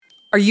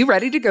Are you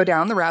ready to go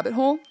down the rabbit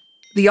hole?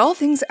 The All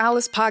Things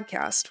Alice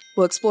podcast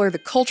will explore the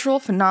cultural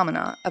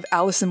phenomena of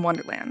Alice in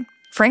Wonderland.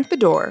 Frank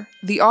Beddor,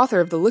 the author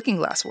of the Looking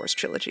Glass Wars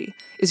trilogy,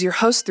 is your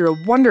host through a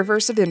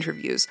wonderverse of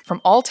interviews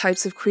from all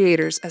types of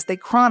creators as they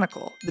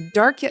chronicle the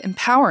dark yet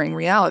empowering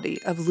reality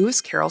of Lewis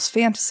Carroll's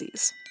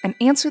fantasies and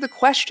answer the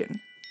question,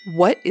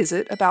 what is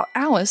it about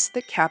Alice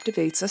that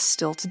captivates us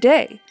still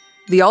today?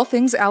 The All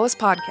Things Alice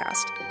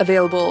podcast,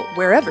 available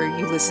wherever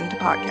you listen to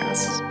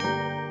podcasts.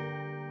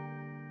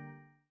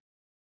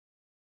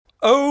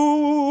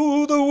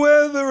 Oh, the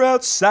weather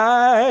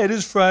outside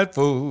is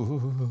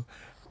frightful,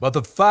 but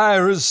the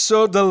fire is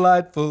so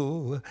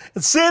delightful.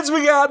 And since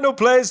we got no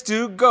place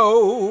to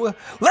go,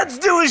 let's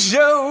do a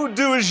show,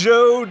 do a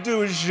show,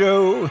 do a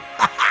show.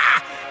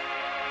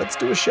 Let's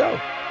do a show.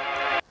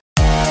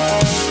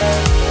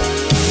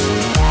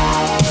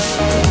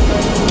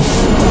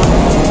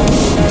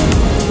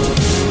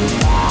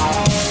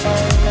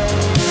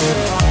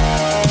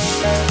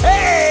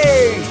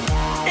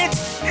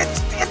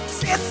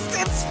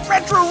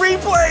 Retro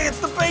Replay, it's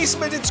the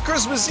basement, it's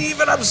Christmas Eve,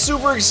 and I'm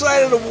super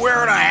excited. I'm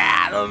wearing a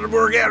hat, and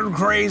we're getting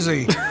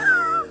crazy.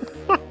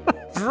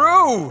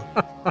 Drew!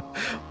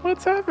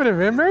 What's happening,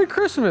 man? Merry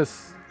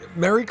Christmas.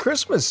 Merry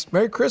Christmas.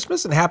 Merry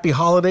Christmas, and happy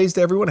holidays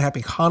to everyone.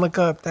 Happy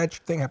Hanukkah, if that's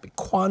your thing. Happy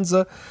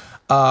Kwanzaa.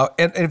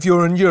 And if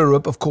you're in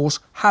Europe, of course,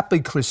 happy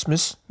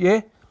Christmas,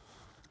 yeah?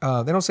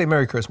 They don't say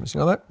Merry Christmas, you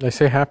know that? They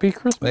say Happy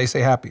Christmas? They say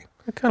happy.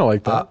 I kind of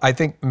like that. I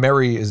think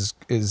Merry is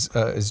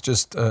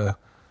just...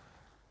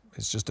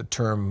 It's just a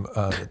term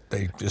that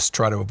they just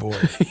try to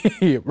avoid.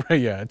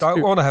 Yeah.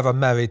 Don't want to have a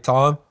merry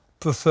time.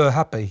 Prefer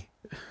happy.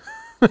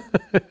 They're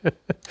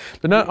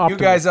not optimists. You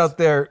guys out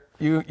there,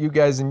 you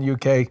guys in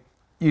UK,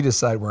 you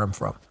decide where I'm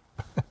from.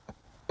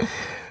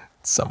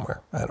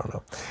 Somewhere, I don't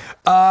know.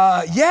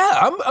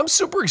 Yeah, I'm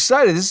super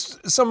excited. This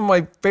is some of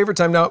my favorite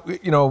time now.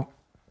 You know,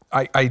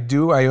 I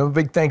am a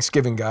big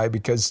Thanksgiving guy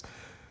because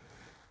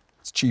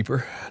it's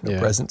cheaper, no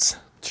presents.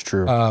 It's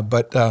true.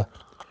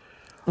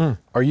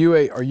 Are you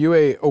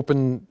a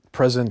open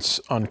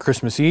presents on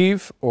Christmas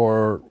Eve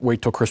or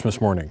wait till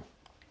Christmas morning?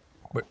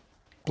 But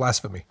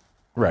blasphemy.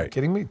 Right. Are you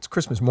kidding me? It's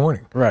Christmas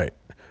morning. Right.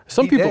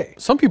 Some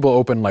people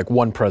open like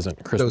one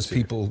present Christmas Those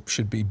Eve. people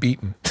should be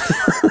beaten.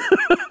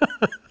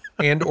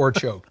 And or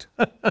choked.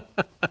 You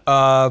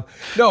know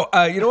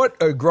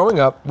what? Growing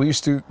up, we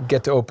used to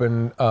get to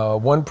open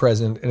one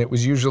present, and it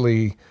was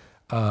usually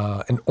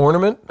an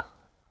ornament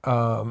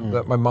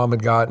that my mom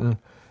had gotten.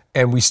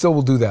 And we still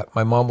will do that.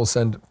 My mom will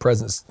send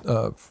presents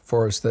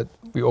for us that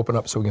we open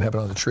up so we can have it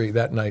on the tree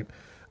that night.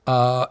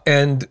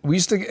 And we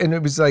used to, and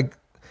it was like,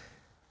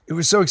 it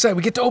was so exciting.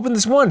 We get to open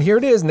this one. Here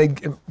it is. And they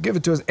give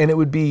it to us. And it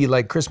would be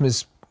like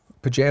Christmas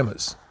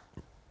pajamas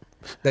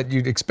that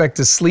you'd expect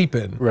to sleep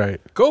in.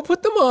 Right. Go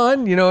put them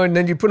on, you know, and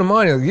then you put them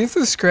on. You're like, you're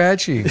so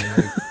scratchy.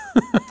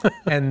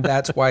 And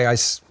that's why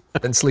I've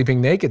been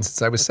sleeping naked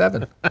since I was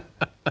 7.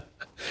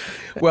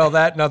 Well,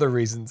 that and other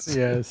reasons.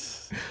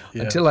 Yes.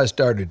 Yeah. Until I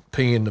started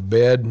peeing the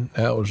bed,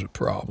 that was a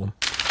problem.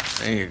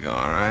 There you go,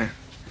 all right?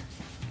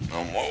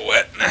 No more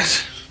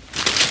wetness.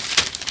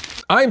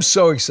 I'm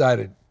so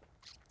excited.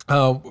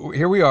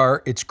 Here we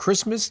are. It's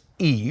Christmas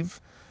Eve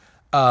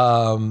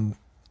on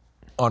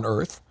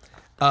Earth.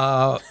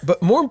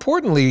 But more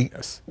importantly,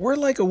 we're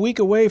like a week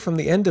away from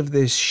the end of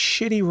this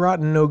shitty,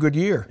 rotten, no good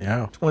year.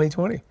 Yeah.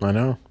 2020. I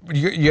know.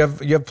 You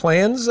have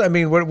plans? I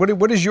mean,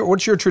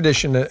 what's your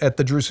tradition at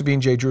the Drusovine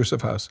J.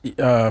 Drusev house?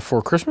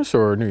 For Christmas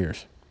or New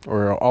Year's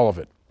or all of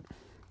it?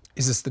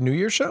 Is this the New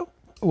Year's show?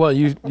 Well,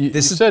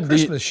 this is the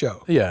Christmas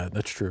show. Yeah,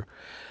 that's true.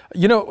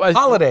 You know,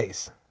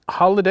 holidays.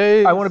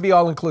 I want to be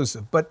all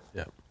inclusive, but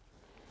yeah.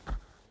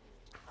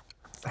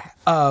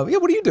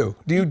 What do?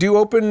 Do you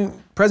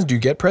open presents? Do you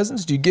get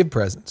presents? Do you give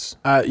presents?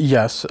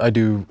 Yes, I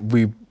do.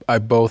 I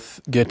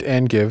both get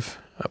and give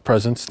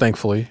presents,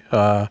 thankfully.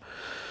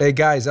 Hey,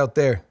 guys out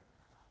there,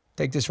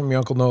 take this from your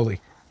Uncle Noli.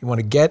 You want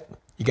to get,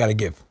 you got to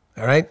give.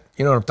 All right?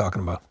 You know what I'm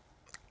talking about.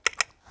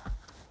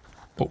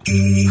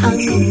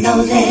 Uncle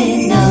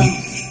Noli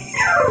knows.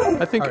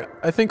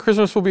 I think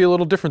Christmas will be a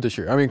little different this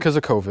year. I mean, because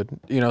of COVID,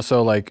 you know.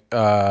 So like,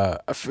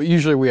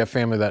 usually we have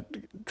family that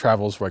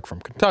travels like from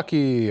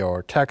Kentucky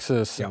or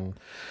Texas, and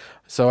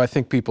so I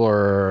think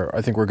we're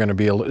going to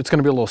be it's going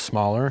to be a little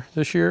smaller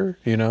this year,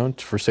 you know,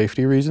 for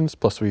safety reasons.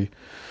 Plus we,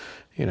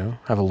 you know,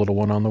 have a little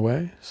one on the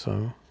way.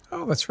 So.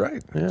 Oh, that's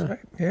right. That's right.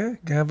 Yeah, you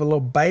can have a little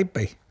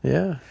baby.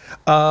 Yeah.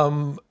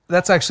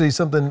 That's actually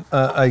something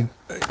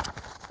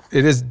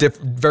it is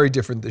very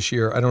different this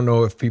year. I don't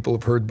know if people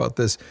have heard about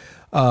this,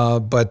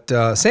 but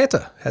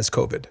Santa has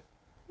COVID.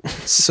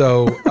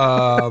 So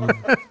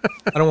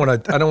I don't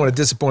want to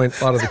disappoint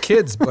a lot of the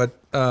kids, but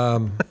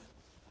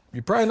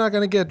you're probably not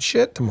going to get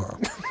shit tomorrow.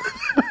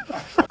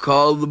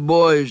 Call the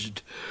boys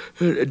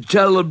and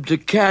tell them to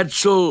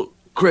cancel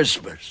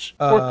Christmas.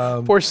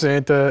 Poor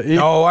Santa.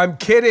 No, I'm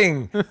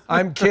kidding.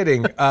 I'm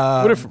kidding.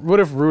 What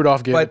if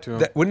Rudolph gave it to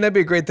him? Wouldn't that be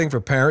a great thing for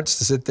parents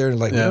to sit there and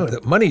like, no, the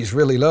money's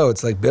really low.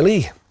 It's like,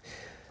 Billy,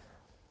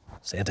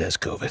 Santa has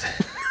COVID.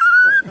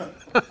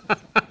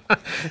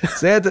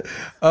 Santa.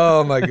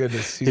 Oh my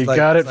goodness. He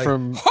got it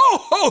from.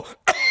 Ho ho.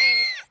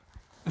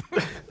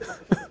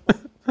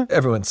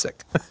 Everyone's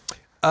sick.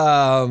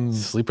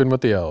 Sleeping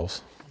with the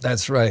elves.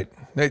 That's right.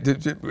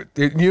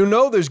 You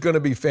know, there's going to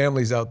be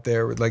families out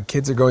there with like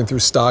kids are going through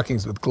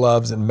stockings with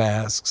gloves and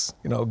masks,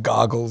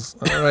 goggles.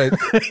 All right.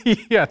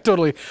 Yeah,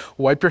 totally.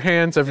 Wipe your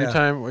hands every Yeah.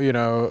 time,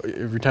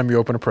 every time you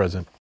open a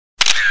present.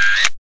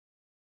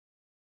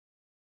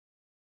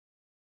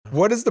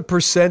 What is the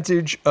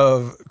percentage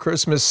of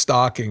Christmas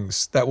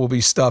stockings that will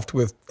be stuffed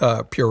with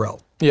Purell?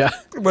 Yeah,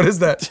 What is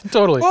that?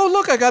 totally. Oh,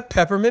 look, I got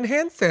peppermint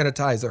hand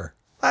sanitizer.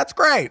 That's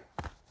great.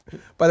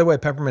 By the way,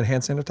 peppermint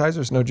hand sanitizer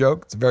is no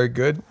joke. It's very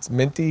good. It's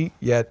minty,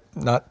 yet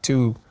not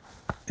too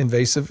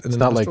invasive in the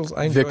Not like nostrils.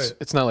 I enjoy Vicks. it.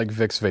 It's not like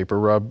Vicks Vapor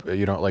Rub.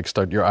 You don't like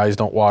start. Your eyes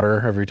don't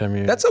water every time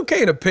you. That's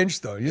okay in a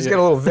pinch, though. You just get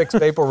a little Vicks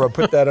Vapor Rub,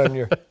 put that on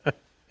your...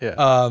 yeah.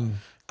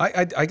 I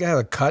had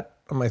a cut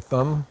on my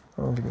thumb.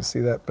 I don't know if you can see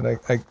that, but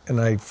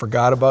I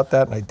forgot about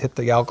that, and I hit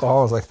the alcohol.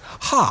 I was like,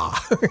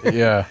 ha!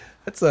 Yeah.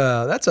 That's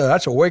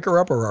a waker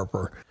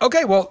upper.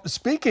 Okay, well,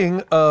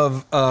 speaking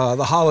of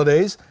the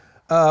holidays,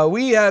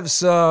 we have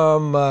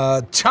some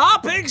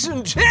topics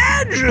and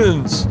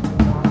tangents.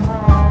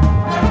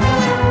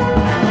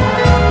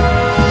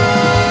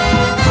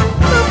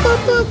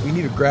 We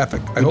need a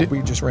graphic. I hope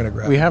we just ran a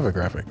graphic. We have a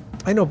graphic.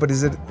 I know, but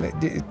is it?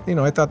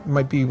 I thought it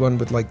might be one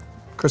with like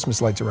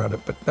Christmas lights around it,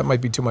 but that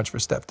might be too much for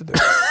Steph to do.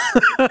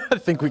 I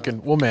think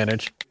we'll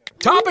manage.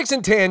 Topics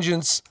and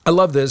tangents. I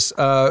love this.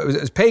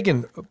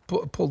 Pagan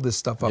pulled this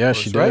stuff up. Yeah, for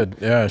she us, right?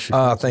 did. Yeah, she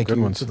found some Thank good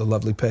you ones. to the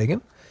lovely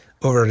Pagan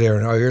over there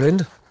in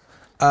Ireland.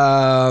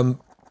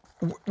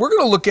 We're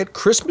going to look at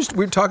Christmas.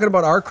 We're talking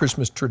about our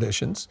Christmas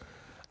traditions,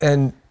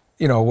 and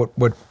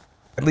what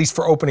at least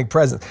for opening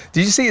presents.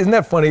 Did you see? Isn't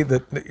that funny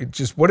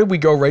that what did we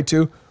go right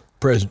to?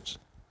 Presents.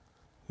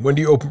 When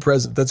do you open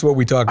presents? That's what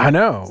we talk about. I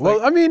know.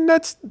 Well, I mean,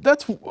 that's.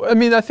 I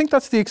mean, I think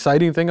that's the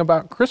exciting thing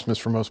about Christmas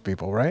for most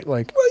people, right?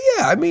 Like. Well,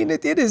 yeah. I mean,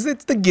 it is.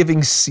 It's the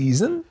giving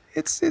season.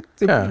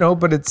 Yeah.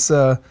 But it's.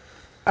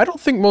 I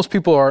don't think most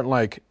people aren't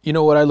like,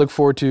 what I look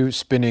forward to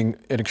spending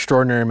an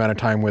extraordinary amount of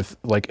time with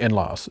like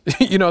in-laws.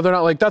 They're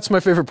not like, that's my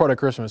favorite part of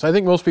Christmas. I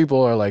think most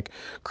people are like,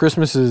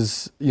 Christmas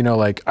is,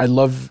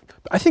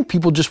 I think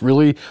people just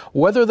really,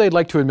 whether they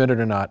like to admit it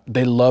or not,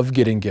 they love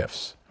getting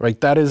gifts, right?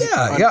 That is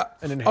Yeah.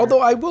 an inherent. Although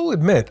I will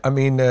admit, I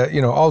mean,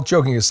 all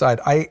joking aside,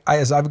 I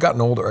as I've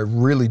gotten older, I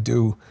really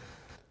do.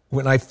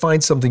 When I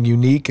find something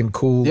unique and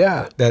cool,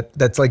 Yeah.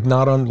 that's like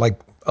not on like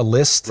a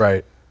list,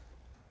 Right.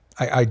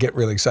 I get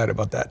really excited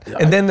about that.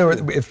 And then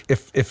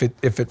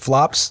if it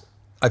flops,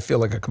 I feel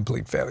like a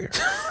complete failure,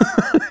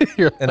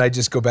 and I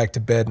just go back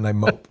to bed and I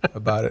mope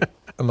about it.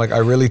 I'm like, I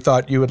really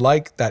thought you would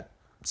like that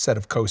set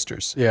of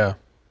coasters. Yeah.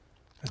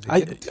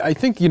 I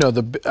think,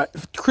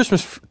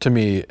 Christmas to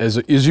me is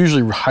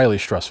usually highly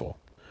stressful.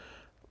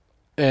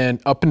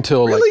 And up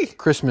until Really? like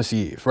Christmas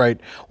Eve, right?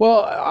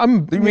 Well,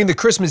 You mean the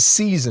Christmas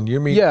season? You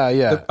mean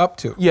up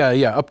to? Yeah,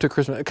 up to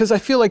Christmas. Because I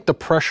feel like the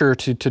pressure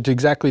to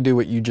exactly do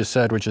what you just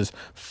said, which is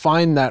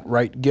find that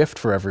right gift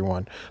for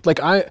everyone. Like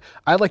I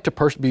like to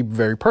be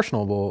very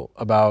personable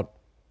about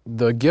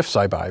the gifts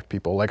I buy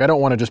people. Like I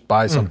don't want to just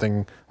buy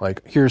something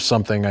like, here's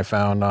something I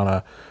found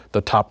on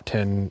the top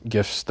 10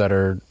 gifts that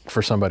are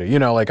for somebody.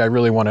 Like I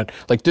really want it,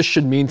 like this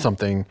should mean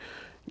something.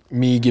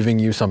 Me giving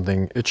you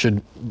something, it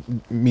should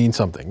mean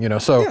something,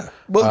 So Yeah.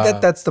 Well,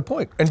 that's the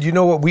point. And you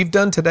know what we've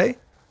done today?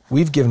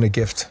 We've given a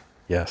gift.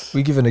 yes,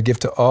 We've given a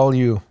gift to all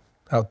you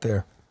out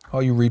there,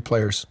 all you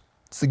replayers.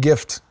 It's the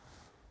gift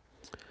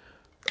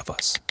of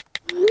us.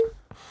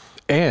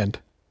 and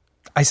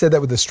I said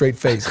that with a straight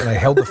face, and I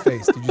held the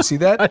face. Did you see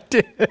that? I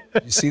did.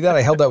 Did you see that?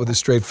 I held that with a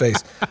straight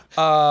face.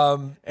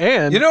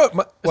 And You know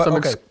what?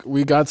 Okay.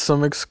 we got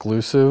some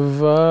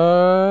exclusive.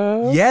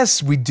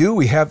 Yes, we do.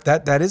 We have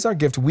that. That is our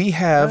gift. We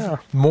have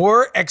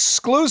more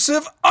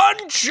exclusive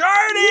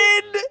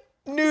Uncharted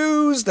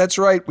news. That's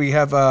right. We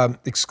have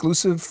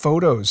exclusive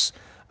photos.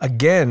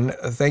 Again,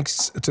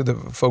 thanks to the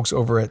folks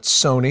over at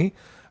Sony,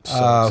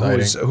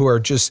 exciting. who are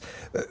just.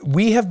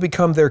 We have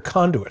become their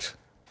conduit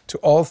to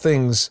all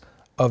things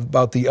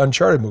about the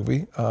Uncharted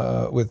movie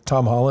with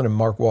Tom Holland and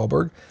Mark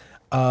Wahlberg.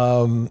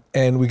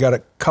 And we got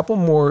a couple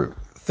more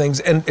things.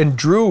 And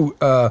Drew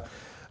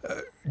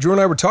and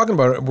I were talking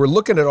about it. We're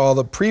looking at all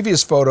the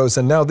previous photos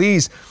and now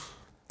these.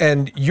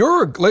 And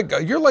you're like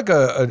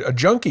a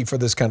junkie for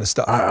this kind of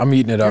stuff. I'm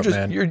eating it up,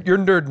 man. You're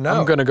nerding out.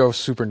 I'm gonna go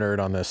super nerd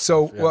on this.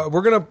 So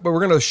we're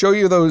gonna show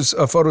you those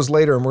photos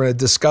later, and we're gonna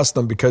discuss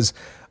them because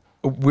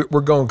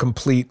we're going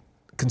complete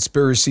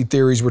conspiracy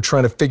theories. We're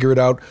trying to figure it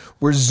out.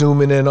 We're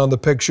zooming in on the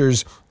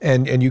pictures,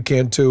 and you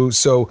can too.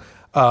 So,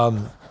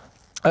 and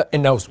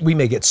now we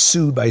may get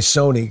sued by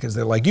Sony because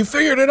they're like, "You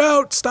figured it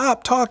out.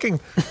 Stop talking."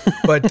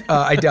 But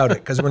I doubt it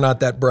because we're not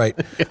that bright.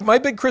 My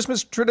big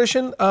Christmas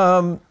tradition.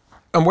 I'm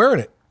wearing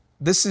it.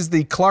 This is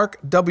the Clark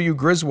W.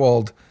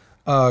 Griswold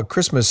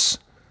Christmas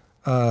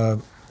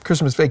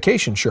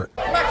vacation shirt.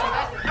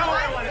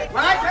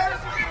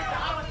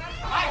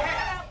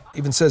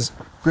 Even says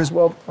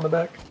Griswold on the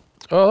back.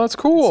 Oh, that's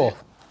cool.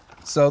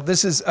 So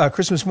this is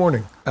Christmas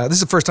morning. This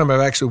is the first time I've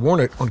actually worn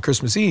it on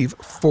Christmas Eve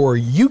for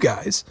you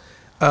guys.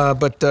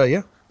 But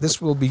yeah,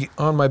 this will be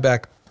on my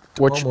back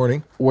tomorrow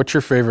morning. What's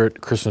your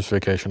favorite Christmas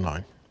Vacation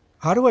line?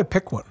 How do I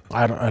pick one?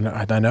 I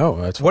know.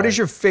 That's What is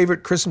your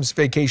favorite Christmas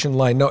Vacation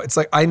line? No, it's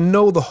like I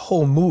know the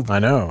whole movie. I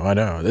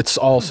know. It's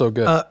all so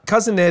good.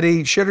 Cousin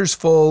Eddie, Shitter's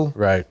Full.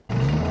 Right.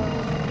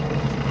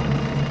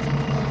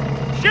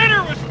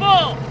 Shitter was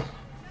full.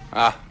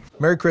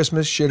 Merry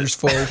Christmas, Shitter's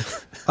Full.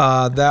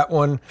 That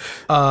one.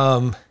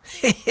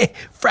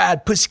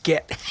 Fried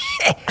Pussycat.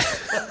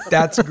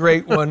 That's a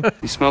great one.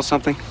 You smell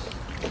something?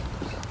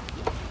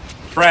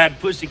 Fried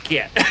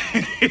pussycat.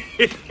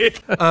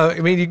 I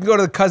mean, you can go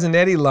to the Cousin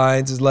Eddie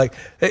lines. It's like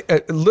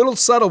little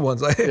subtle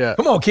ones. Like, Yeah.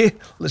 Come on, kid.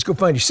 Let's go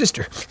find your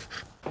sister.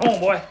 Come on,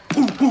 boy.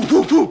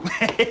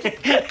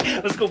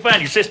 Let's go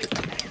find your sister.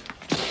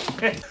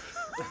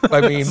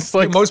 I mean,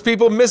 like- most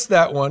people miss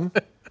that one.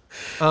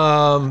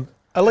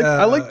 I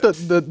like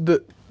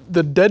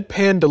the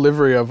deadpan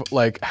delivery of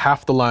like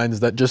half the lines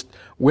that just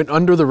went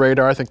under the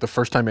radar. I think the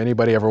first time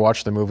anybody ever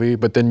watched the movie,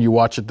 but then you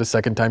watch it the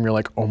second time, you're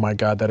like, oh my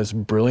God, that is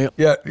brilliant.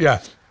 Yeah. My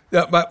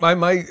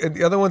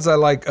the other ones I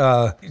like,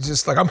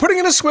 just like I'm putting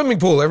in a swimming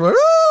pool. Everyone,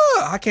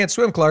 I can't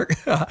swim, Clark.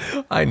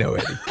 I know,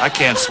 Eddie. I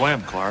can't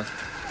swim, Clark.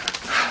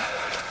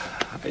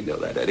 I know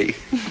that, Eddie.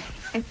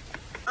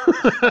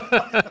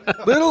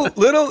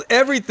 little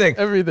everything.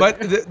 Everything. But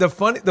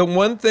the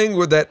one thing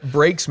that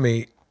breaks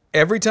me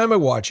every time I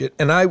watch it,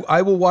 and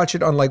I will watch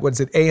it on like, what is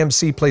it?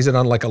 AMC plays it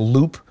on like a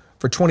loop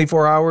for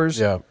 24 hours.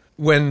 Yeah.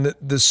 When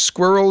the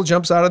squirrel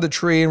jumps out of the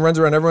tree and runs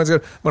around, everyone's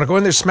going, I'm going to go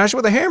in there, smash it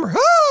with a hammer.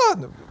 Ah!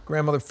 And the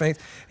grandmother faints.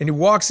 And he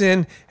walks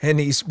in, and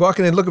he's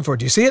walking in looking for it.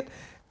 Do you see it?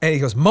 And he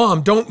goes,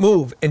 Mom, don't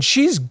move. And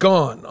she's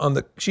gone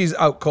she's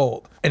out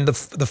cold. And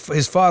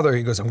his father,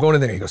 he goes, I'm going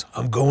in there. He goes,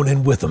 I'm going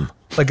in with him.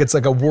 Like it's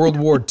like a World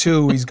War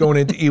II. He's going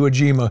into Iwo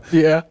Jima.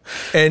 Yeah.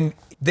 And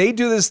they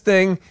do this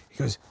thing. He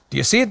goes, do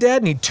you see it,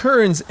 Dad? And he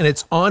turns, and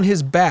it's on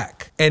his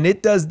back. And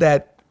it does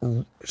that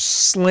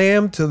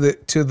slam to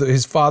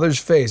his father's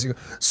face. He goes,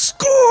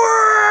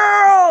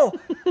 squirrel!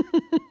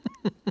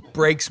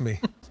 Breaks me.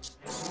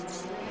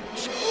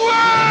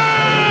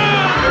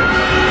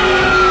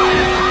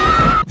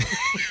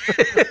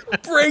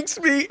 Breaks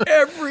me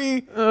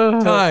every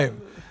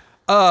time.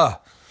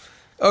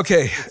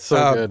 Okay.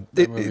 So good.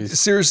 That movie's-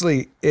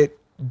 Seriously, it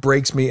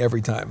breaks me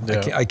every time.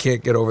 Yeah. I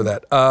can't get over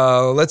that.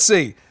 Let's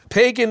see.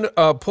 Pagan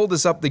pulled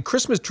this up. The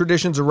Christmas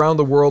traditions around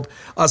the world.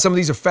 Some of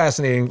these are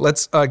fascinating.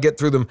 Let's get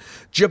through them.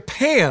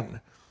 Japan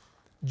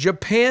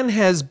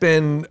has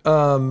been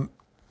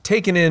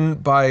taken in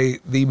by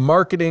the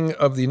marketing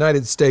of the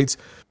United States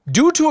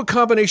due to a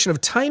combination of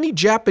tiny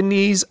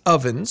Japanese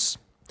ovens,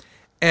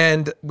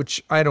 and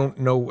which I don't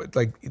know,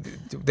 like,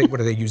 what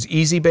do they use?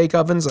 Easy bake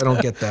ovens? I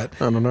don't get that.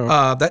 I don't know.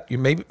 That you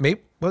maybe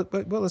well,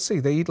 let's see.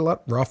 They eat a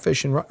lot raw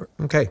fish and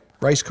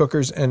rice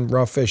cookers and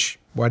raw fish.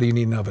 Why do you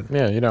need an oven?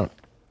 Yeah, you don't.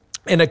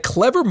 In a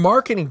clever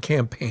marketing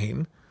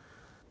campaign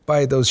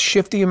by those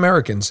shifty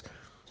Americans,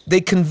 they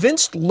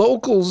convinced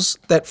locals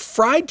that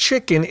fried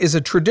chicken is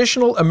a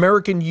traditional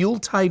American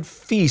Yuletide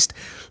feast.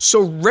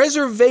 So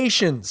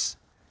reservations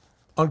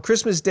on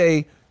Christmas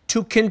Day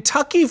to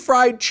Kentucky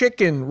Fried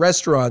Chicken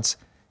restaurants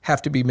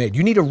have to be made.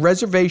 You need a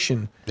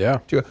reservation. Yeah.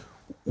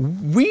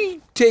 We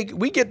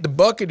get the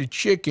bucket of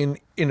chicken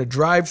in a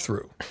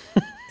drive-through,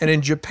 and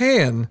in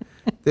Japan,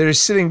 they're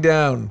sitting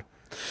down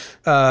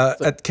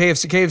at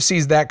KFC.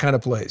 KFC's that kind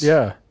of place.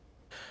 Yeah.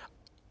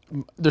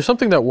 There's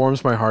something that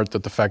warms my heart,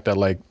 that the fact that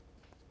like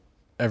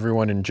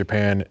everyone in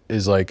Japan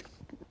is like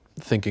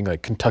thinking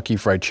like Kentucky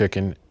Fried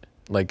Chicken,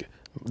 like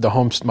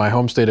my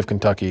home state of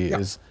Kentucky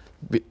is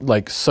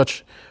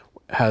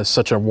has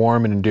such a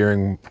warm and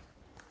endearing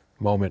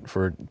moment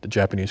for the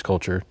Japanese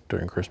culture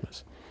during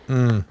Christmas.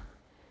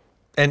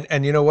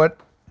 And you know what?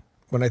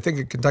 When I think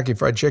of Kentucky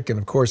Fried Chicken,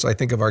 of course, I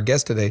think of our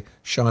guest today,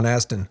 Sean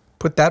Astin.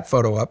 Put that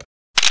photo up.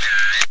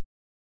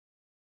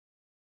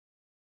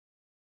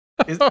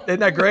 Isn't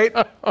that great?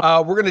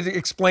 We're going to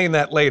explain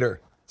that later.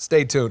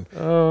 Stay tuned.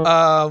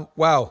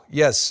 Wow.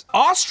 Yes.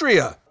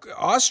 Austria's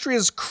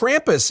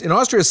Krampus. In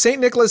Austria, St.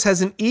 Nicholas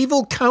has an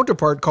evil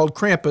counterpart called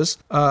Krampus.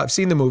 I've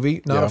seen the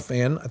movie. Not a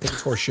fan. I think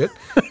it's horseshit.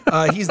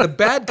 He's the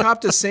bad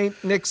cop to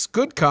St. Nick's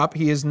good cop.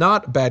 He is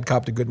not a bad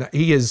cop to good cop.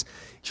 He is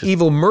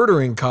evil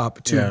murdering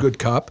cop to good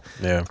cop.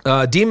 Yeah.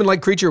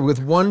 Demon-like creature with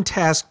one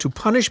task: to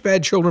punish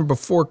bad children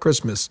before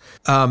Christmas.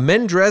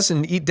 Men dress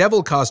in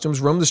devil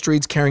costumes, roam the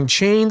streets carrying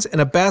chains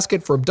and a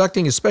basket for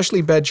abducting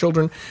especially bad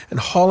children and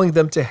hauling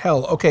them to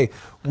hell. Okay,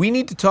 we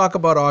need to talk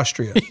about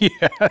Austria.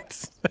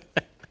 Yes.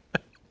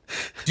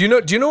 Do you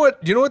know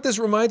what this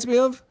reminds me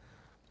of?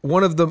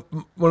 One of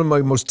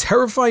my most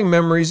terrifying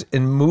memories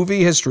in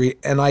movie history,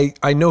 and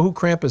I know who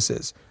Krampus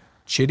is.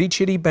 Chitty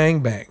Chitty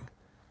Bang Bang.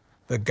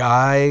 The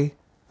guy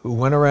who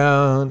went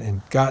around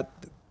and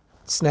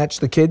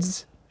snatched the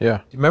kids. Yeah.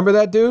 You remember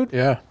that dude?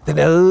 Yeah. The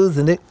nose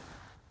and it.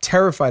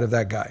 Terrified of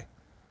that guy.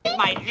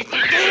 My little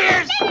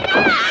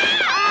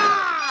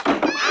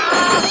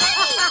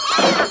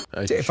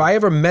ears! If I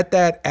ever met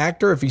that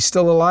actor, if he's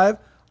still alive,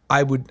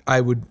 I would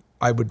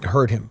I would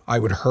hurt him.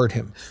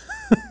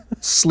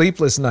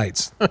 Sleepless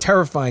nights,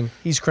 terrifying.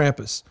 He's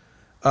Krampus.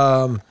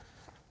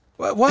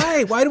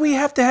 Why? Why do we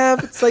have to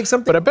have? It's like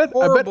something. But I bet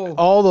horrible.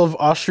 all of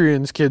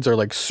Austrians' kids are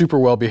like super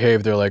well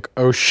behaved. They're like,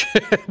 oh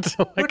shit.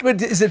 Like,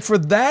 But is it for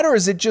that, or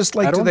is it just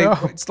like I don't know.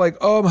 It's like,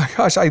 oh my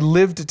gosh, I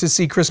lived to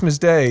see Christmas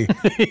Day.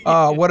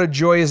 What a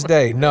joyous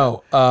day.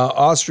 No,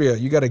 Austria,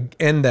 you got to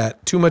end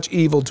that. Too much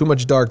evil, too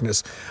much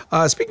darkness.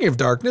 Speaking of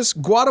darkness,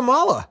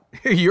 Guatemala,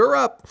 you're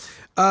up.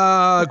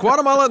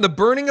 Guatemala and the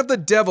burning of the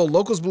devil.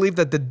 Locals believe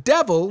that the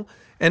devil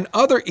and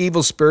other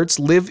evil spirits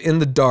live in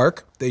the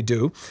dark. They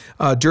do.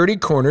 Dirty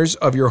corners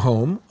of your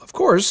home, of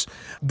course.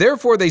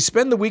 Therefore, they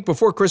spend the week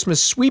before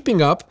Christmas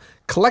sweeping up,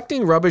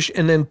 collecting rubbish,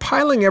 and then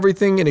piling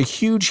everything in a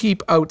huge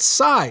heap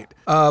outside.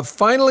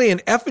 Finally, an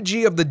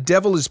effigy of the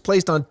devil is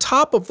placed on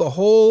top of the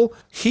whole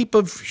heap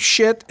of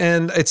shit,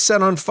 and it's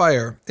set on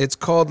fire. It's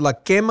called La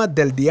Quema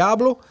del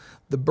Diablo,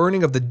 the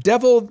burning of the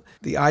devil.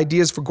 The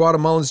idea is for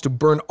Guatemalans to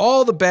burn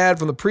all the bad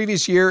from the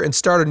previous year and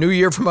start a new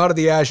year from out of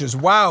the ashes.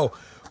 Wow.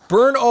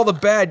 Burn all the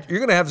bad. You're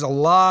going to have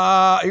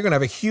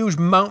a huge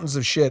mountains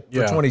of shit for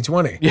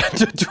 2020. yeah,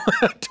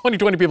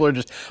 2020 people are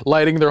just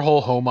lighting their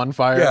whole home on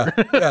fire.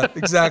 Yeah,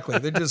 exactly.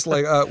 They're just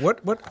like,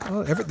 what? Well,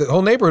 the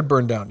whole neighborhood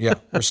burned down. Yeah,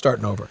 we're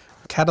starting over.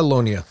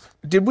 Catalonia.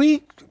 Did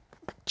we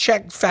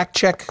fact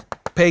check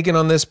Pagan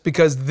on this?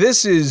 Because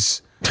this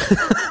is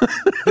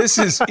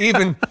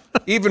even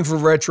for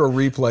retro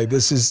replay.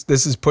 This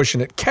is pushing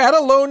it.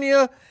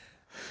 Catalonia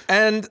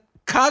and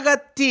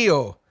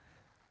Cagatillo.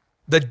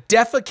 The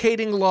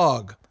defecating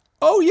log.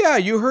 Oh, yeah,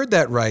 you heard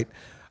that right.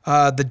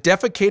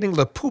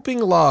 The pooping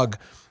log,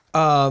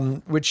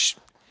 which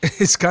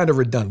is kind of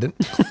redundant.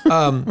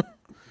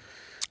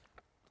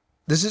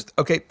 This is,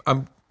 okay,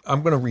 I'm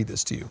going to read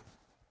this to you.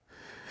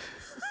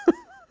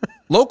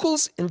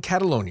 Locals in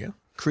Catalonia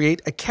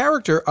create a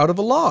character out of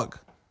a log.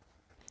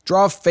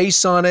 Draw a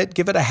face on it,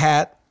 give it a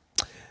hat.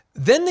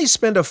 Then they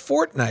spend a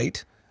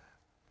fortnight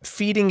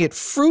feeding it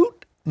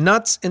fruit,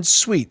 nuts, and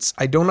sweets.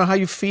 I don't know how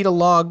you feed a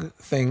log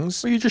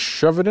things. Well, you just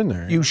shove it in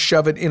there. You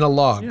shove it in a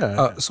log.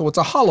 Yeah. So it's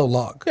a hollow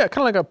log. Yeah,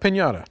 kind of like a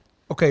piñata.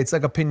 Okay, it's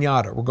like a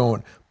piñata. We're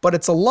going. But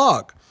it's a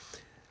log.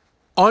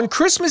 On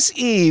Christmas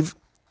Eve,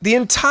 the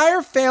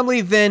entire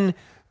family then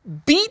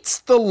beats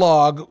the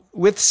log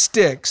with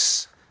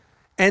sticks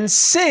and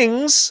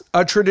sings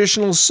a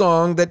traditional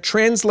song that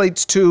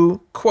translates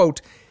to, quote,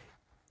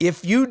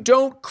 "If you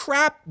don't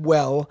crap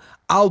well,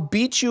 I'll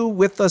beat you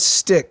with a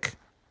stick,"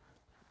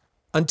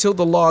 until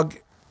the log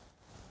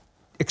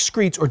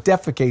excretes or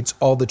defecates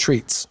all the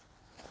treats.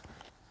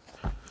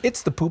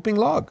 It's the pooping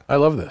log. I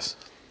love this.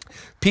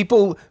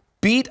 People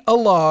beat a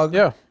log,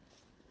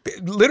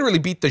 literally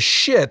beat the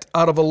shit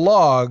out of a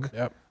log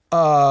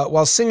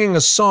while singing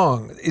a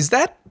song. Is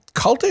that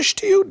cultish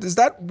to you? Is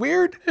that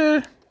weird?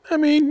 I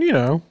mean, you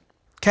know.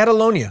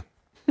 Catalonia.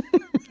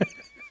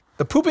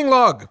 The pooping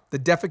log, the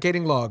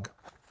defecating log,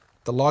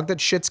 the log that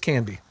shits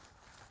candy.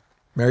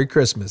 Merry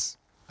Christmas.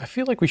 I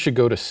feel like we should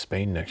go to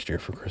Spain next year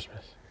for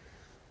Christmas.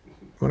 You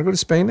want to go to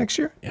Spain next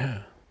year? Yeah.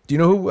 Do you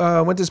know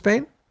who went to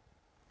Spain?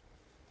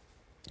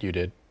 You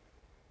did.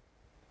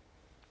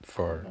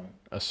 For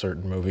a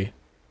certain movie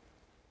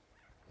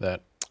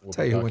that we'll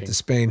Tell be you who talking. went to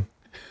Spain.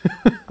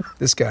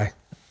 This guy.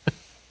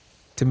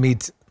 To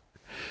meet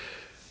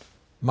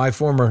my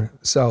former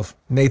self,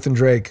 Nathan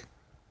Drake,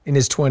 in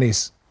his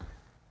 20s.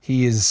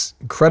 He is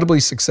incredibly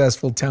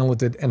successful,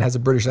 talented, and has a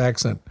British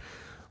accent.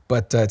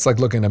 But it's like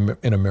looking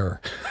in a mirror.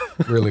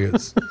 It really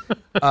is.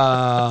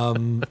 That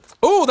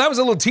was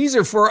a little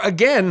teaser for,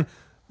 again,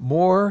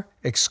 more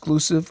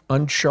exclusive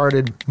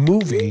Uncharted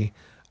movie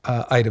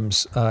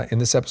items in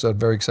this episode.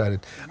 Very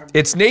excited.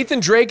 It's Nathan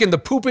Drake and the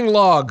Pooping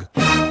Log.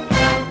 Did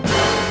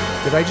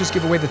I just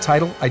give away the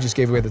title? I just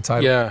gave away the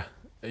title.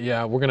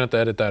 Yeah, we're gonna have to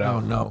edit that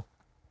out. Oh,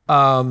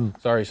 no.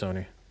 Sorry,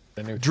 Sony.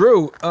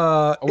 Drew,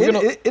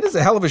 it is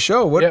a hell of a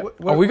show. What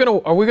are we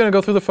gonna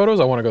go through the photos?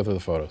 I want to go through the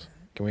photos.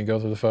 Can we go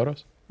through the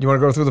photos? You want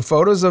to go through the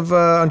photos of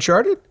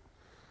Uncharted?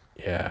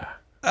 Yeah.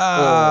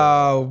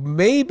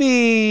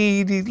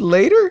 Maybe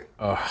later.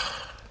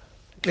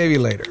 Maybe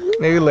later.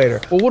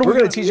 Well, we're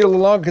going to teach you a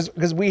little long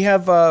because we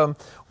have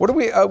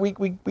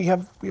we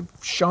have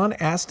Sean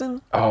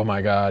Astin. Oh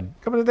my God.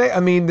 Coming today. I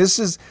mean, this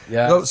is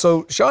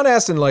So Sean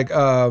Astin, like,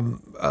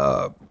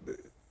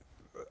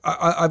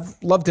 I've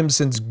loved him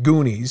since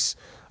Goonies,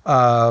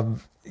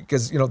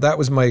 because that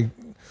was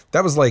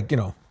like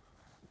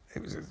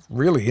it was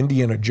really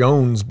Indiana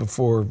Jones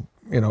before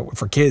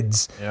for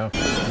kids. Yeah.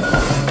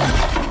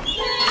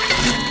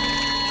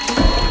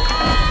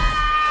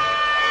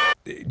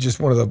 Just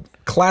one of the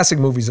classic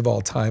movies of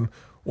all time.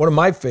 One of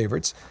my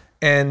favorites.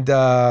 And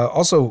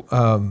also,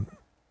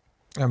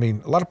 I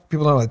mean, a lot of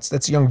people know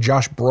that's young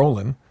Josh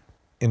Brolin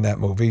in that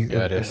movie.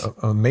 Yeah, it is.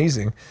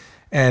 Amazing.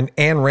 And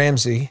Anne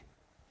Ramsey.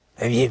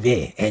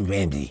 Anne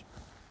Ramsey.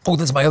 Oh,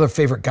 that's my other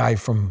favorite guy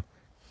from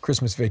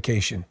Christmas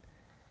Vacation.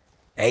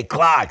 Hey,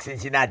 Clark,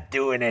 since you're not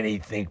doing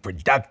anything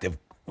productive,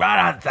 run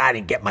outside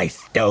and get my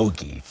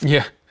stogies.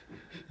 Yeah.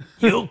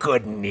 You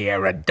couldn't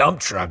hear a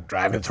dump truck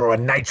driving through a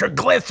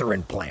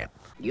nitroglycerin plant.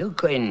 You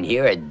couldn't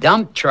hear a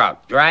dump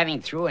truck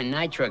driving through a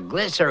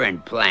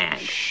nitroglycerin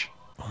plant.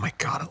 Oh my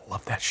God, I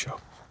love that show.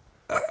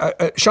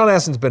 Sean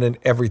Astin's been in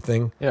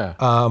everything. Yeah.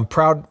 I'm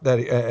proud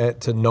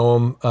that to know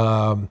him.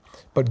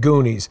 But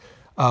Goonies,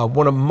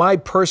 one of my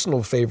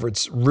personal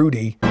favorites,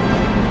 Rudy.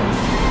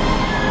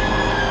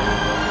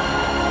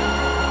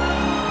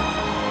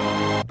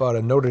 About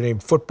a Notre Dame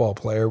football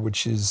player,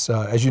 which is,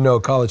 as you know,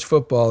 college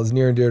football is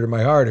near and dear to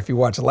my heart. If you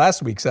watch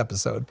last week's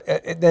episode,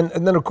 and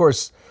then of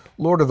course,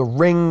 Lord of the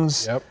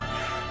Rings. Yep.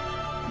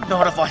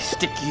 Not if I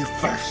stick you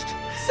first.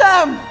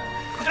 Sam!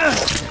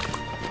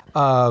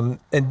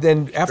 And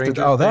then after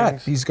Stranger all that,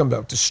 Things. he's come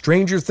up to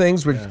Stranger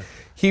Things, which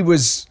he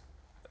was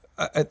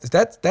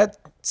that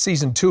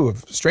season 2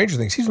 of Stranger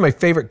Things. He's my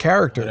favorite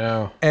character. I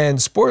know.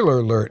 And spoiler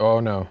alert,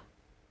 Oh no.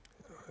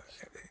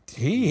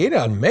 he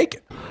doesn't make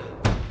it.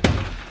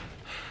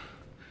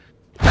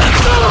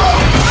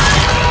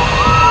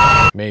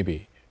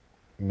 Maybe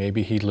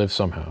he lives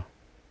somehow.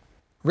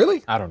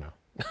 Really? I don't know.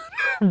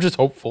 I'm just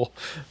hopeful.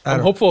 I'm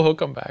hopeful he'll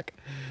come back.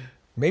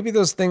 Maybe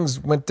those things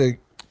went to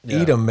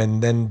eat him,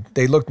 and then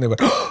they looked and they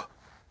went,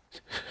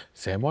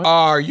 Samwise?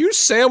 "Are you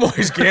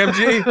Samwise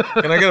Gamgee?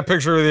 Can I get a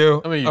picture with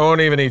you? I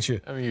won't even eat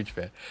you." I'm a huge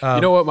fan. You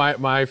know what?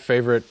 My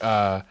favorite,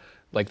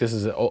 this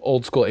is an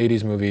old school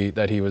 '80s movie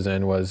that he was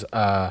in was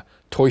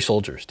Toy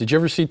Soldiers. Did you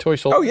ever see Toy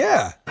Soldiers? Oh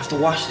yeah. I have to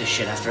wash this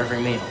shit after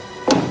every meal.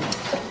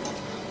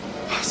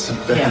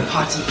 Yeah,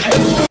 pots and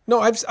pans. No,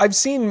 I've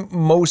seen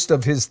most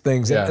of his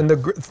things, Yeah. and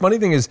the funny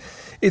thing is,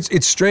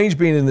 it's strange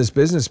being in this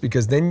business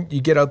because then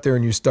you get out there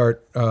and you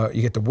start,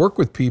 you get to work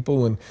with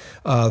people, and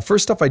the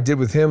first stuff I did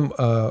with him,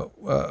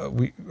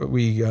 we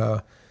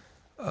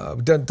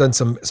done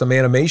some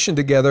animation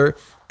together,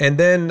 and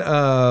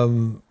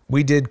then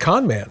we did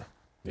Con Man.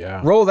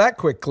 Yeah. Roll that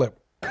quick clip.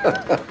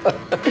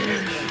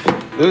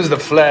 Lose the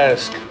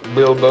flask,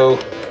 Bilbo.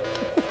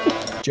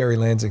 Jerry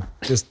Lansing,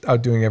 just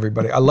outdoing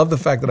everybody. I love the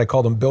fact that I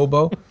called him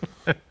Bilbo.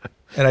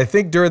 And I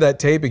think during that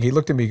taping, he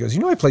looked at me, he goes,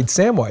 "You know, I played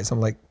Samwise." I'm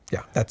like,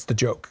 "Yeah, that's the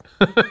joke.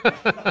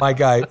 My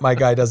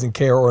guy doesn't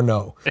care or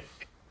know.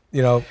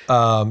 You know,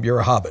 you're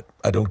a hobbit.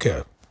 I don't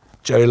care.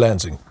 Jerry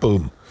Lansing,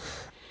 boom."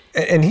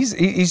 And he's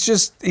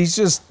just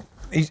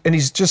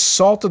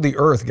salt of the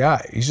earth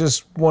guy. He's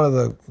just one of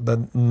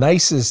the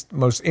nicest,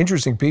 most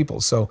interesting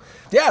people. So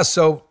yeah,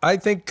 so I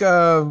think,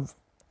 without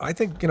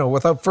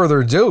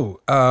further ado,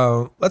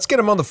 let's get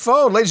him on the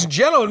phone. Ladies and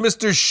gentlemen,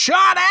 Mr.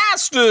 Sean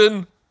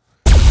Astin.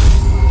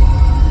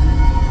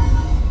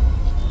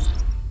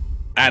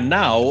 And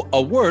now,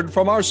 a word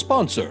from our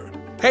sponsor.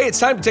 Hey, it's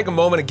time to take a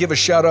moment and give a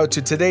shout out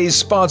to today's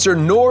sponsor,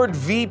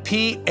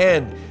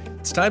 NordVPN.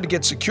 It's time to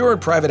get secure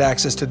and private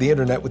access to the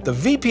internet with the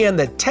VPN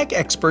that tech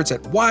experts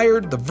at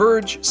Wired, The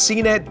Verge,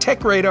 CNET,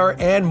 TechRadar,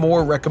 and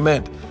more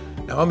recommend.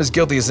 Now, I'm as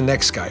guilty as the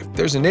next guy. If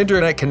there's an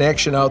internet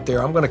connection out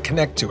there, I'm going to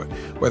connect to it,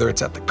 whether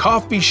it's at the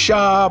coffee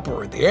shop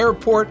or at the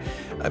airport.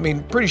 I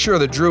mean, pretty sure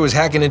that Drew is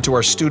hacking into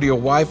our studio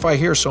Wi-Fi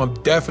here, so I'm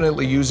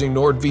definitely using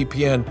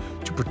NordVPN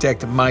to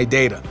protect my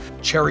data.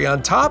 Cherry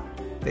on top,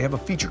 they have a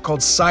feature called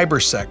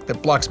CyberSec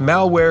that blocks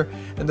malware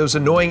and those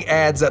annoying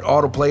ads that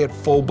autoplay at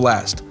full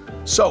blast.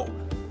 So,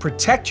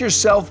 protect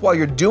yourself while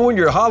you're doing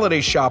your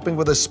holiday shopping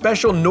with a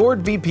special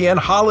NordVPN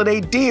holiday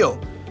deal.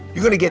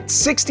 You're going to get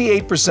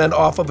 68%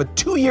 off of a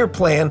 2-year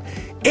plan,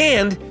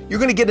 and you're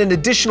going to get an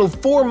additional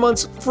 4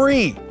 months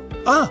free.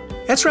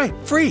 That's right,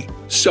 free.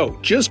 So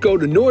just go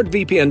to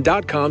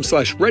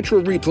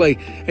nordvpn.com/retroreplay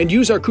and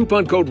use our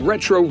coupon code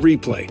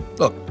RETROREPLAY.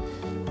 Look,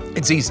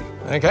 it's easy,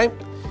 okay?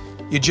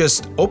 You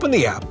just open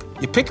the app,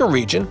 you pick a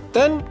region,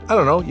 then, I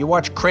don't know, you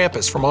watch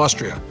Krampus from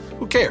Austria.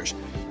 Who cares?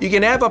 You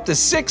can have up to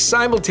 6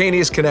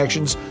 simultaneous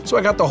connections, so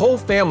I got the whole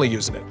family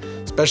using it,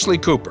 especially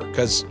Cooper,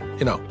 because,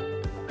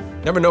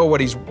 never know what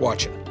he's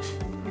watching.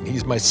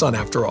 He's my son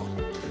after all.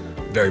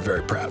 Very,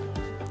 very proud.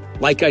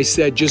 Like I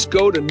said, just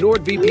go to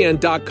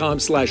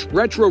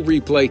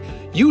nordvpn.com/retroreplay,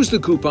 use the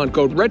coupon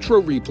code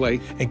RETROREPLAY,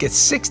 and get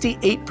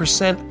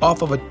 68%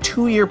 off of a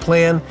 2-year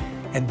plan,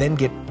 and then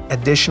get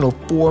additional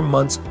 4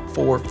 months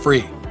for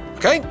free.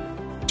 Okay?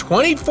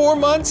 24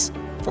 months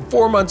for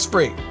 4 months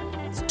free.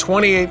 It's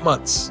 28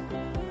 months.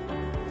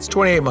 It's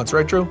 28 months,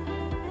 right, Drew?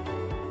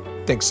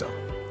 Think so.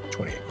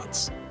 28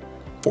 months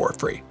for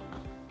free.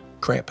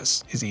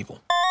 Krampus is evil.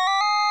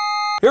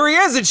 Here he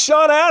is, it's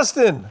Sean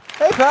Astin.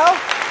 Hey, pal.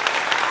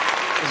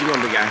 How's it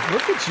going, big guy?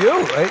 Look at you.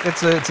 Right?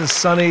 It's a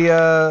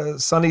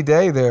sunny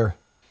day there.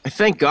 I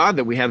thank God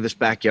that we have this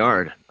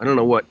backyard. I don't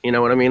know what, you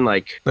know what I mean?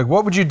 Like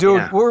what would you do?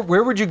 Yeah.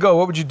 Where would you go?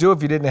 What would you do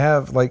if you didn't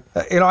have,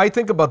 I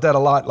think about that a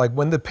lot. Like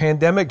when the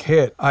pandemic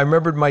hit, I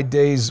remembered my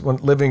days when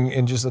living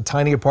in just a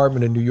tiny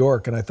apartment in New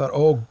York. And I thought,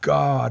 oh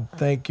God,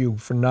 thank you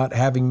for not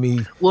having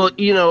me. Well,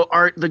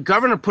 the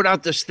governor put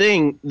out this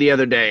thing the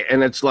other day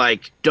and it's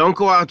like, don't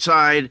go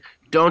outside,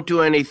 don't do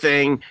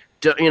anything.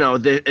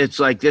 it's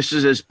like this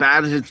is as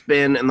bad as it's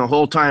been and the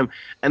whole time.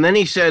 And then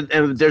he said,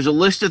 and there's a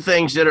list of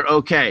things that are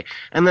okay.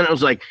 And then it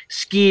was like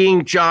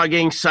skiing,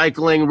 jogging,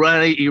 cycling,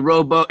 running,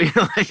 rowboat.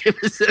 Like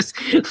it was this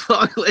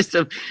long list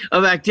of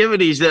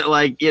activities that,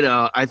 like,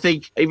 I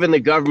think even the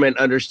government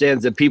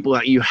understands that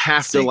people, you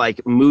have to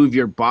like move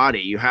your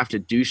body. You have to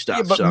do stuff.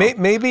 Yeah, but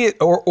maybe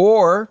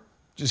or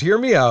just hear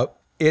me out.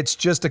 It's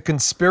just a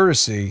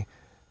conspiracy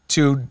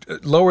to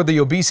lower the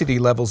obesity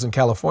levels in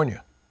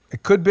California.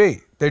 It could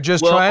be. They're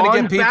just trying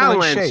to get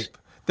people in shape.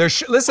 They're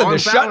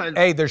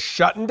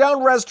shutting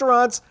down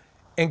restaurants,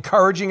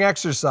 encouraging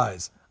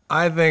exercise.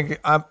 I think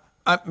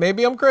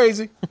maybe I'm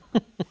crazy,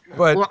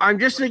 but I'm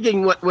just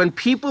thinking when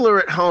people are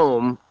at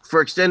home for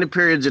extended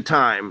periods of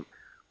time,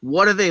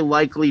 what are they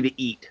likely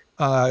to eat?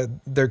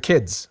 Their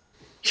kids.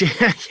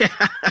 Yeah.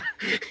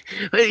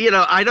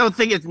 I don't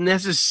think it's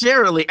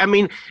necessarily,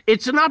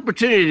 it's an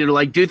opportunity to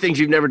like do things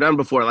you've never done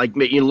before, like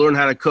you learn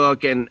how to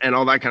cook and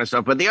all that kind of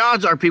stuff. But the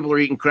odds are people are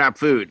eating crap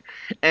food.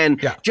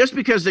 And just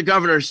because the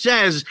governor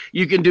says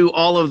you can do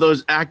all of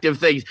those active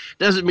things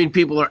doesn't mean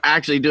people are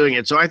actually doing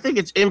it. So I think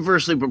it's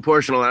inversely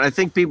proportional. And I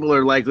think people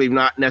are likely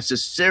not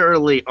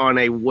necessarily on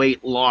a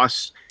weight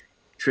loss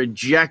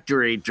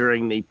trajectory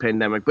during the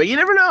pandemic, but you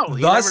never know.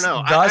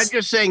 I'm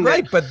just saying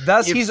right, that. But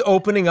thus he's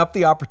opening up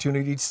the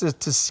opportunity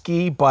to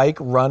ski, bike,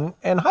 run,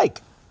 and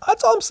hike.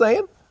 That's all I'm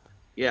saying.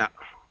 Yeah.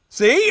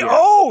 See? Yeah.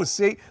 Oh,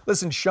 see.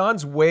 Listen,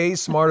 Sean's way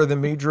smarter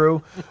than me,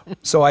 Drew.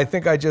 So I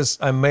think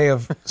I may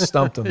have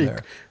stumped him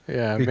there.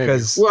 Yeah,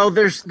 because maybe. Well,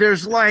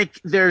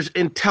 there's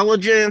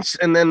intelligence,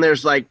 and then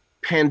there's like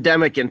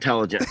pandemic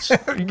intelligence.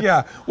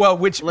 Yeah. Well,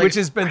 which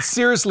has been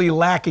seriously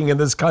lacking in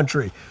this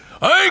country.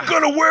 I ain't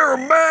gonna wear a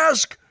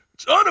mask.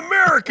 It's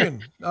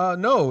un-American.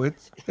 No,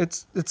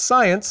 it's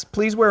science.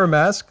 Please wear a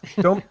mask.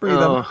 Don't breathe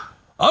them.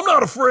 I'm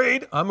not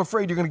afraid. I'm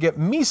afraid you're gonna get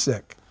me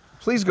sick.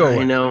 Please go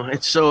away. I know.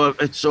 It's so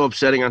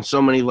upsetting on so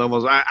many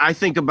levels. I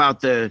think about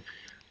the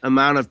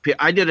amount of people.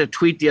 I did a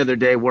tweet the other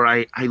day where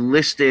I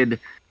listed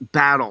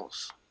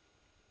battles.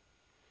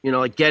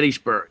 Like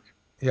Gettysburg.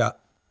 Yeah.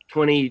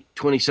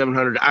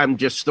 2,700. I'm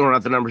just throwing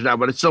out the numbers now,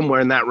 but it's somewhere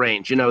in that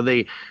range.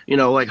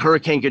 Like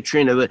Hurricane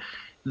Katrina.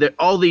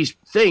 All these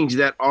things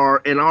that are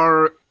in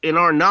our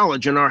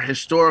knowledge and our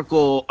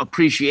historical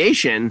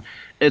appreciation,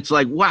 it's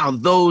like, wow,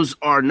 those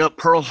are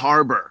Pearl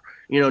Harbor,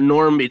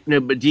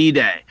 Normandy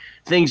Day,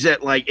 things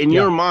that like in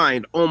your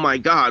mind, oh my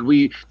God,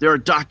 there are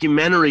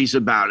documentaries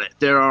about it.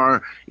 There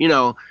are,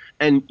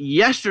 and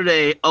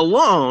yesterday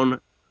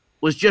alone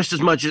was just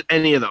as much as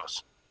any of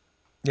those.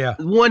 Yeah.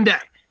 One day.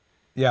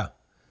 Yeah.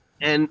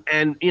 And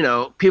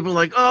people are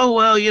like, oh,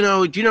 well, do you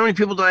know how many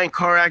people die in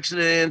car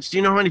accidents? Do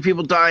you know how many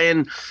people die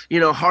in,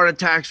 heart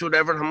attacks or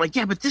whatever? And I'm like,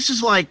 yeah, but this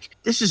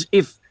is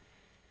if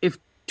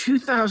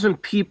 2,000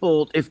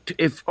 people,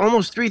 if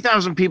almost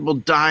 3,000 people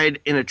died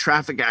in a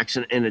traffic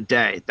accident in a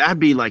day, that'd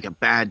be like a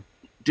bad.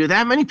 Do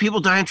that many people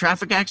die in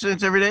traffic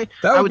accidents every day?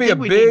 That'd be a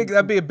big.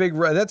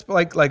 That's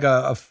like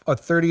a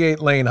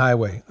 38-lane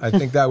highway. I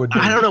think that would be.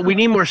 I don't know. We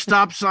need more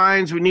stop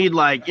signs. We need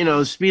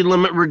speed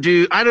limit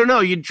reduce. I don't know.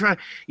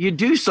 You'd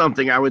do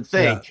something. I would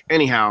think. Yeah.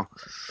 Anyhow.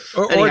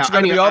 Or it's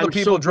going to be all the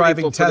people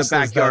driving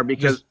Teslas that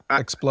because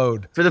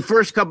explode. For the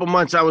first couple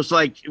months, I was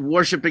like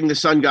worshiping the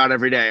sun god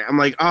every day. I'm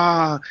like,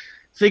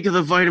 think of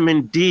the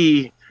vitamin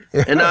D,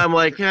 and now I'm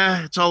like,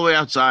 it's all the way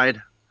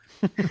outside.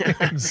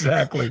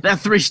 Exactly.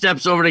 That 3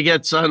 steps over to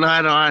get sun.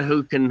 I don't know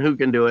who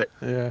can do it.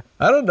 Yeah.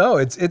 I don't know.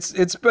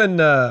 It's been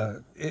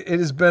it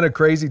has been a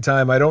crazy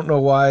time. I don't know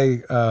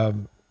why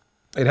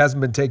it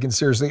hasn't been taken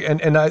seriously.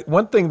 And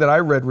one thing that I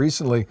read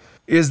recently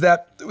is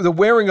that the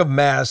wearing of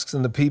masks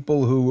and the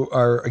people who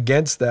are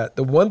against that.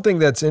 The one thing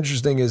that's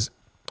interesting is,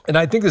 and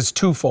I think it's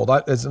twofold.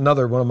 It's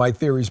another one of my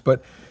theories,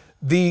 but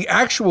the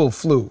actual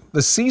flu,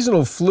 the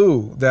seasonal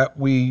flu that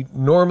we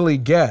normally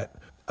get.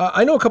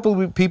 I know a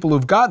couple of people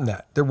who've gotten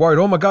that. They're worried,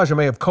 oh my gosh, I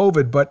may have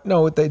COVID, but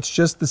no, it's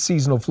just the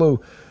seasonal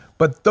flu.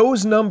 But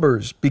those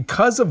numbers,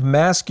 because of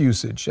mask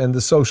usage and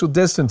the social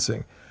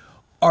distancing,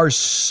 are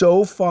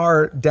so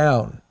far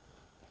down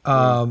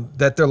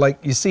that they're like,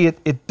 you see,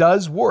 it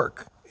does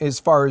work as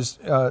far as,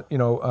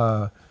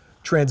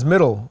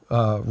 transmittal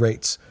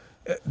rates.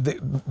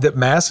 That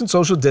mask and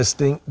social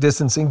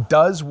distancing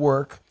does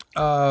work.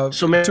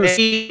 So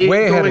maybe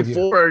going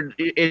forward,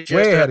 it's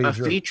just a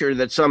feature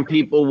that some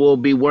people will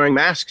be wearing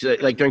masks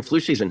like during flu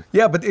season.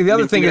 Yeah, but the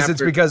other thing is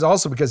it's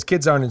because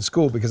kids aren't in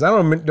school. Because I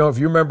don't know if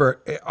you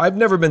remember, I've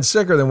never been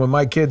sicker than when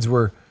my kids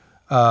were,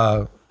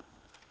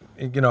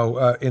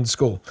 in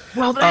school.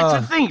 Well,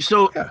 that's the thing.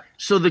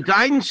 So the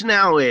guidance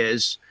now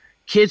is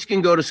kids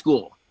can go to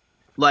school.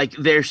 Like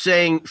they're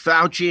saying,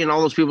 Fauci and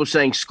all those people are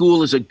saying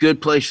school is a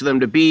good place for them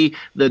to be.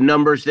 The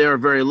numbers there are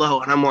very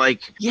low. And I'm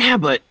like, yeah,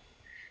 but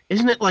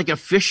isn't it like a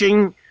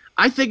fishing?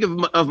 I think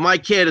of my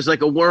kid as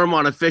like a worm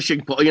on a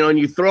fishing pole, and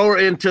you throw her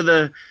into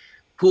the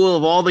pool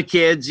of all the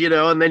kids,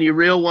 and then you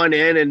reel one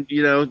in and,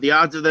 the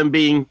odds of them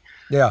being,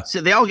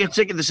 so they all get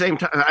sick at the same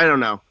time. I don't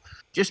know.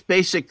 Just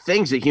basic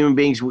things that human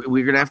beings, we're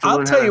going to have to learn.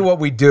 I'll tell you what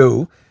we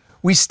do.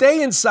 We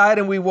stay inside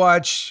and we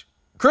watch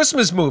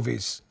Christmas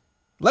movies.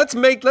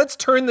 Let's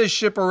turn this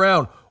ship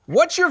around.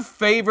 What's your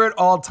favorite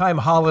all-time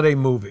holiday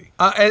movie?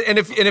 And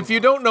if you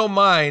don't know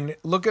mine,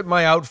 look at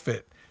my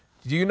outfit.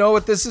 Do you know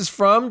what this is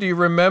from? Do you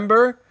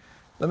remember?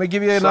 Let me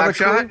give you another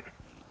clue. Slapshot?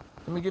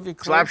 Let me give you a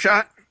clue.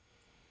 Slapshot?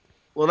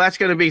 Well, that's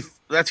gonna be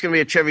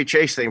a Chevy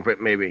Chase thing,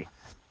 but maybe.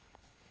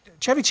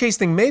 Chevy Chase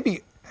thing,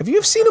 maybe. Have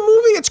you seen a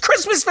movie? It's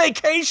Christmas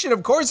Vacation.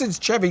 Of course it's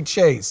Chevy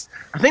Chase.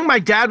 I think my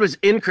dad was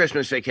in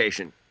Christmas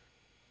Vacation.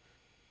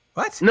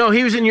 What? No,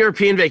 he was in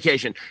European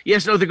Vacation.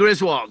 Yes, no, the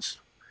Griswolds.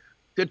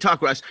 Good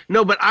talk, Russ.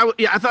 No, but I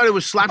thought it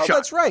was Slapshot. Oh,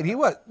 that's right. He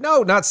was.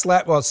 No, not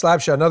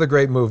Slapshot, another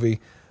great movie.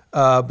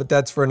 But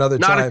that's for another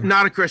time.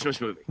 Not a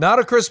Christmas movie. Not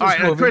a Christmas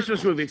movie. A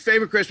Christmas movie.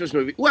 Favorite Christmas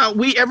movie. Well,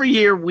 every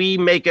year we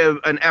make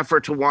an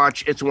effort to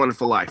watch It's a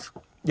Wonderful Life.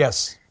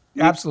 Yes,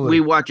 absolutely.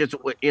 We watch it,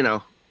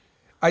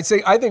 I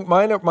think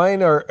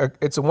mine are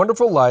It's a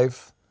Wonderful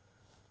Life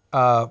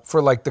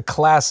for like the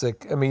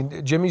classic. I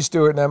mean, Jimmy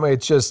Stewart and Emma,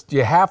 it's just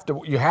you have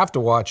to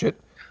watch it.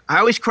 I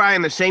always cry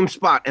in the same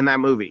spot in that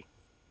movie.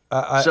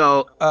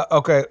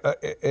 Okay,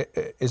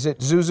 is it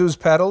Zuzu's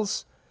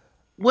Petals?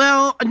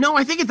 Well, no,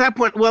 I think at that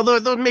point,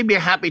 there may be a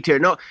happy tear.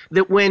 No,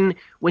 that when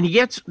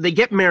they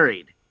get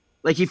married,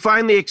 like he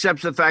finally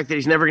accepts the fact that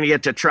he's never going to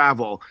get to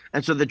travel,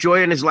 and so the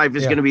joy in his life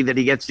is going to be that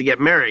he gets to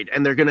get married,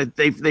 and they're going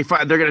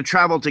to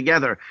travel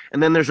together,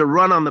 and then there's a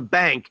run on the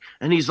bank,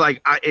 and he's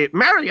like,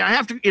 Mary, I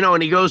have to,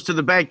 and he goes to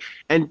the bank,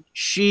 and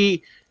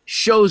she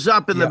shows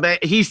up in the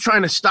bank. He's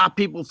trying to stop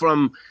people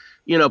from,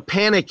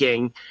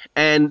 panicking,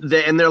 and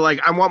they're like,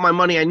 I want my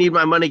money, I need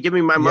my money, give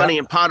me my money.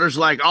 And Potter's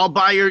like, I'll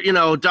buy your,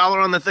 dollar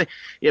on the thing,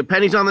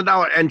 pennies on the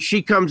dollar. And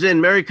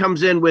Mary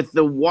comes in with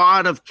the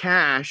wad of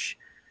cash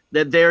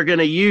that they're going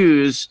to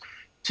use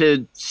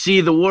to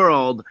see the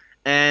world,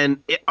 and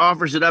it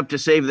offers it up to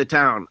save the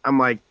town. I'm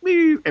like,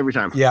 every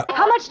time. Yeah.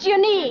 How much do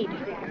you need?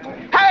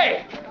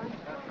 Hey,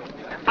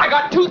 I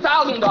got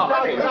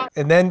 $2,000.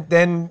 And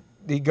then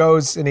he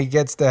goes and he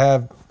gets to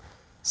have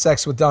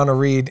sex with Donna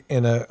Reed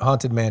in a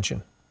haunted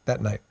mansion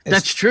that night.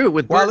 That's true,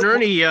 with Bert and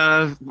Ernie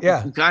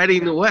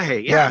guiding the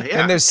way. Yeah.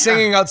 And they're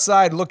singing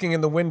outside, looking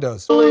in the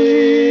windows.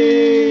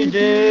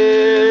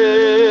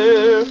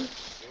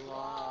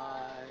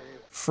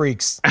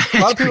 Freaks. A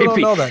lot of people don't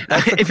know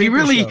that. If you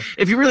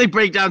really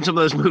break down some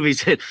of those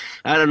movies,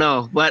 I don't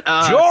know. But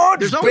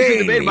there's always a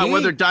debate about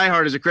whether Die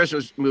Hard is a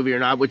Christmas movie or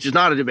not, which is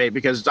not a debate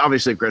because it's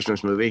obviously a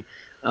Christmas movie.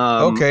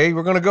 Okay,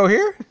 we're gonna go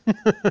here.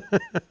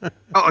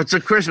 Oh, it's a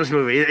Christmas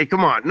movie. Hey,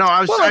 come on. No,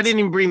 I didn't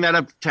even bring that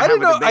up. I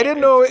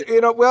didn't know.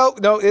 Well,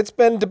 no, it's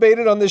been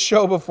debated on this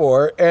show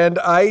before, and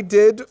I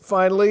did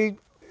finally.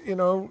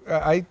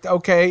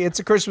 It's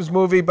a Christmas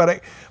movie,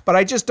 but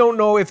I just don't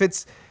know if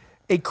it's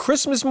a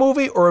Christmas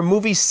movie or a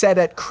movie set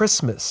at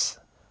Christmas.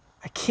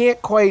 I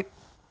can't quite.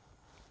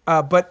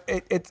 But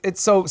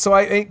it's so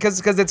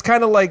because it's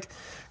kind of like.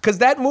 Because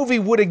that movie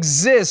would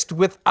exist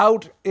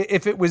without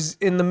if it was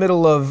in the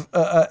middle of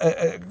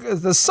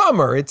the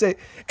summer. And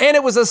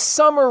it was a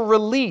summer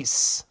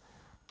release.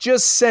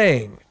 Just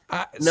saying.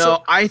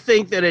 I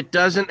think that it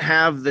doesn't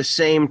have the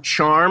same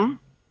charm,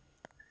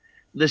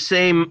 the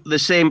same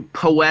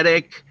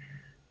poetic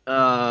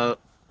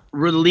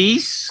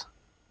release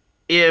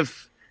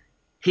if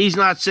he's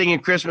not singing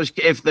Christmas.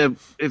 If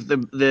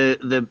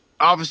the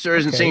officer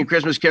isn't singing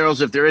Christmas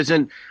carols, if there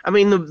isn't, I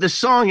mean, the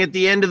song at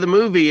the end of the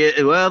movie,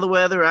 well, the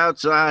weather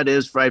outside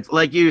is frightful.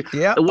 Like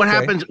what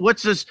happens?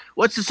 What's the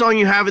song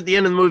you have at the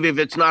end of the movie if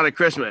it's not at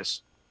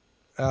Christmas?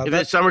 If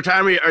it's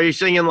summertime, are you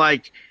singing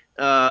like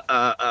Beach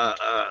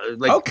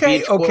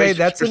Boys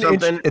that's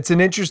it's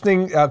an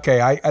interesting.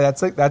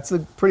 That's a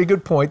pretty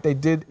good point. They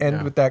did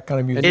end with that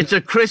kind of music. It's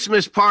a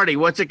Christmas party.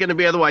 What's it going to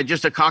be otherwise?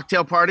 Just a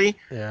cocktail party?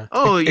 Yeah.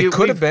 Oh, it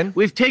could have been.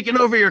 We've taken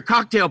over your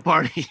cocktail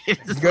party.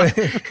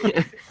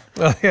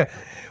 Well, yeah.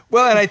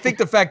 Well, and I think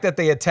the fact that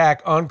they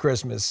attack on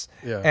Christmas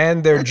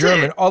and they're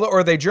German,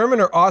 are they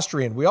German or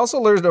Austrian? We also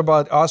learned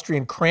about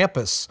Austrian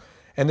Krampus,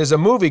 and there's a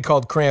movie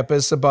called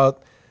Krampus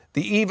about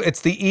the evil.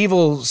 It's the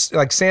evil,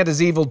 like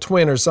Santa's evil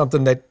twin or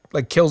something that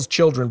like kills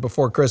children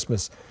before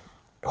Christmas.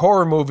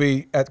 Horror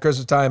movie at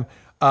Christmas time,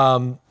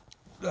 so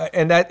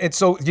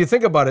you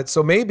think about it.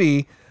 So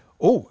maybe,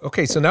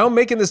 so now I'm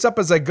making this up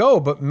as I go,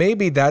 but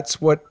maybe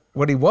that's what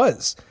he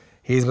was.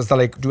 He was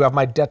like, do you have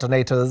my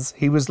detonators?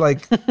 He was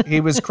like, he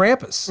was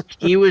Krampus.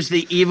 He was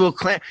the evil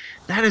clan.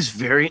 That is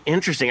very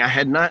interesting. I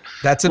had not.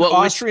 That's an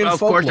Austrian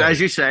folklore. Of course, as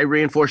you say,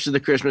 reinforces the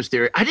Christmas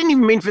theory. I didn't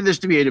even mean for this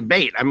to be a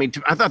debate. I mean,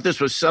 I thought this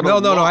was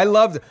subtle. No. I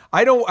loved it.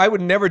 I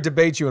would never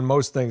debate you in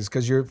most things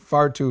because you're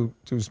far too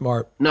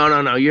smart.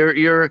 No. You're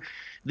your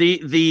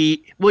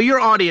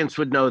audience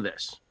would know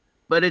this,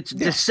 but it's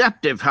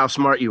deceptive how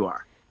smart you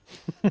are.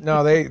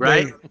 No, they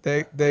right.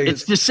 They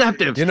it's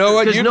deceptive. You know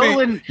what?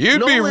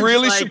 You'd be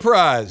really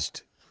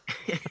surprised.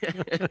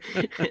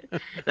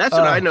 That's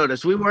what I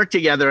noticed. We work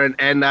together,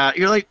 and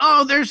you're like,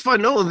 "Oh, there's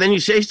fun." No, and then you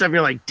say stuff, and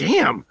you're like,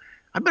 "Damn,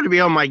 I better be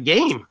on my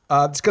game."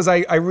 It's because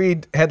I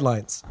read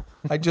headlines.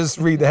 I just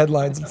read the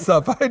headlines and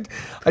stuff.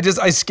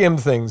 I skim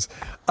things.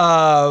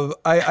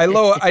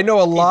 I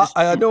know a lot.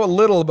 I know a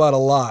little about a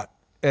lot.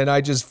 and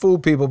I just fool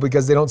people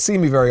because they don't see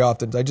me very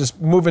often. I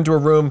just move into a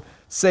room,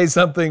 say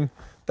something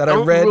that I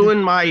read. Don't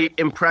ruin my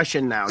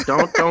impression now.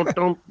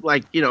 Don't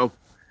like, you know.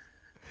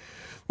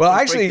 Well,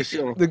 actually,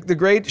 the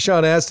great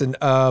Sean Astin,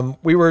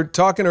 we were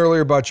talking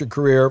earlier about your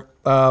career.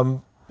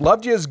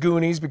 Loved you as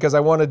Goonies because I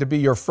wanted to be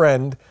your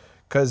friend.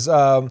 Because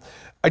do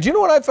you know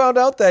what I found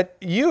out? That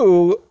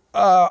you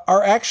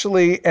are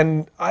actually,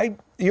 and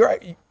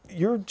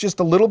you're just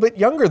a little bit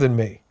younger than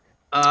me.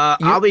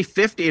 I'll be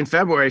 50 in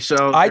February,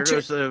 so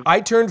I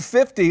turned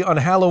 50 on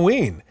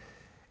Halloween,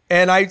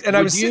 and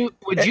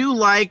would you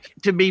like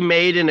to be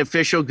made an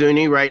official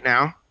Goonie right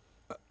now?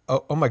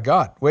 Oh my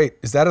God! Wait,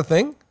 is that a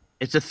thing?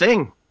 It's a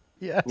thing.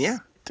 Yes. Yeah.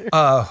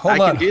 Hold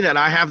on. I can do that.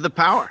 I have the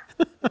power.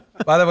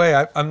 By the way,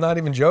 I'm not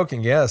even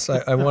joking. Yes,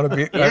 I want to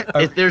be.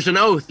 If there's an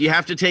oath, you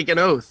have to take an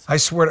oath. I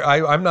swear,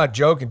 I'm not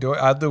joking.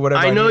 I'll do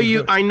whatever. I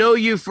know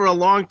you for a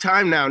long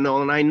time now,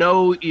 Nolan. I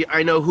know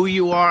who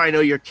you are. I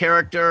know your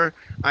character.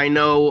 I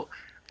know.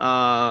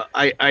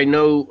 I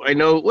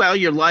know. Well,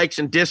 your likes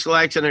and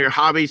dislikes and your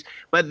hobbies,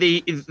 but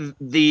I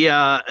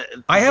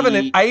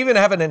even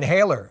have an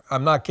inhaler.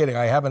 I'm not kidding.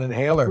 I have an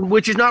inhaler,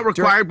 which is not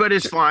required, but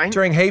is fine.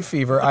 During hay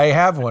fever, I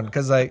have one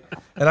because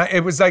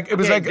it was like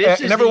I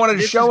never wanted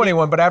to show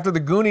anyone, but after the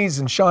Goonies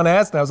and Sean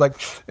Astin, I was like,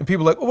 and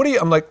people were like, what are you?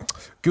 I'm like,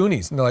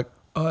 Goonies, and they're like,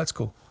 oh, that's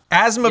cool.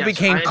 Asthma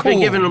became cool. I've been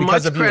given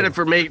much credit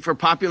for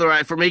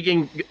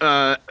making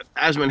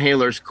asthma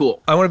inhalers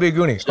cool. I want to be a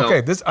Goonie. So,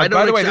 okay,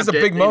 by the way, this is a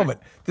big moment.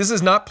 This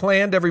is not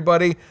planned,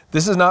 everybody.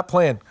 This is not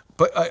planned.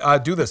 But I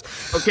do this.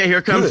 Okay,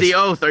 here comes the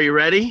oath. Are you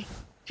ready?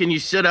 Can you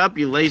sit up,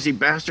 you lazy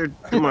bastard?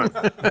 Come on.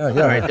 All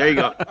right, there you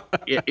go.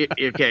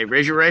 Okay,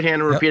 raise your right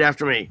hand and repeat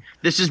after me.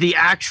 This is the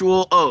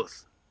actual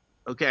oath.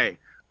 Okay,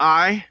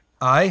 I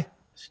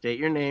state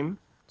your name.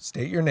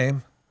 State your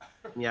name.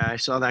 Yeah, I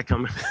saw that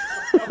coming.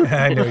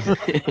 I know you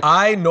did.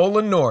 I,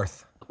 Nolan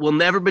North, will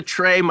never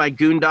betray my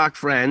Goondock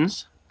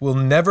friends. Will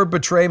never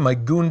betray my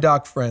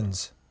Goondock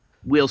friends.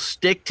 We'll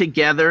stick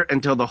together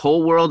until the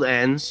whole world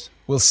ends.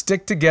 We'll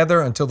stick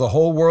together until the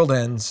whole world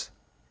ends.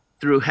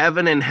 Through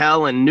heaven and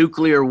hell and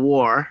nuclear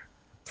war.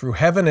 Through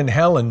heaven and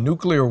hell and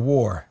nuclear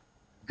war.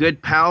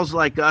 Good pals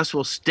like us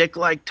will stick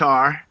like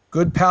tar.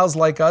 Good pals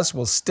like us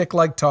will stick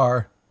like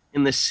tar.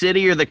 In the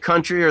city or the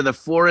country or the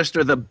forest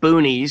or the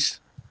boonies.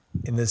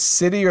 In the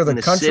city or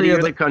the country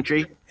or the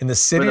country. In the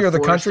city or the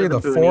country,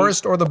 the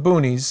forest or the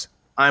boonies.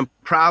 I'm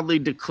proudly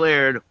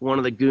declared one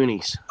of the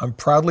Goonies. I'm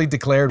proudly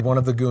declared one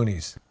of the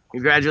Goonies.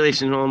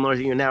 Congratulations, Nolan North.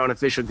 You're now an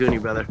official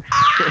Goonie, brother.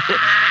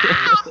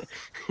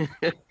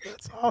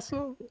 That's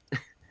awesome.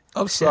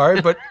 I'm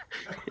sorry, but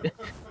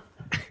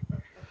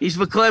he's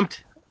verklempt.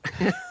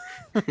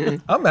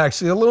 I'm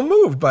actually a little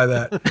moved by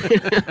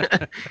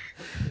that.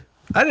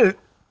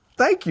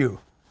 Thank you.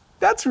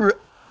 That's real.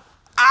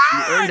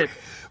 You earned it.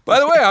 By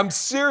the way, I'm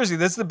seriously,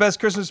 that's the best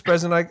Christmas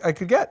present I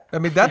could get. I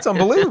mean, that's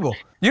unbelievable.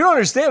 You don't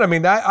understand. I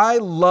mean, I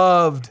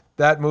loved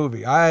that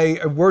movie.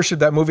 I worshiped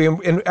that movie.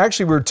 And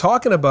actually, we were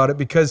talking about it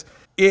because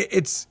I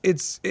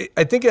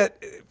think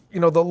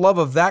the love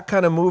of that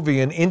kind of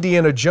movie and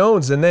Indiana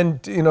Jones. And then,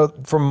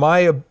 from my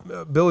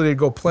ability to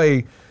go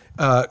play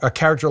a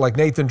character like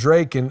Nathan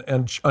Drake in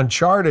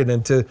Uncharted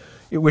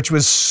which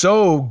was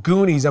so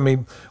Goonies. I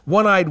mean,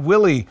 One-Eyed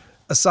Willie,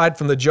 aside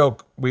from the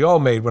joke we all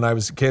made when I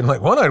was a kid,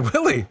 like, One-Eyed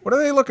Willie, what are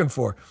they looking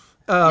for?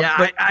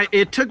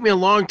 It took me a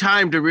long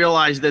time to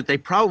realize that they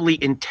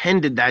probably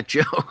intended that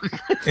joke.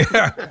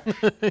 Yeah.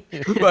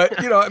 But,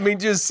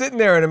 just sitting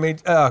there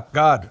and oh,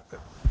 God.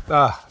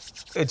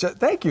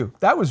 Thank you.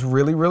 That was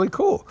really, really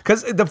cool.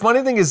 Because the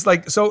funny thing is,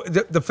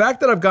 the fact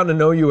that I've gotten to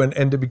know you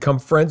and to become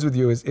friends with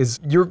you is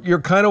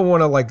you're kind of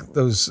one of like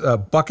those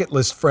bucket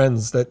list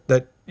friends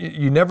that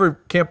you never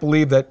can't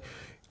believe that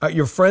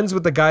you're friends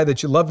with the guy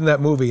that you loved in that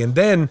movie. And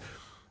then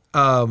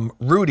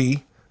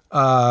Rudy,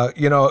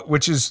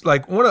 which is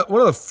like one of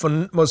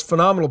the most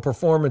phenomenal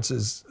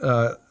performances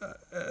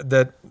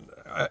that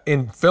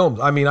in films.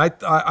 I mean,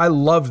 I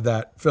loved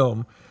that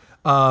film.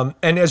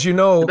 And as you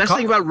know, the best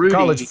thing about Rudy,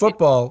 college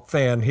football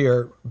fan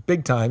here,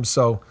 big time.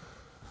 So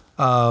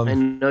I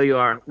know you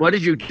are. What are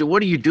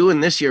you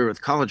doing this year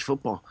with college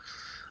football?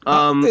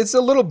 It's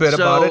a little bit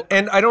about it.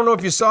 And I don't know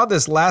if you saw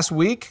this last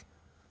week.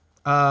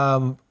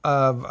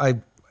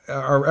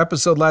 Our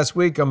episode last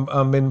week,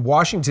 I'm in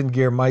Washington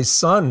gear. My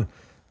son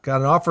got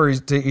an offer.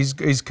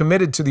 He's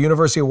committed to the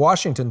University of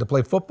Washington to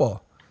play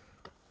football.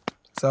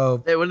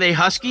 So were they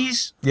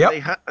Huskies?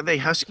 Yeah. Are they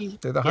Huskies?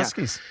 They're the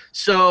Huskies. Yeah.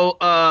 So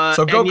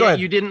go ahead.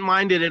 You didn't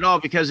mind it at all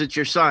because it's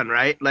your son,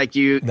 right? Like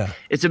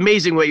it's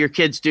amazing what your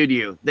kids do to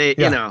you.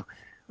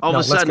 All of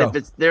a sudden, if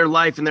it's their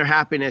life and their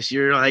happiness,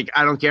 you're like,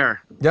 I don't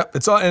care. Yep.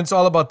 It's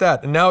all about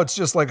that. And now it's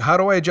just like, how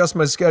do I adjust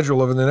my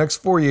schedule over the next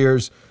 4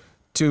 years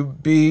to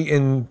be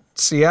in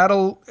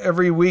Seattle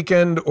every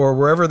weekend or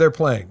wherever they're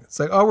playing? It's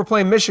like, oh, we're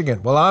playing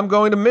Michigan. Well, I'm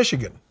going to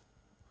Michigan.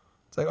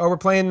 It's like, oh, we're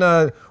playing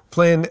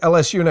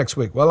LSU next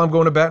week. Well, I'm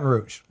going to Baton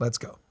Rouge. Let's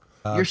go.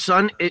 Your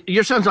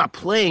son's not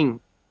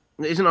playing,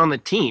 isn't on the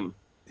team.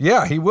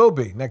 Yeah, he will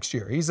be next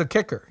year. He's a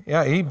kicker.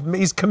 Yeah,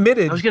 he's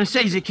committed. I was going to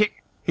say he's a kicker.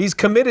 He's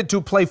committed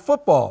to play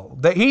football.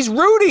 He's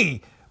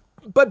Rudy,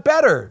 but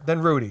better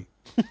than Rudy.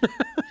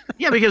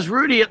 Yeah, because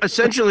Rudy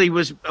essentially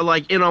was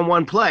like in on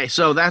one play.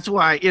 So that's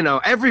why,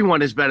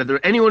 everyone is better than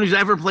anyone who's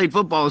ever played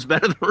football is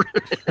better than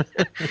Rudy.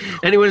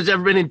 Anyone who's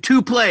ever been in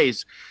 2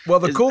 plays. Well,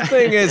 the cool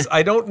thing is,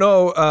 I don't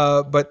know,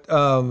 but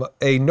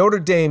a Notre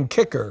Dame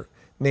kicker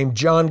named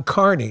John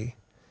Carney,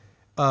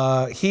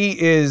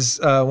 he is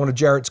one of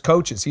Jarrett's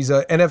coaches. He's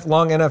a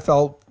long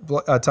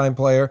NFL time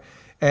player,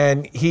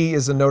 and he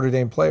is a Notre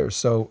Dame player.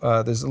 So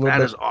there's a little bit.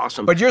 That is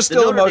awesome. But you're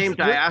still the Notre Dame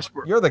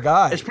diaspora. You're the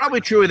guy. It's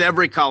probably true with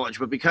every college,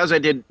 but because I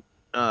did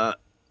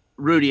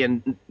Rudy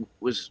and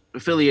was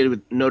affiliated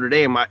with Notre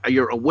Dame,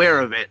 you're aware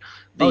of it.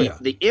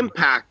 The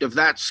impact of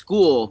that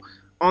school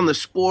on the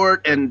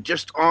sport and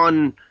just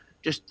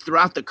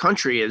throughout the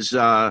country is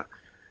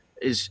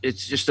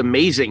it's just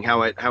amazing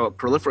how it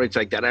proliferates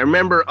like that. I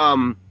remember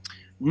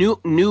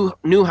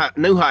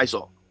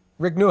Neuheisel.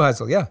 Rick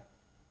Neuheisel, yeah.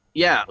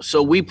 Yeah,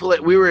 so we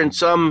were in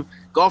some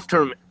golf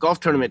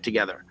tournament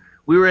together.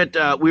 We were at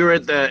it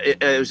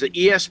was the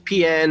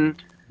ESPN.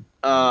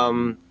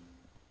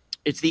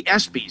 It's the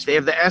ESPYs. They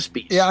have the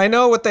ESPYs. Yeah, I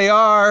know what they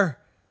are.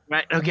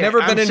 Right. Okay.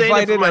 Never been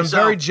invited. I'm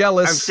very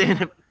jealous. I'm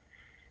saying it.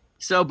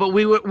 So, but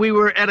we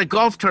were at a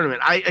golf tournament.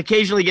 I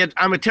occasionally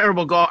I'm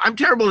terrible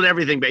at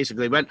everything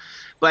basically, but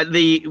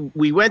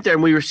we went there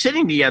and we were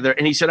sitting together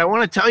and he said, I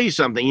want to tell you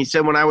something. He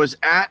said, when I was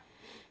at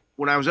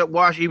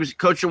Washington, he was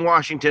coaching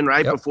Washington,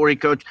 right? Yep. Before he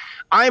coached,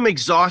 I'm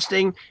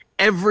exhausting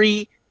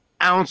every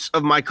ounce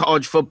of my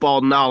college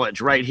football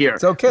knowledge right here.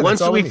 It's okay.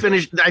 Once I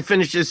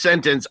finished his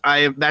sentence,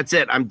 that's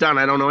it. I'm done.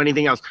 I don't know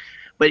anything else.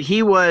 But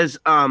he was,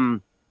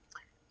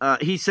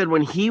 he said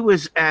when he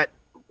was at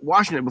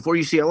Washington before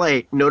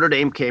UCLA, Notre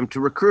Dame came to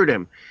recruit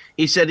him.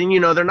 He said, and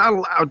they're not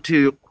allowed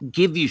to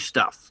give you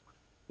stuff.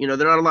 They're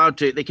not allowed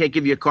to. They can't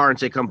give you a car and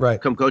say, come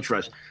coach for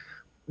us.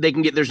 They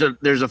can get there's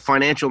a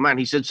financial amount.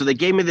 He said, so they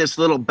gave me this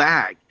little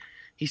bag.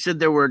 He said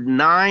there were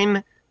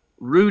 9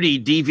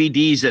 Rudy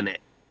DVDs in it.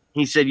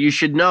 He said you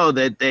should know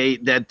that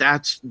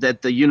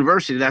the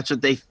university, that's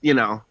what they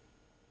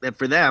that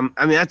for them.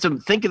 I mean,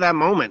 think of that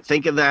moment.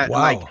 Think of that,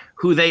 like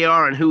who they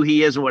are and who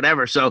he is and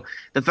whatever. So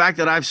the fact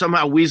that I've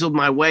somehow weaseled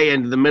my way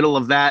into the middle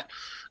of that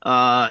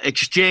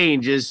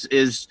exchange is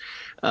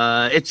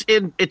it's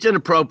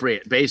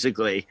inappropriate,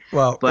 basically.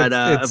 Well, but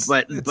it's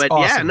awesome.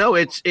 Yeah, no,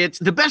 it's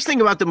the best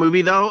thing about the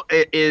movie though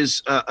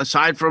is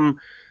aside from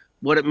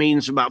what it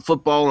means about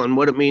football and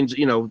what it means,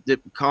 the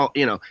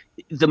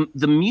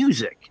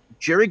music.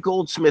 Jerry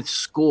Goldsmith's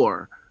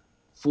score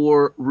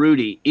for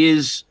Rudy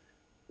is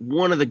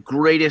one of the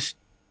greatest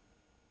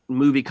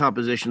movie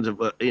compositions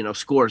of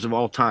scores of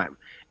all time.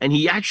 And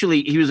he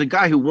was a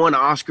guy who won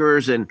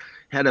Oscars and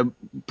had a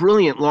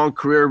brilliant long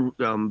career.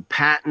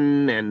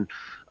 Patton and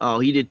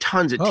he did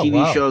tons of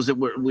TV shows that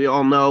we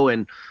all know.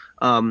 And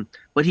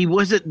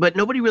but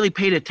nobody really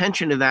paid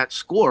attention to that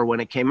score when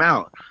it came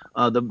out.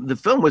 The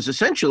film was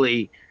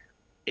essentially,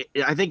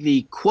 I think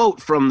the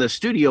quote from the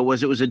studio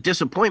was, it was a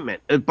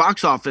disappointment, a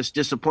box office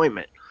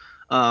disappointment.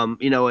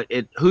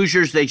 At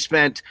Hoosiers, they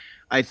spent,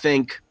 I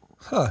think,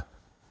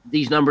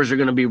 these numbers are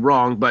going to be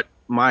wrong, but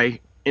my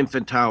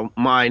infantile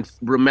mind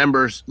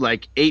remembers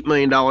like $8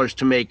 million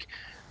to make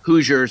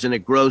Hoosiers, and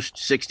it grossed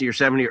 60 or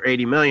 70 or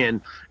 80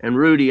 million. And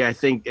Rudy, I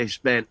think they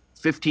spent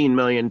 15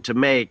 million to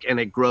make, and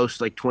it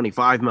grossed like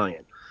 25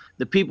 million.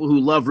 The people who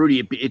love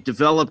Rudy, it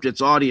developed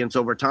its audience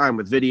over time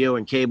with video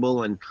and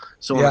cable and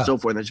so on and so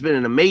forth. It's been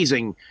an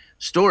amazing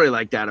story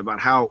like that about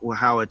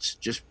how it's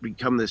just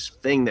become this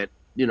thing that,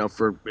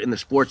 for in the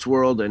sports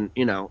world, and,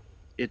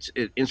 it's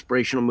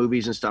inspirational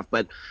movies and stuff.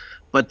 But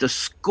the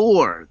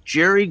score,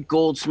 Jerry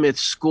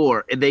Goldsmith's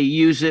score, they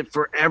use it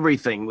for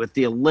everything with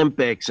the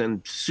Olympics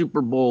and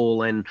Super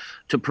Bowl and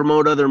to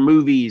promote other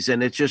movies.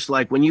 And it's just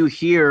like when you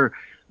hear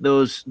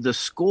the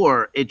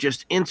score, it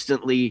just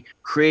instantly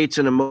creates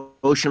an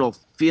emotional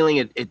feeling.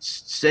 It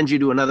sends you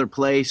to another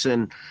place.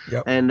 And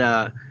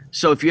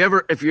so if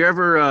you're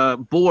ever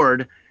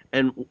bored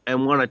and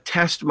want to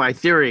test my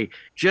theory,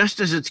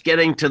 just as it's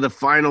getting to the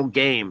final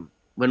game,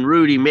 when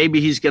Rudy, maybe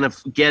he's going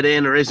to get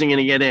in or isn't going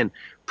to get in,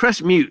 press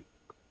mute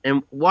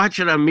and watch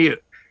it on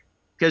mute.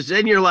 Because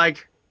then you're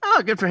like,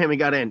 oh, good for him, he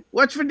got in.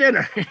 What's for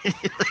dinner?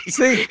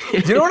 See, do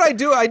you know what I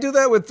do? I do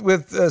that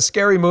with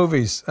scary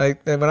movies.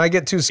 When I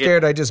get too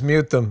scared, I just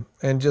mute them.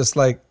 And just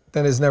like,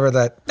 then there's never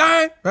that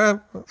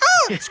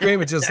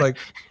scream. It's just like,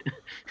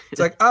 it's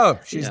like, oh,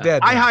 she's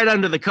dead. I hide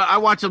under I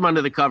watch them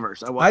under the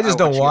covers. I just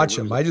don't watch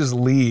them. I just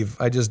leave.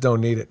 I just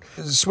don't need it.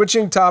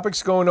 Switching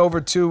topics, going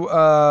over to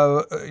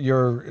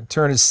your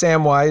turn as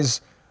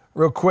Samwise.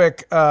 Real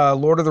quick,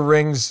 Lord of the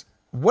Rings.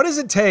 What does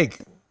it take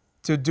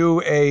to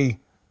do a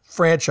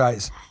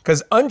franchise?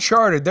 Because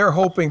Uncharted, they're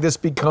hoping this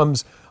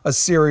becomes a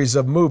series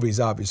of movies,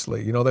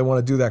 obviously. They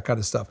want to do that kind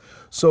of stuff.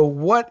 So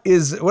what do you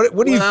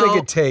think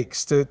it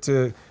takes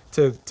to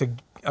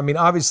I mean,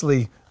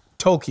 obviously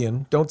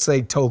Tolkien, don't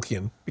say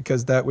Tolkien,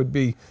 because that would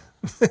be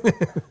be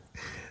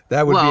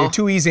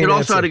too easy an answer. It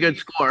also had a good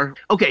score.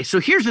 Okay, so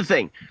here's the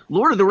thing.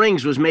 Lord of the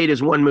Rings was made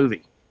as one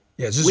movie.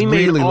 Yeah, it's just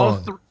really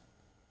long.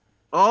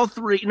 All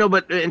three. No,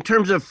 but in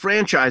terms of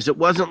franchise, it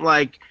wasn't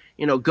like,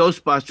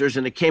 Ghostbusters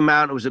and it came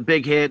out and it was a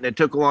big hit and it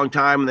took a long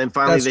time and then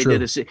finally That's they true.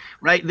 did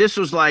right. This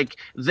was like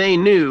they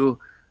knew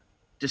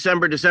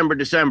December,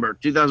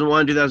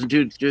 2001,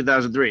 2002,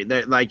 2003.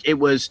 Like it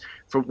was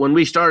from when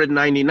we started in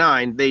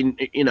 99,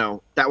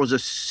 that was a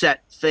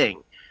set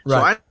thing. Right.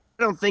 So I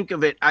don't think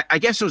of it. I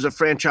guess it was a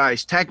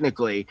franchise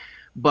technically,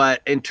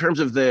 but in terms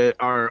of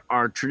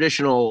our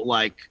traditional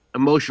like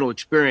emotional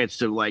experience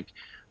to like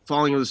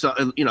falling in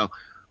the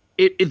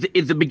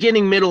it's the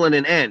beginning, middle, and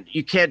an end.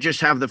 You can't just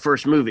have the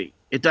first movie.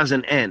 It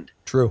doesn't end.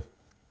 True.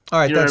 All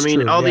right, You know what that's I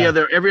mean?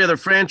 true. Every other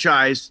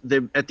franchise,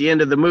 at the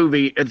end of the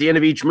movie, at the end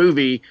of each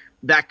movie,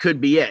 that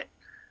could be it.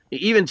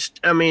 Even,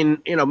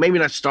 maybe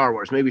not Star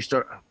Wars. Maybe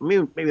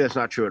that's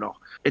not true at all.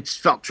 It's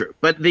felt true.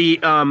 But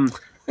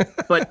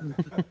but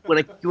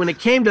when it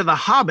came to The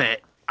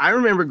Hobbit, I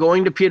remember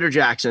going to Peter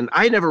Jackson.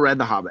 I had never read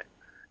The Hobbit,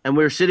 and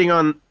we were sitting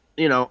on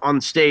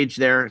stage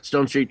there at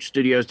Stone Street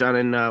Studios down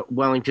in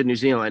Wellington, New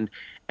Zealand,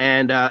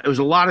 and it was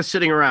a lot of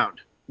sitting around.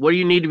 What do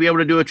you need to be able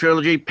to do a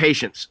trilogy?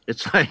 Patience.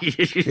 It's like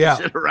you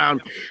sit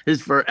around is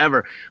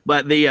forever.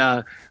 But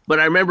I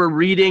remember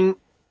reading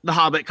The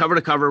Hobbit cover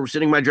to cover. We're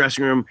sitting in my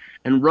dressing room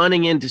and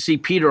running in to see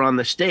Peter on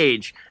the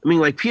stage. I mean,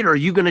 like, Peter, are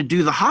you going to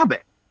do The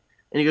Hobbit?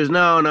 And he goes,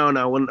 no, I'm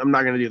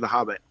not going to do The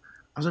Hobbit.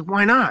 I was like,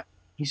 why not?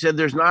 He said,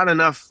 there's not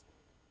enough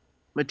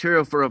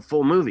material for a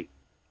full movie.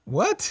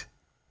 What?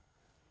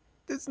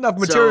 There's enough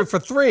material for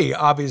 3,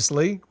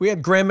 obviously. We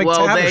had Graham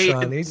McTavish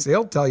on.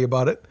 He'll tell you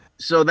about it.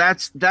 So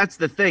that's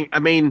the thing. I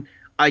mean,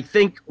 I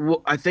think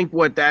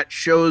what that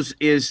shows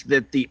is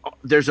that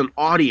there's an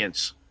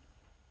audience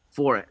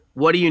for it.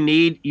 What do you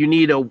need? You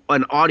need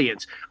an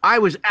audience. I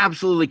was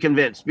absolutely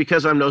convinced,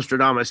 because I'm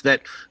Nostradamus,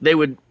 that they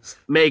would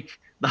make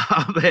The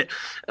Hobbit.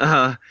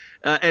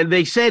 And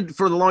they said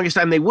for the longest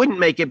time they wouldn't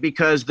make it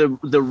because the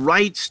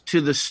rights to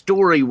the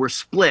story were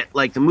split.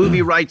 Like the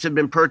movie rights had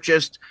been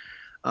purchased,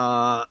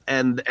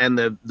 and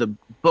the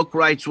book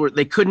rights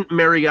they couldn't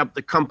marry up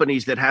the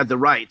companies that had the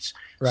rights.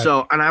 Right.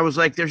 So, and I was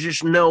like, there's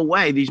just no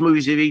way these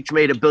movies have each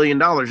made $1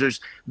 billion.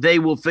 They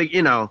will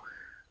figure,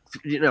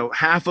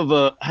 half of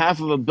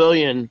a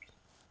billion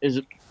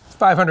is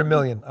 500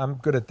 million. I'm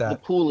good at that. The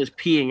pool is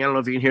peeing. I don't know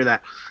if you can hear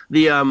that.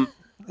 Yeah,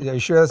 you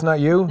sure that's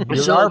not you?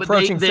 You are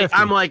approaching 50.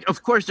 I'm like,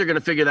 of course they're going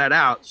to figure that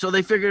out. So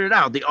they figured it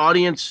out. The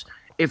audience,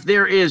 if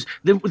there is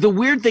the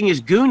weird thing is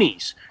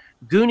Goonies,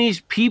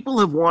 people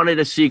have wanted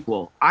a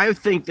sequel. I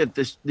think that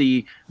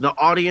the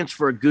audience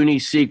for a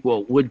Goonies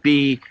sequel would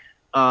be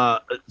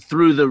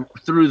through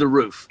the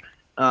roof.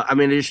 I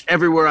mean, it's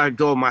everywhere I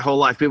go my whole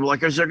life. People are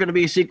like, is there going to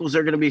be a sequel? Is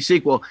there going to be a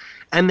sequel?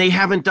 And they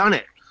haven't done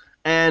it.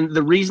 And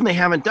the reason they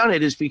haven't done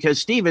it is because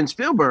Steven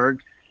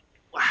Spielberg,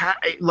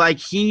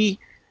 he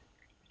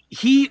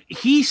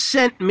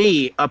sent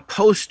me a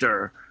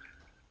poster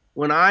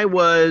when I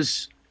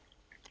was,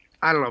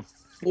 I don't know,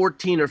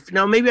 14 or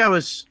no, maybe I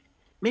was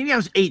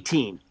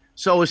 18.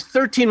 So I was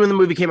 13 when the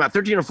movie came out,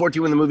 13 or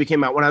 14 when the movie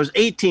came out. When I was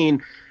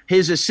 18,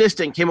 his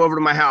assistant came over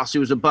to my house. He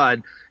was a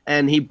bud,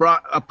 and he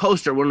brought a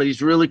poster, one of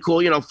these really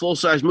cool,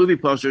 full-size movie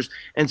posters,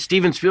 and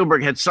Steven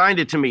Spielberg had signed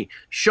it to me.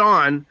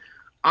 Sean,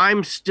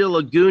 I'm still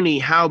a Goonie.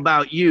 How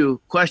about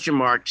you? ?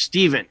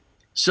 Steven.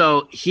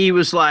 So he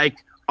was like,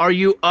 are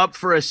you up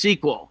for a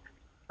sequel?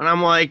 And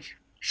I'm like,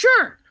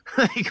 sure.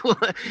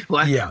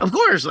 Yeah. Of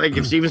course. Like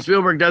if Steven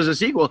Spielberg does a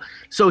sequel.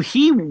 So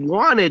he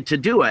wanted to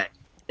do it.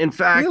 In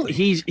fact, really?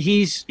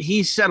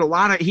 he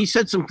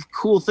said some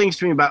cool things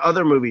to me about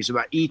other movies,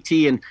 about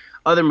E.T. and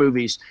other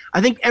movies.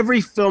 I think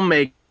every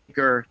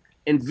filmmaker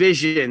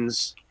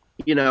envisions,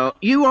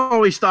 you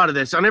always thought of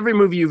this on every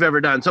movie you've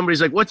ever done.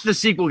 Somebody's like, what's the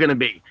sequel going to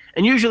be?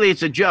 And usually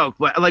it's a joke,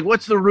 but like,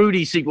 what's the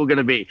Rudy sequel going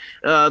to be?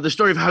 The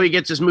story of how he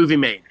gets this movie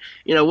made.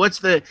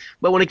 But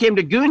when it came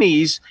to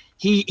Goonies,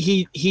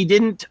 he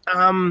didn't,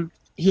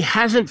 he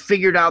hasn't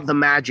figured out the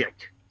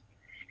magic.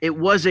 It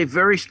was a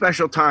very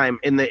special time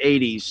in the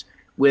 80s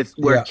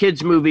where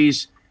kids'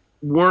 movies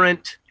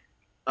weren't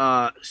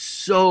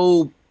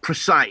so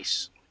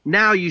precise.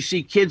 Now you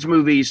see kids'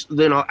 movies,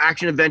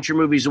 action adventure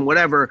movies and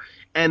whatever,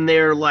 and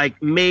they're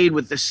like made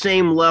with the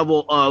same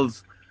level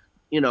of,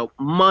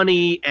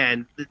 money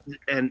and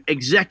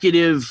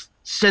executive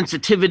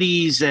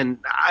sensitivities, and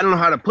I don't know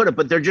how to put it,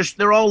 but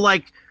they're all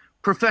like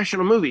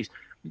professional movies.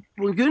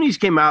 When Goonies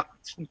came out,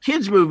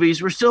 kids'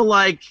 movies were still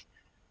like,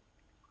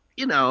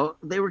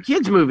 they were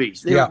kids'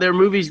 movies. They're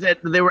movies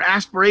they were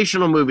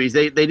aspirational movies.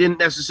 They didn't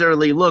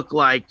necessarily look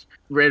like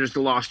Raiders of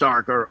the Lost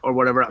Ark or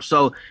whatever else.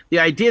 So the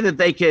idea that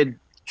they could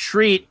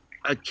treat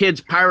a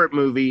kid's pirate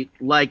movie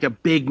like a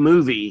big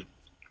movie,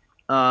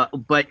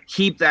 but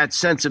keep that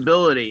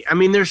sensibility. I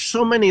mean, there's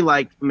so many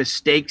like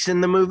mistakes in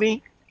the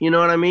movie. You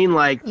know what I mean?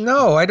 Like,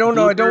 no, I don't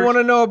know. I don't want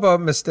to know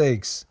about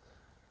mistakes.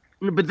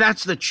 But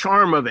that's the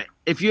charm of it.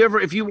 If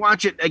you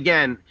watch it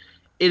again,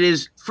 it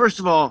is, first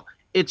of all,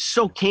 it's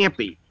so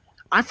campy.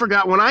 I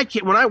forgot when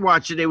I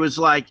watched it, it was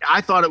like,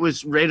 I thought it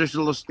was Raiders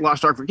of the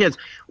Lost Ark for kids.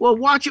 Well,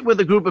 watch it with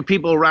a group of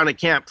people around a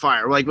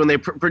campfire, like when they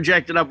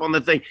project it up on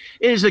the thing.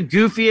 It is the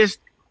goofiest,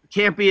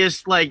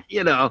 campiest, like,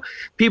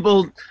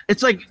 people,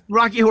 it's like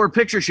Rocky Horror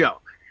Picture Show.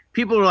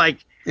 People are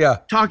like,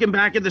 talking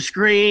back at the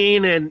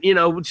screen and,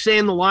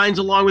 saying the lines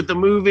along with the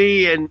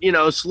movie and,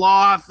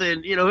 sloth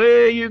and,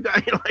 hey, you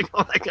guys, like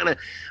all that kind of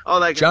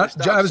stuff.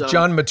 That was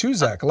John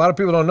Matuzak. A lot of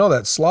people don't know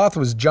that. Sloth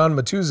was John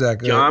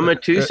Matuzak. John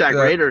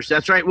Matuzak, Raiders.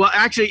 That's right. Well,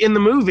 actually, in the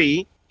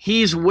movie,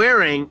 he's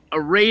wearing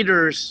a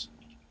Raiders,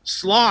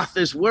 Sloth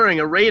is wearing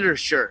a Raiders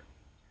shirt.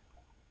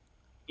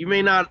 You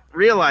may not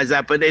realize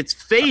that, but it's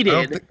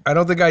faded. I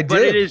don't think I did.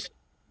 But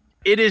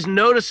it is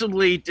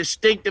noticeably,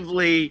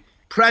 distinctively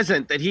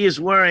present that he is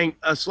wearing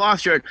a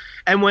Sloth shirt.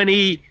 And when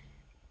he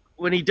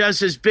does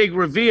his big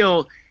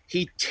reveal,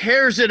 he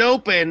tears it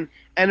open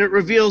and it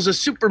reveals a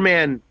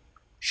Superman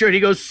shirt.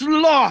 He goes,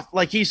 Sloth,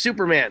 like he's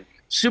Superman.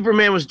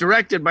 Superman was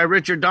directed by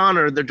Richard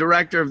Donner, the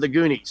director of the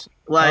Goonies.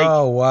 Like,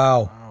 oh,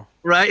 wow.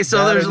 Right?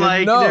 So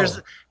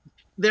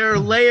there are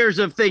layers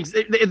of things.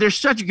 There's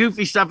such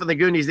goofy stuff in the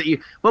Goonies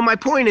but my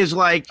point is,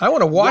 like, I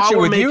want to watch it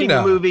with you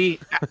now. The movie,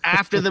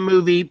 after the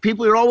movie,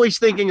 people are always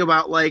thinking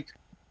about, like,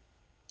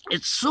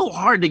 it's so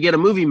hard to get a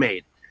movie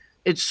made.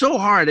 It's so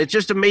hard. It's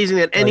just amazing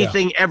that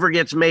anything ever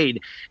gets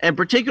made, and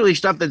particularly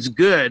stuff that's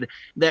good,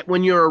 that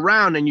when you're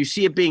around and you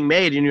see it being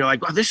made and you're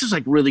like, wow, this is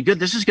like really good.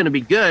 This is going to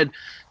be good.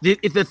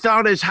 The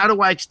thought is, how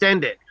do I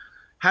extend it?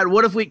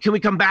 What if can we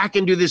come back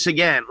and do this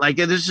again? Like,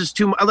 this is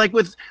too much. Like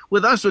with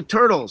us, with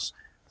Turtles,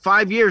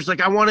 5 years, like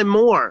I wanted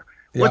more.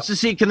 Yep. What's the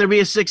sequel? Can there be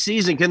a sixth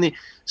season? And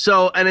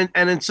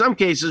in some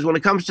cases, when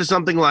it comes to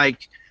something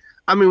like,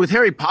 with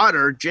Harry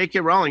Potter, J.K.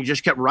 Rowling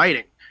just kept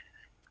writing.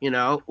 If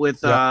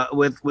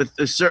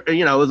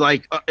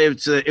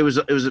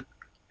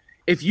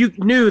you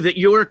knew that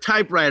your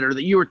typewriter,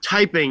 that you were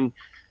typing,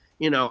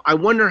 I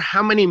wonder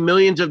how many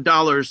millions of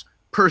dollars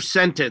per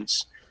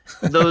sentence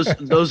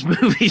those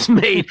movies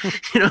made.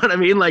 You know what I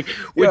mean? Like,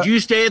 would you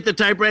stay at the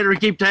typewriter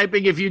and keep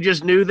typing if you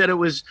just knew that it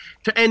was?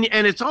 And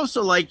it's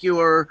also like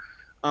you're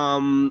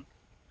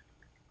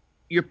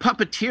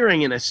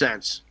puppeteering in a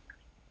sense.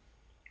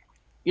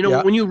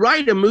 When you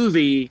write a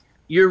movie,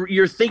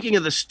 you're thinking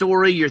of the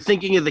story, you're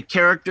thinking of the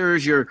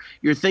characters, you're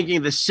thinking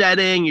of the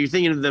setting, you're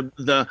thinking of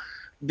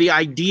the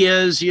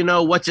ideas,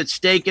 what's at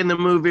stake in the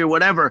movie or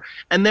whatever.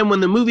 And then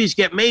when the movies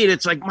get made,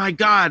 it's like, my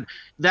God,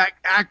 that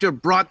actor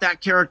brought that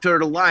character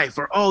to life,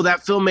 or, oh, that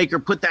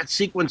filmmaker put that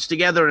sequence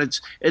together, and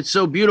it's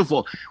so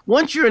beautiful.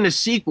 Once you're in a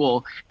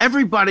sequel,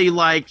 everybody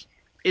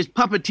is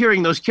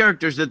puppeteering those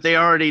characters that they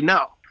already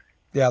know.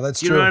 Yeah, that's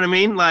true. You know what I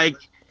mean? Like,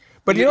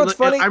 but you know what's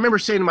funny? I remember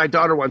saying to my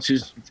daughter once,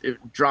 who's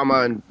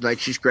drama and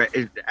she's great,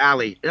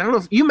 Allie. I don't know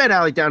if you met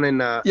Allie down in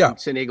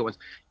San Diego once,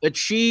 but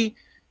she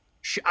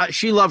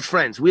loved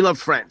Friends. We loved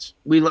Friends.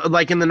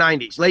 Like in the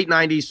 90s, late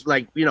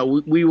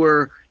 90s, we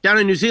were down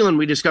in New Zealand,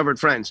 we discovered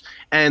Friends,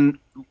 and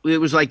it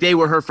was like they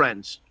were her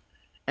friends.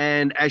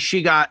 And as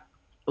she got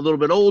a little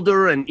bit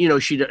older and,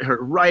 she did her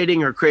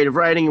creative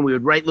writing, and we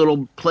would write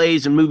little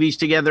plays and movies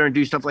together and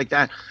do stuff like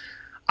that.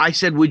 I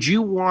said, would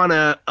you want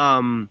to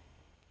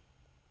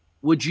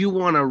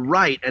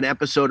write an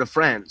episode of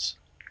Friends?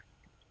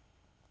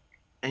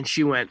 And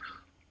she went,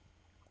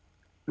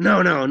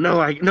 no,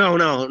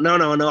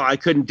 I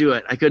couldn't do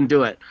it.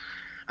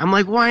 I'm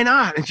like, why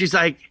not? And she's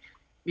like,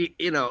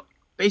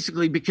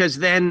 basically because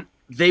then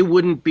they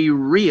wouldn't be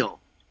real.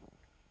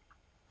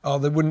 Oh,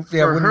 they wouldn't.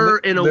 For her,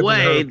 in a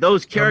way,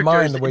 those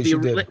characters,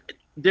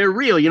 they're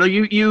real.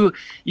 You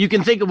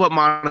can think of what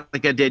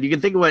Monica did. You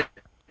can think of what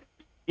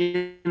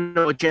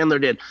Chandler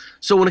did.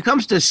 So when it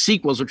comes to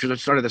sequels, which is I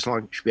started this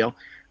long spiel,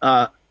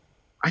 I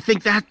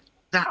think that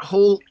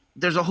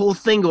there's a whole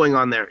thing going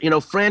on there.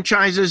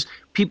 Franchises,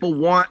 people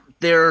want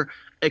their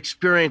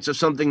experience of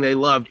something they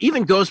loved.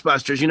 Even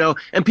Ghostbusters,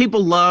 and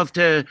people love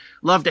to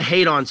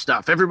hate on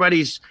stuff.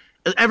 Everybody's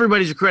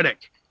a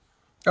critic.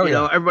 Oh,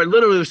 yeah. Everybody,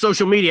 literally with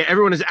social media,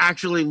 everyone is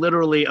actually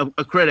literally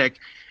a critic.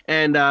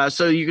 And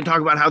so you can talk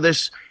about how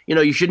this,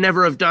 you should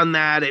never have done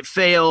that. It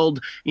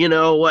failed,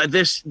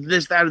 this,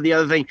 that, or the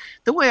other thing.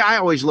 The way I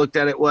always looked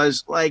at it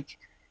was like,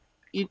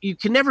 you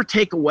can never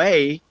take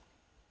away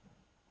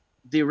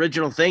the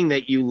original thing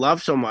that you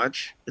love so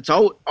much. It's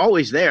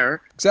always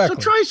there. Exactly.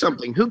 So try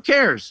something. Who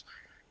cares?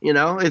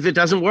 If it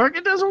doesn't work,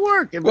 it doesn't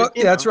work.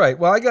 That's right.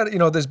 Well,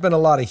 there's been a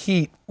lot of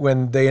heat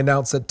when they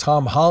announced that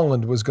Tom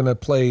Holland was going to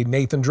play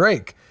Nathan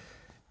Drake.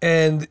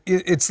 And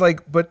it's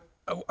like, but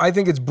I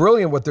think it's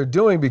brilliant what they're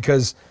doing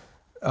because,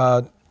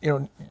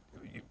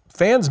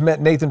 fans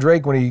met Nathan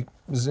Drake when he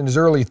was in his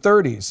early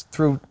 30s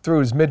through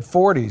his mid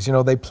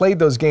 40s. They played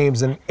those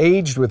games and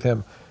aged with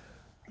him.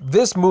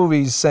 This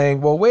movie's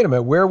saying, well, wait a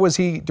minute, where was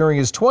he during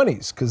his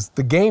 20s? Because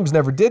the games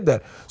never did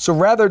that. So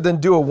rather than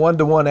do a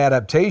one-to-one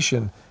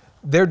adaptation,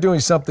 they're doing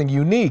something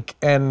unique,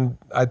 and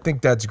I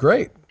think that's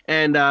great.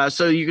 And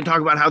so you can talk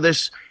about how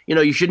this,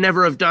 you should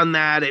never have done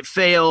that. It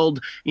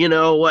failed,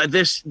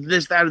 this,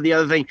 that, or the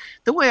other thing.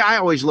 The way I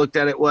always looked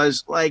at it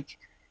was like,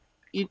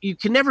 you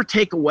can never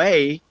take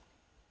away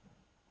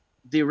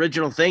the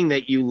original thing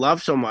that you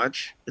love so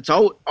much. It's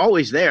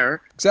always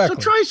there. Exactly.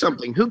 So try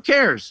something. Who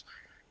cares?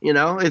 You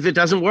know, if it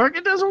doesn't work,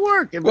 it doesn't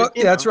work.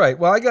 That's right.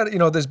 Well,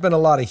 there's been a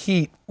lot of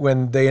heat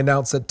when they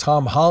announced that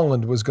Tom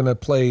Holland was going to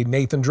play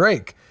Nathan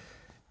Drake.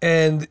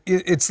 And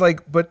it's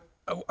like, but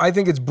I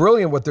think it's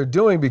brilliant what they're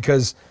doing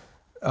because,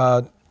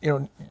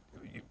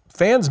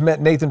 fans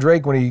met Nathan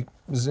Drake when he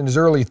was in his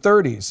early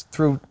 30s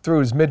through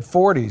his mid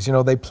 40s. You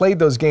know, they played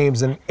those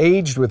games and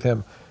aged with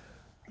him.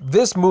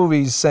 This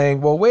movie's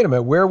saying, well, wait a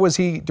minute, where was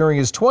he during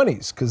his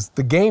 20s? Because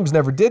the games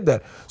never did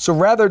that. So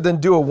rather than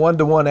do a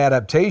 1-to-1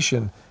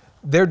 adaptation,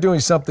 they're doing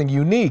something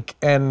unique,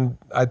 and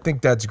I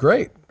think that's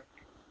great.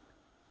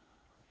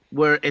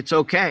 Where it's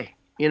okay.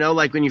 You know,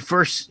 like when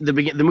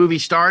the movie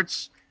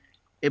starts,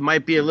 it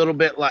might be a little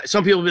bit like,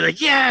 some people will be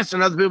like, yes,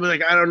 and other people will be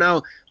like, I don't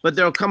know. But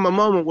there'll come a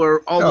moment where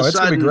all of a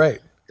sudden, gonna be great.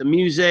 The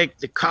music,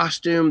 the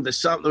costume,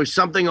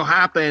 something will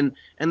happen,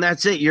 and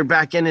that's it. You're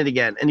back in it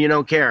again, and you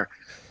don't care.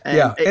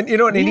 And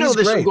he's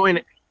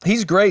great.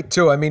 He's great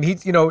too. I mean,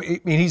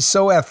 he's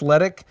so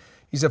athletic.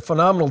 He's a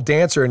phenomenal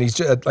dancer, and he's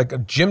just like a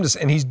gymnast,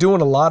 and he's doing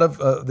a lot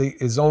of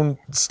his own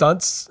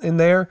stunts in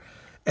there.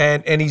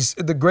 And he's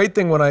the great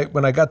thing when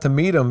I got to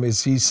meet him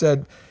is he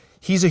said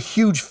he's a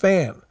huge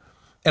fan,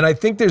 and I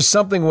think there's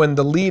something when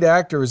the lead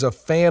actor is a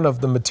fan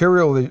of the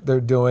material that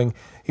they're doing.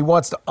 He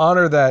wants to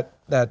honor that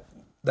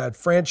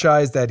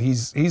franchise that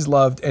he's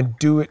loved and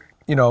do it.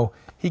 You know,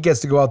 he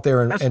gets to go out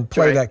there and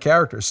play that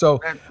character.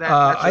 So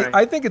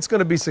I think it's going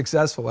to be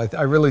successful.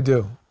 I really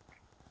do.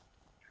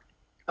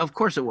 Of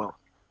course it will.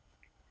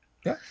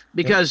 Yeah.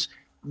 Because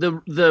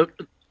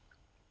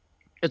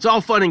it's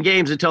all fun and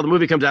games until the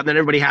movie comes out, and then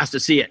everybody has to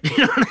see it.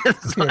 You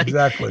know,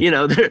 exactly. You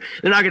know, they're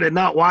not going to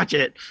not watch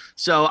it.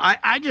 So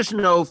I just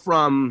know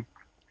from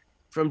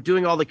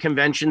doing all the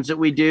conventions that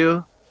we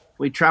do,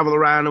 we travel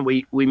around and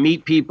we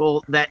meet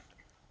people that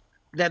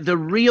the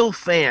real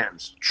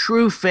fans,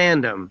 true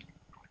fandom,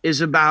 is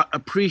about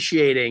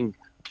appreciating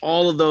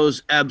all of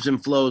those ebbs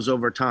and flows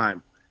over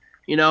time.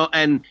 You know,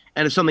 and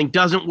if something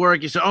doesn't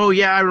work, you say, oh,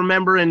 yeah, I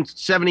remember in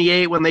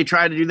 78 when they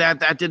tried to do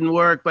that didn't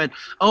work. But,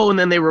 and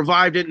then they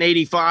revived it in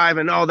 85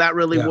 and, that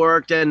really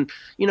worked. And,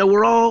 you know,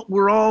 we're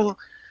all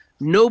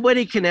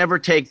nobody can ever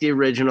take the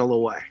original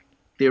away.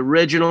 The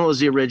original is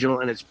the original,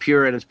 and it's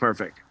pure and it's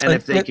perfect. And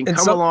if they can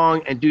come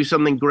along and do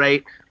something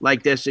great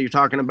like this that you're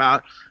talking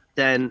about,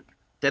 then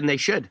they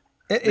should.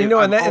 And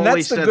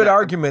that's the good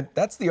argument.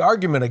 That's the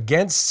argument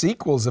against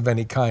sequels of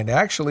any kind,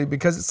 actually,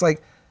 because it's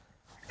like,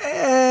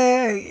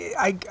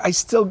 I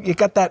still, you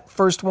got that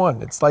first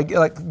one. It's like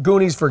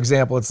Goonies, for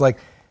example. It's like,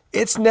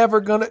 it's never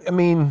gonna, I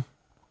mean,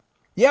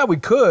 yeah, we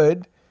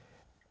could,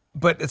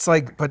 but it's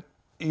like,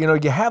 you know,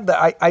 you have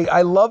that.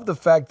 I love the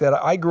fact that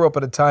I grew up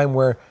at a time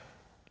where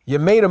you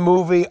made a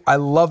movie. I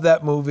love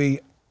that movie.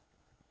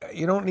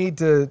 You don't need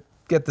to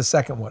get the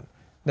second one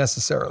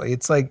necessarily.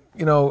 It's like,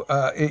 you know,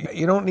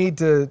 you don't need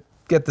to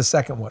get the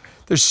second one.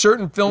 There's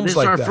certain films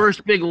like that. This is our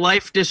first big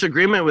life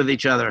disagreement with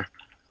each other.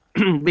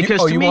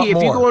 Because to me,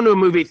 if you go into a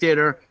movie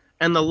theater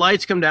and the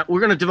lights come down, we're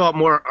going to develop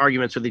more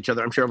arguments with each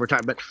other, I'm sure, over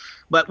time.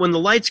 But when the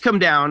lights come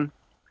down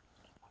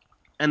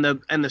and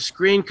the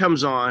screen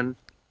comes on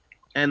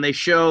and they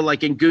show,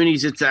 like in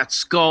Goonies, it's that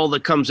skull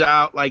that comes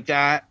out like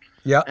that.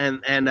 Yeah.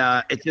 And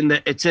it's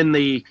in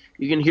the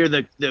you can hear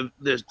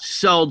the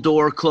cell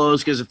door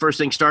close because the first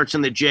thing starts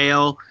in the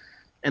jail,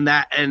 and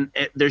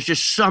there's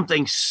just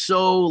something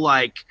so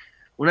like.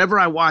 Whenever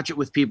I watch it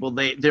with people,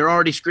 they're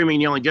already screaming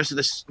and yelling just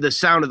at the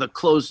sound of the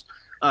closed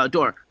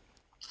door.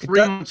 3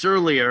 months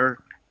earlier,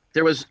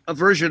 there was a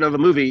version of a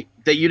movie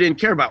that you didn't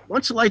care about.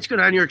 Once the lights go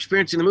down, you're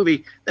experiencing the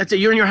movie. That's it.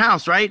 You're in your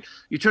house, right?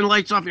 You turn the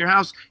lights off in your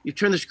house. You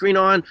turn the screen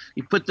on.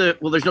 You put there's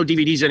no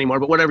DVDs anymore,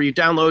 but whatever. You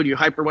download, you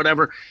hyper,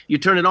 whatever. You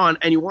turn it on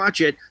and you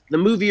watch it. The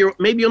movie,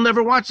 maybe you'll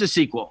never watch the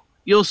sequel.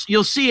 You'll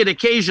see it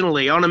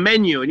occasionally on a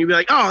menu, and you'll be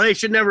like, "Oh, they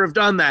should never have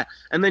done that."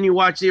 And then you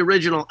watch the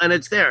original, and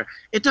it's there.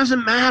 It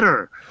doesn't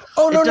matter.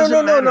 Oh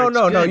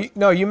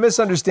no! You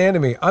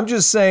misunderstanding me. I'm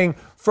just saying,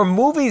 for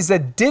movies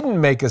that didn't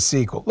make a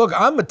sequel. Look,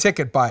 I'm a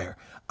ticket buyer.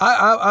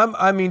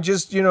 I mean,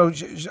 just you know,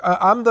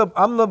 I'm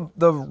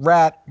the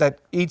rat that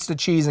eats the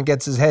cheese and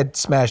gets his head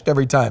smashed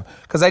every time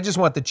because I just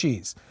want the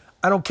cheese.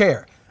 I don't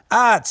care.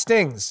 It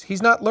stings.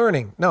 He's not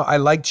learning. No, I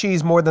like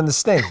cheese more than the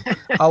sting.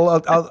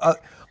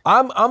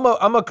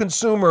 I'm a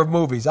consumer of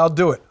movies. I'll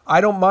do it.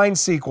 I don't mind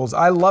sequels.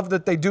 I love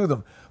that they do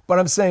them. But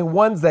I'm saying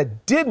ones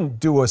that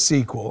didn't do a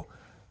sequel,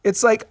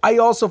 it's like I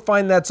also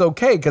find that's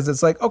okay because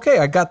it's like, okay,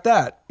 I got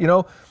that. You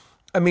know,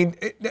 I mean,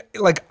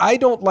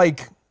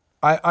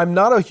 I'm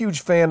not a huge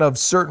fan of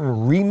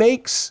certain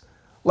remakes,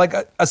 like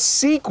a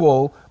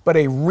sequel, but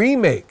a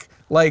remake.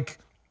 Like,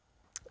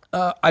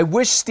 I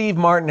wish Steve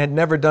Martin had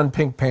never done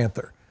Pink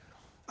Panther.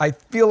 I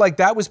feel like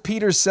that was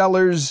Peter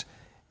Sellers,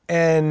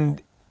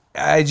 and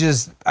I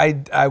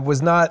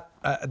was not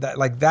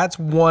that's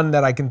one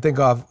that I can think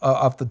of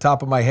off the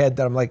top of my head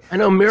that I'm like. I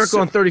know Miracle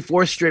on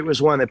 34th Street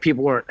was one that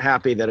people weren't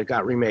happy that it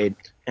got remade,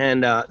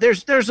 and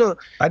there's a.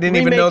 I didn't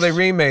even know they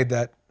remade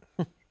that.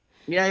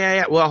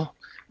 Yeah. Well,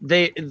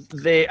 they.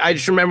 I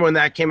just remember when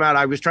that came out,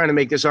 I was trying to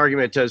make this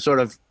argument to sort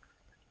of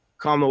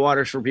calm the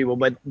waters for people,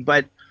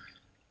 but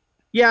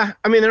Yeah,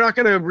 I mean, they're not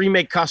going to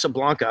remake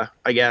Casablanca,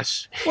 I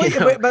guess.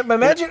 Well, but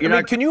imagine.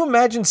 Can you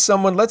imagine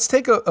someone? Let's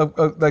take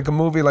a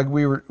movie like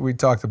we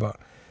talked about.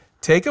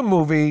 Take a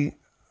movie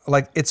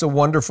like It's a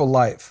Wonderful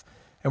Life,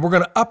 and we're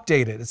going to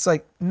update it. It's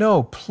like,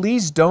 no,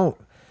 please don't.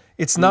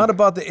 It's not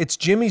about it's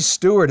Jimmy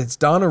Stewart. It's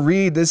Donna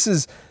Reed. This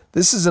is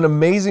an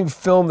amazing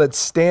film that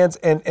stands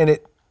and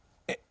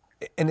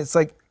it's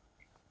like,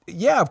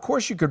 yeah, of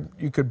course you could.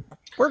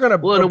 We're gonna.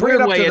 Well, in a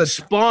weird way, it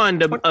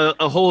spawned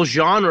a whole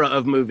genre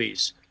of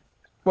movies.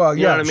 Well,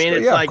 you know what I mean?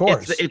 It's like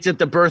it's at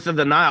the birth of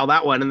the Nile,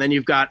 that one, and then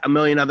you've got a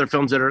million other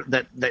films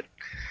that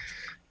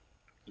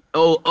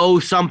owe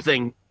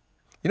something.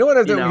 You know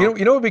what? You know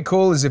what would be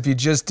cool is if you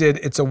just did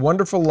It's a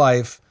Wonderful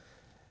Life.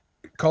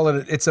 Call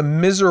it It's a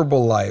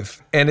Miserable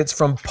Life, and it's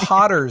from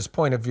Potter's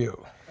point of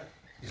view.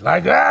 He's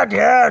like,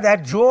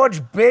 that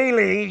George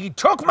Bailey, he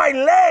took my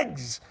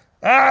legs.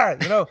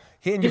 And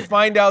you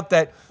find out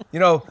that,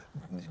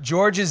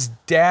 George's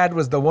dad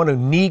was the one who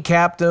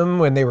kneecapped him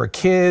when they were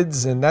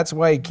kids, and that's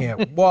why he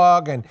can't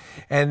walk.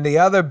 And the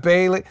other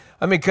Bailey,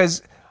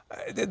 because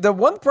the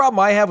one problem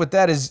I have with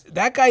that is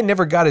that guy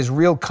never got his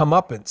real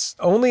comeuppance.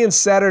 Only in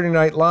Saturday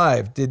Night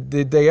Live did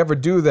they ever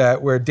do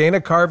that, where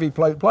Dana Carvey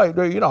played,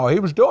 he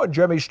was doing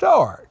Jimmy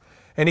Stewart.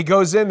 And he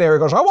goes in there, he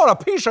goes, I want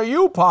a piece of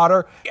you,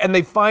 Potter. And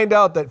they find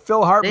out that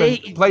Phil Hartman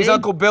plays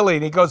Uncle Billy,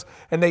 and he goes,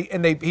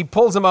 he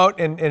pulls him out,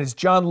 and it's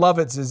John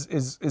Lovitz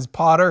is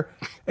Potter.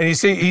 And he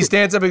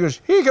stands up, he goes,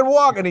 he can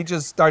walk, and he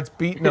just starts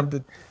beating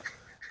him.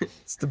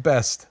 It's the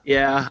best.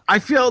 Yeah, I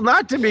feel,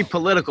 not to be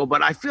political,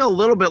 but I feel a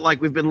little bit like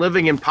we've been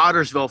living in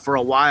Pottersville for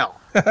a while.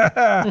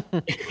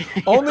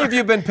 Only if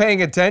you've been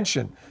paying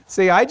attention.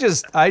 See, I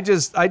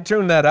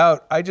tuned that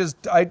out.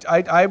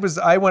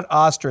 I went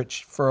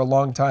ostrich for a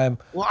long time.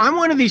 Well, I'm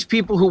one of these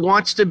people who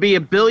wants to be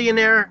a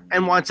billionaire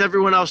and wants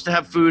everyone else to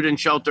have food and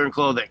shelter and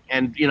clothing.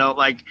 And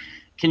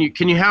can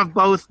you have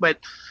both? But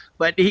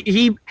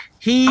he.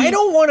 I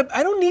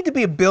don't need to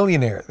be a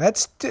billionaire.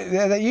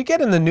 You get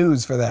in the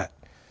news for that.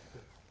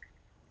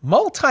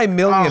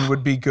 Multi-million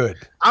would be good.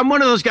 I'm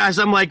one of those guys.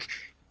 I'm like,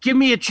 give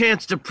me a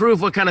chance to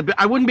prove what kind of.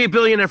 I wouldn't be a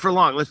billionaire for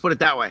long. Let's put it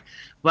that way.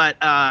 But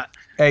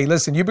hey,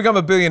 listen, you become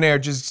a billionaire,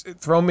 just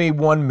throw me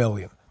 1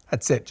 million.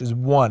 That's it, just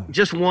one.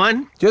 Just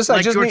one? George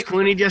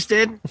Clooney just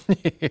did?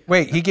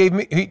 Wait, he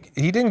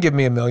didn't give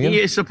me $1 million.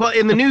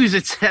 In the news,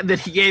 it said that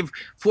he gave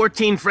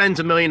 14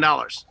 friends $1 million.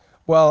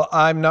 Well,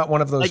 I'm not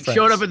one of those friends.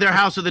 Showed up at their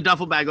house with a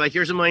duffel bag, like,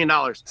 here's $1 million.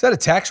 Is that a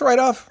tax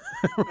write-off?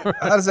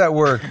 How does that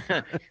work?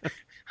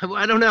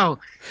 I don't know.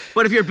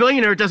 But if you're a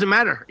billionaire, it doesn't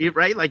matter,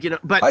 right?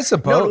 But I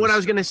suppose. No, what I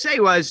was going to say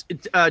was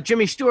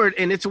Jimmy Stewart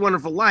in It's a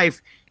Wonderful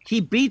Life, he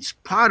beats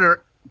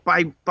Potter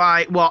by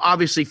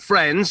obviously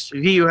friends.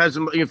 He who has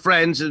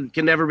friends and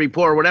can never be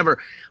poor or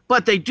whatever.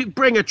 But they do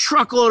bring a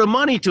truckload of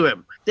money to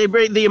him. They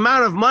bring the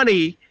amount of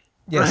money.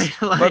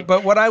 Yes, right?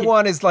 but what I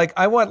want is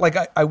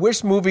I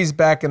wish movies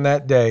back in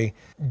that day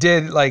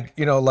did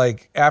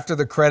after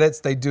the credits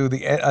they do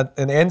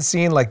an end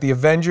scene like the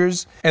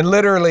Avengers, and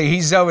literally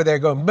he's over there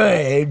going,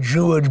 man,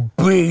 George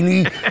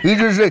Bailey,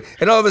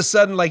 and all of a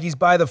sudden he's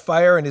by the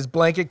fire and his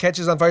blanket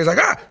catches on fire. He's like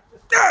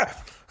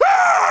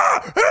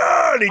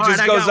and he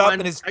just goes up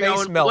and his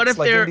face melts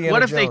like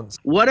Indiana Jones.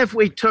 What if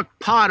we took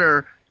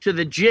Potter to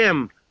the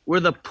gym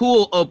where the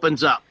pool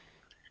opens up?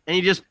 And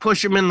you just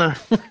push him in the...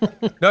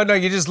 No,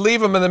 you just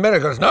leave him in the middle.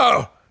 He goes,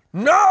 no!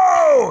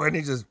 And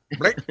he just...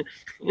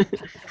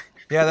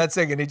 Yeah, that's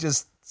it. And he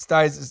just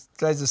starts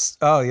to...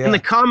 Oh, yeah. In the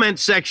comment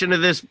section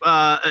of this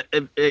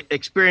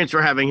experience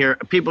we're having here,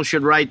 people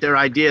should write their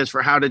ideas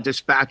for how to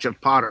dispatch of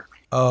Potter.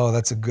 Oh,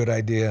 that's a good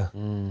idea.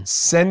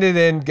 Send it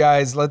in,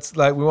 guys. We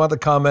want the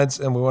comments,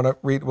 and we want to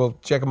read... We'll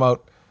check them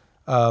out.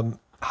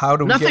 How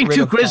do we Nothing get rid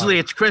too of grisly. Potter?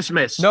 It's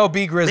Christmas. No,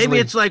 be grisly. Maybe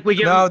it's like we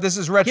give. No, this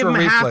is retro give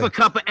him replay. half a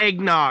cup of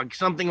eggnog,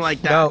 something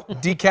like that. No,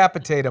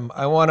 decapitate him.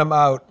 I want him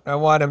out. I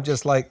want him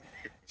just like,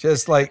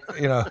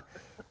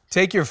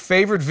 take your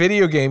favorite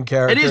video game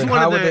character. It is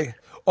one of the.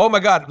 Oh my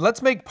God!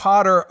 Let's make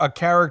Potter a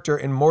character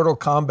in Mortal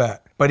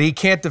Kombat, but he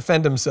can't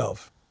defend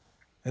himself,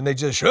 and they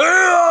just rip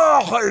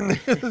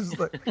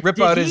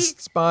out his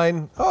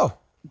spine. Oh.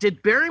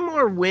 Did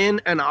Barrymore win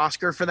an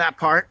Oscar for that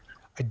part?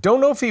 I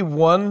don't know if he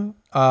won,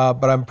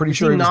 but I'm pretty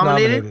sure he was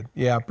nominated.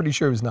 Yeah, I'm pretty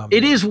sure he was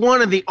nominated. It is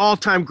one of the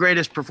all-time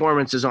greatest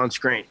performances on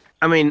screen.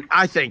 I mean,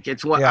 I think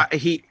it's what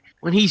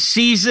when he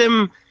sees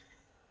him,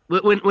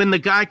 when the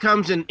guy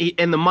comes and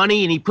the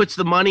money, and he puts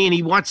the money, and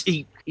he wants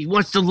to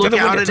look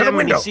out at him,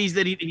 and he sees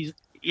that he's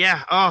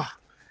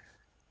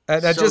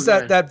And so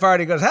that part,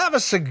 he goes, have a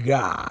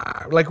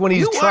cigar. Like when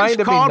he's trying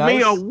to be nice. You once called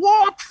me a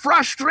warped,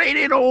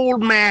 frustrated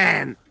old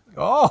man.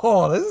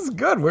 Oh, this is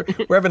good. We're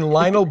having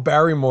Lionel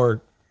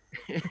Barrymore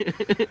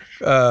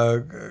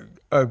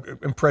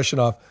impression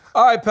off.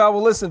 All right, pal.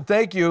 Well, listen,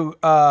 thank you.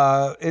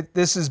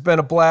 This has been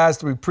a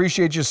blast. We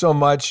appreciate you so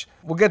much.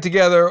 We'll get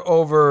together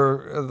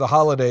over the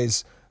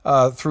holidays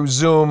through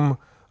Zoom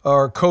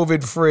or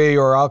COVID-free,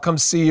 or I'll come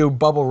see you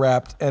bubble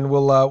wrapped, and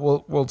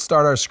we'll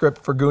start our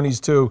script for Goonies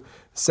 2.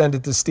 Send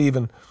it to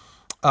Steven.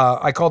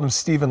 I called him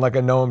Steven like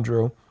I know him,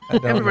 Drew.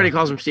 Everybody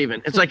calls him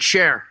Steven. It's like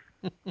Cher.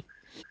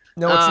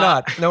 No, it's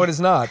not. No, it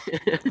is not.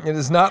 It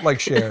is not like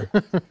Cher.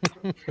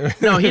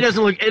 No, he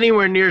doesn't look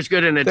anywhere near as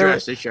good in a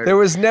dress as Cher. There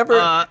was never.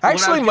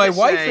 Actually, my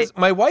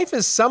my wife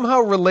is somehow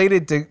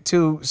related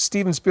to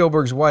Steven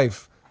Spielberg's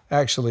wife.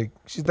 Actually,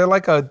 they're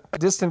like a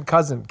distant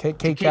cousin, Kate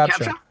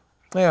Capshaw.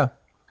 Yeah,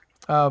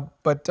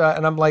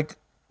 and I'm like,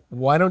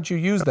 why don't you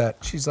use that?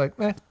 She's like,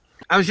 meh.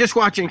 I was just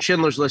watching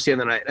Schindler's List the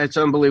other night. It's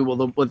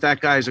unbelievable what that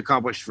guy has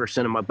accomplished for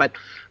cinema. But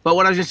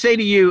what I was going to say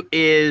to you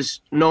is,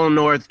 Nolan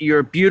North, you're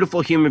a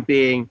beautiful human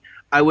being.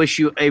 I wish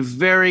you a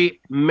very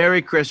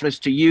Merry Christmas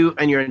to you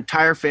and your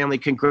entire family.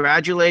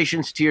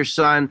 Congratulations to your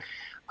son.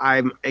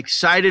 I'm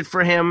excited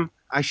for him.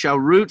 I shall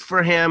root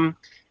for him.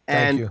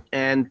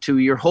 And to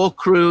your whole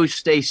crew,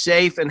 stay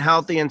safe and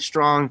healthy and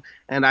strong.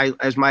 And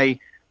as my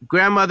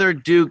grandmother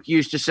Duke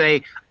used to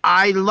say,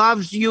 I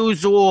loves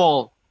yous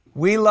all.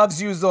 We loves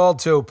yous all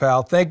too,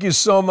 pal. Thank you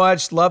so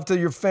much. Love to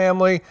your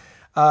family.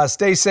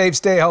 Stay safe,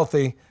 stay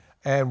healthy,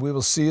 and we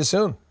will see you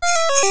soon.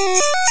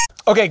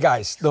 Okay,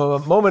 guys, the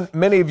moment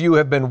many of you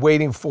have been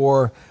waiting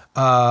for.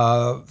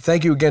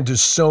 Thank you again to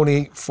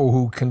Sony for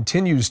who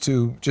continues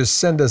to just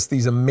send us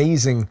these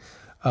amazing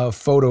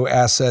photo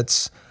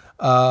assets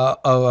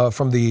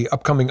from the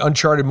upcoming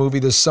Uncharted movie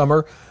this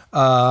summer.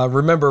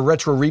 Remember,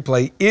 Retro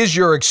Replay is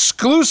your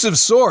exclusive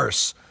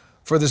source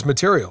for this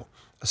material.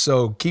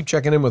 So keep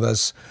checking in with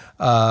us.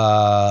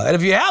 And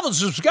if you haven't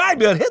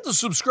subscribed yet, hit the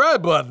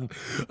subscribe button.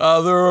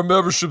 There are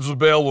memberships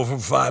available from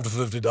 $5 to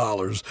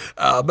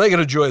 $50. Make it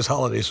a joyous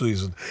holiday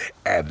season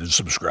and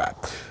subscribe.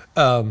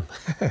 I've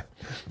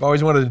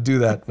always wanted to do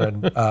that,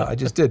 and I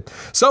just did.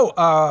 So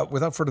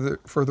without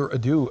further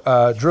ado,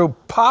 Drew,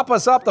 pop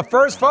us up the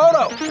first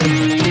photo.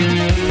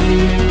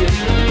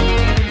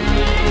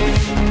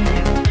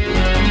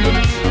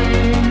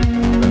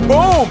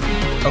 Boom!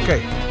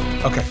 Okay.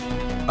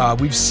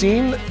 We've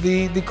seen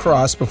the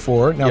cross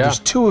before. Now there's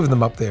two of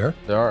them up there.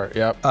 There are,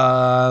 yep.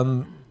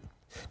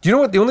 Do you know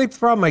what? The only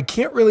problem I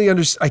can't really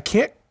understand, I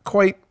can't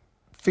quite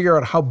figure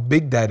out how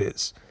big that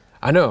is.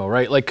 I know,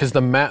 right? Like, because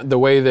the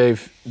way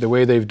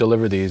they've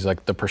delivered these,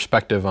 like the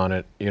perspective on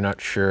it, you're not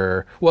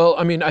sure. Well,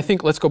 I mean, I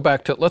think let's go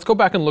back and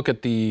look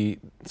at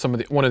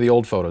one of the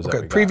old photos.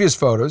 Okay, previous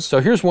photos.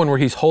 So here's one where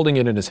he's holding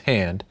it in his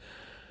hand.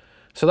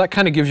 So that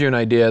kind of gives you an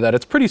idea that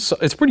it's pretty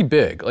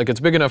big. Like, it's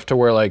big enough to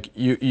where like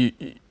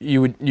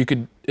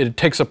it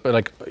takes up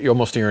like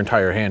almost your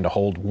entire hand to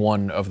hold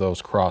one of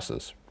those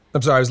crosses.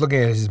 I'm sorry, I was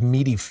looking at his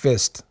meaty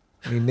fist.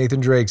 I mean, Nathan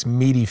Drake's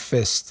meaty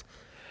fist.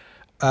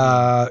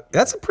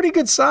 That's a pretty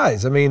good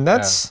size. I mean,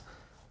 that's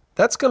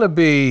going to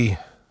be.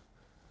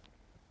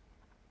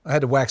 I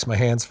had to wax my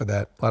hands for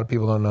that. A lot of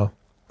people don't know.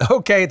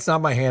 Okay, it's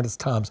not my hand, it's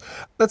Tom's.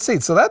 Let's see.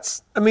 So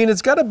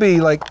it's got to be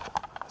like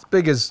as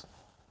big as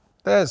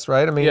this,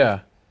 right? I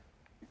mean,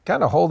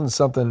 kind of holding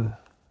something.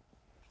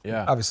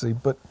 Yeah. Obviously,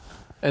 but.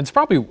 And it's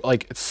probably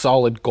like it's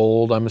solid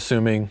gold, I'm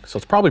assuming. So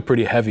it's probably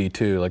pretty heavy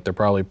too. Like they're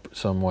probably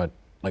somewhat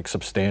like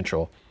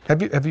substantial.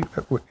 Have you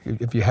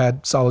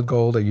had solid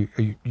gold? Do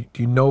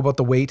you know about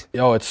the weight?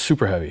 Oh, it's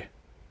super heavy.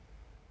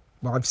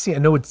 Well, I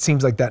know it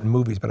seems like that in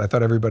movies, but I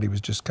thought everybody was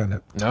just kind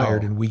of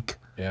tired and weak.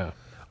 Yeah.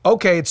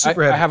 Okay, it's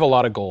super heavy. I have a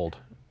lot of gold.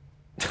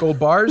 Gold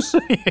bars?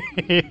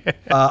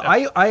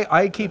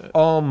 I keep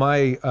all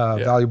my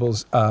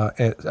valuables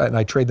and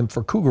I trade them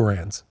for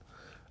Cougarans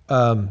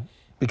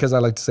because I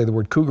like to say the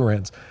word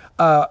Cougarans.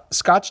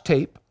 Scotch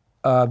tape.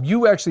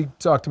 You actually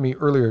talked to me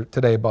earlier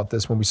today about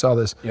this when we saw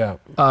this. Yeah.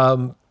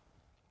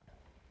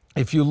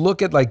 If you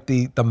look at like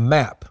the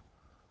map,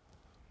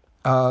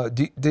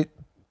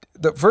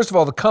 first of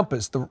all, the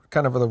compass, the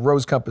kind of the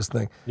rose compass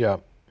thing. Yeah.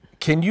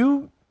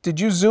 Did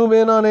you zoom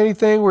in on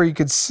anything where you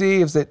could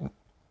see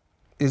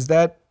is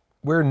that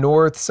where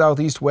north, south,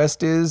 east,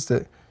 west is?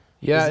 It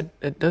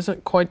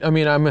doesn't quite. I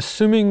mean, I'm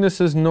assuming this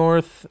is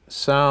north,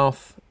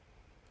 south,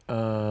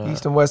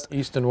 east and west.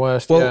 East and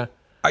west. Well,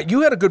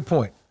 you had a good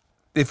point.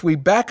 If we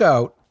back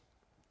out,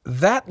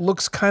 that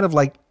looks kind of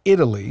like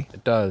Italy.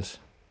 It does.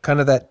 Kind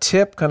of that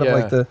tip, kind of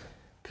like the.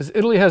 Because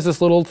Italy has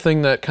this little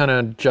thing that kind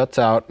of juts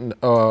out, and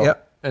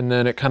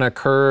then it kind of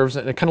curves,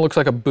 and it kind of looks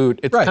like a boot.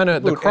 It's kind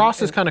of the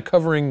cross is kind of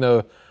covering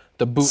the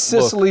boot.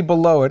 Sicily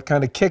below it,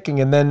 kind of kicking,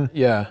 and then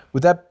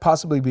would that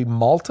possibly be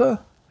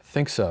Malta? I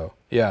think so.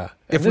 Yeah.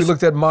 If we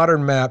looked at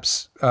modern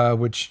maps,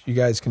 which you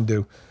guys can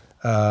do,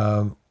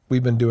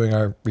 we've been doing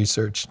our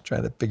research,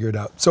 trying to figure it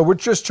out. So we're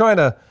just trying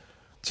to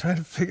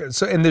figure.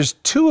 So and there's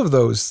two of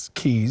those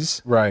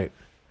keys, right?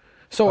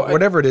 So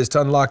whatever it is to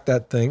unlock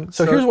that thing.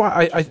 So here's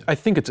why I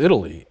think it's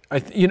Italy.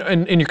 And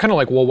you're kind of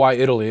like, well, why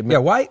Italy? Yeah,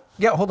 why?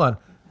 Yeah, hold on,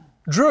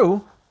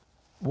 Drew.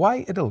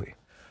 Why Italy?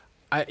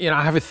 I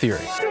have a theory.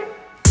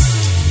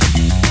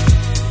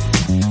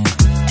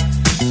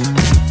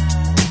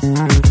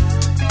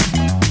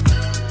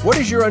 What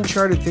is your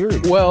Uncharted theory?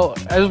 Well,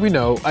 as we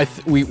know,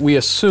 we're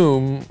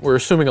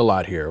assuming a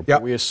lot here.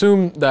 Yep. We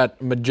assume that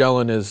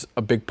Magellan is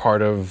a big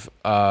part of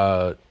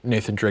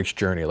Nathan Drake's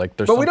journey.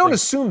 But we don't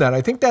assume that.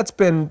 I think that's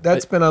been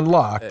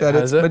unlocked. That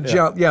it's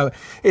Magellan. Yeah,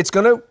 it's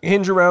going to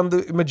hinge around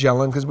the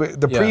Magellan because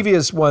the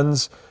previous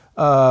ones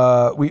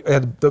We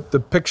had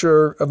the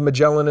picture of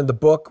Magellan in the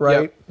book,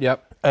 right?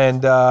 Yep.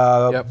 And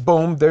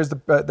boom, there's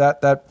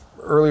that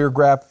earlier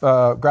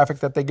graphic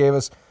that they gave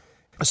us.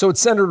 So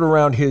it's centered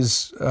around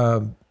his,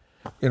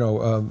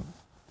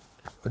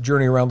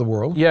 journey around the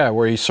world. Yeah,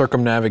 where he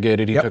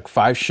circumnavigated. He took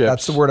 5 ships.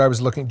 That's the word I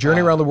was looking.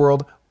 Journey around the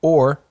world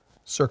or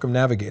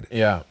circumnavigated.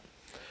 Yeah.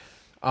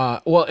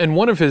 Well, and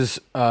one of his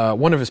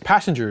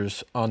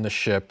passengers on the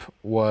ship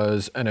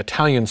was an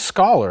Italian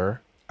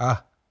scholar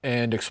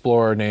and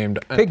explorer named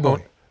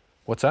Pigboy.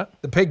 What's that?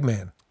 The pig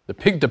man. The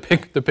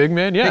pig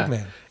man. Yeah. Pig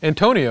man.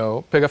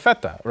 Antonio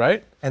Pigafetta,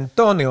 right?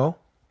 Antonio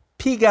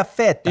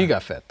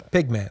Pigafetta.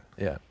 Pig man.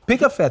 Yeah.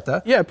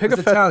 Pigafetta. Yeah, Pigafetta.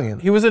 Was Italian.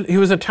 He was an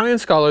Italian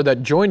scholar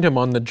that joined him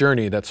on the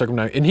journey that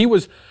circumnavigated, and he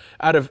was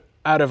out of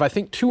I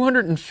think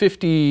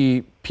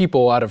 250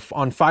 people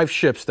on 5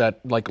 ships that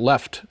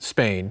left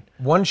Spain.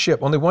 One ship,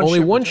 only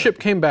one ship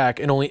came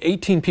back, and only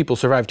 18 people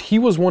survived. He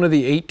was one of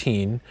the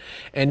 18,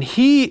 and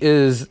he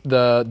is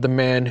the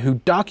man who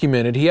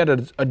documented. He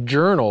had a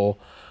journal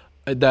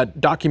that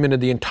documented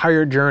the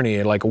entire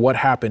journey, like what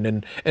happened,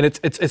 and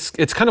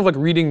it's kind of like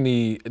reading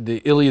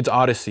the Iliad's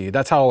Odyssey.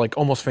 That's how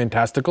almost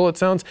fantastical it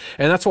sounds,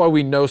 and that's why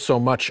we know so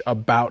much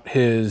about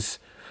his.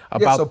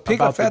 So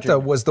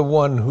Pigafetta was the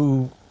one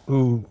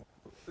who.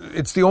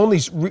 It's the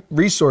only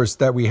resource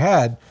that we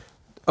had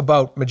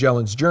about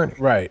Magellan's journey.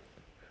 Right.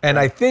 And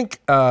I think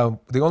the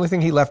only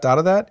thing he left out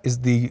of that is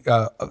the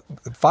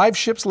 5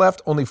 ships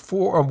left, only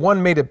 4 or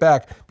 1 made it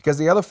back because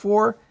the other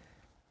 4,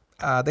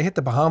 they hit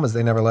the Bahamas.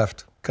 They never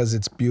left because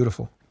it's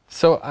beautiful.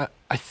 So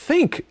I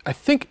think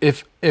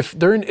if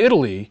they're in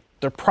Italy,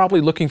 they're probably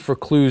looking for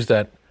clues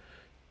that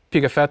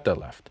Pigafetta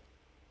left.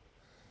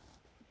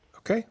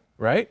 Okay.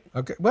 Right?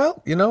 Okay.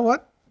 Well, you know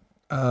what?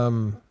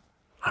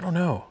 I don't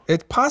know.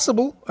 It's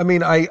possible. I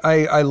mean,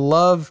 I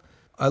love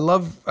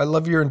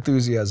your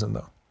enthusiasm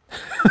though.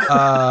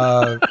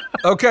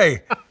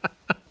 Okay.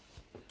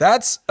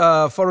 That's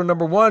photo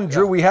number 1.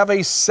 Drew, we have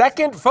a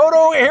second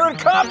photo. Here it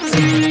comes.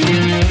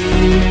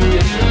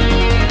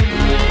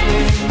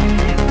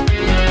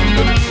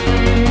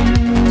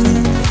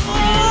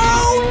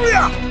 Oh,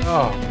 yeah.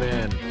 Oh,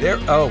 man.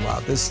 Oh, wow.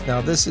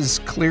 This is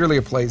clearly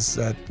a place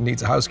that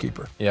needs a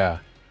housekeeper. Yeah.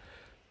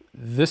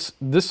 This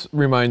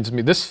reminds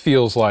me, this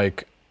feels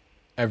like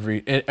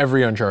every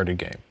Uncharted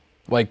game.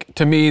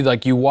 To me,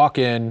 you walk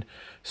in,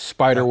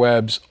 spider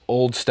webs,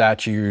 old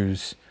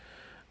statues.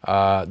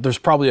 There's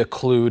probably a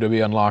clue to be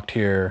unlocked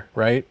here,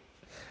 right?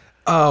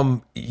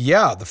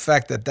 Yeah, the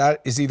fact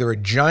that is either a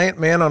giant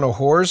man on a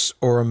horse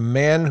or a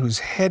man whose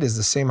head is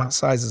the same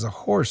size as a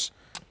horse.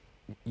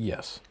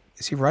 Yes.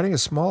 Is he riding a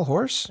small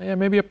horse? Yeah,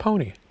 maybe a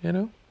pony,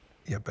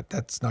 Yeah, but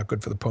that's not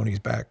good for the pony's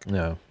back.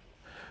 No.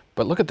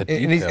 But look at the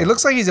detail. And it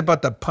looks like he's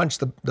about to punch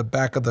the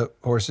back of the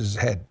horse's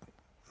head.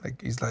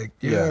 He's like,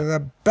 you're a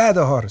bad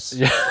horse.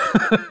 Yeah.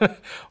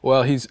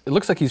 Well, it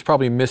looks like he's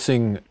probably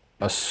missing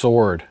a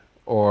sword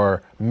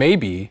or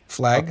maybe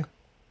flag,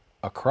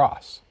 a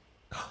cross.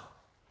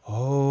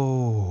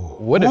 Oh.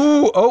 What if?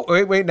 Oh,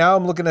 wait. Now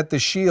I'm looking at the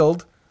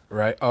shield.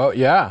 Right. Oh,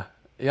 yeah.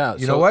 Yeah.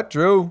 You know what,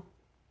 Drew?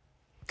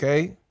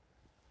 Okay.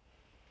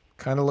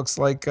 Kind of looks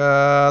like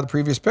the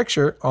previous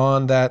picture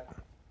on that.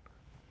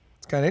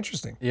 It's kind of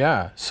interesting.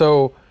 Yeah.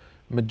 So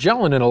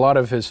Magellan, in a lot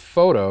of his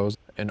photos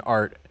and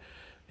art,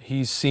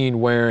 he's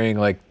seen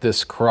wearing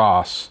this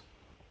cross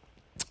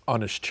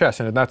on his chest,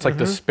 and that's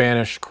the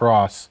Spanish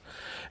cross,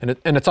 and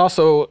it's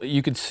also,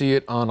 you could see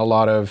it on a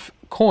lot of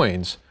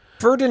coins.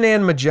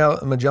 Ferdinand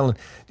Magellan. Do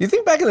you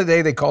think back in the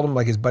day they called him,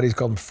 his buddies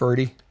called him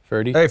Ferdy?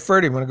 Ferdy. Hey,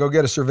 Ferdy, want to go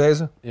get a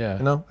cerveza? Yeah.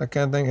 That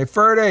kind of thing. Hey,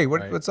 Ferdy,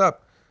 what's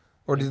up?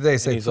 Or did they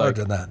say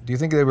Ferdinand? Do you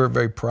think they were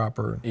very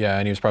proper? Yeah,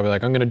 and he was probably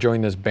like, I'm going to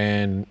join this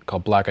band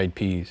called Black Eyed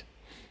Peas.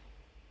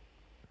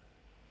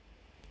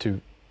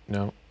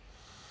 No.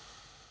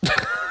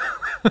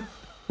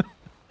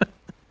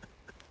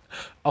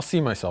 I'll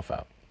see myself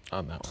out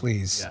on that one.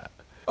 Please. Yeah.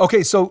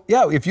 Okay, so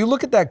if you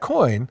look at that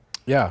coin,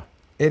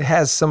 it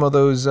has some of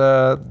those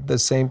the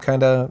same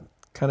kind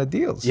of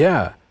deals.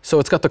 Yeah. So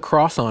it's got the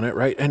cross on it,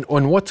 right?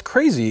 And what's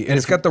crazy, and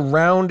it's got the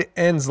round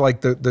ends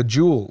like the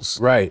jewels.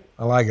 Right.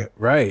 I like it.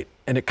 Right.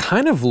 And it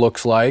kind of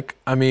looks like,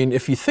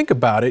 if you think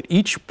about it,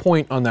 each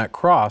point on that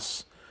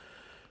cross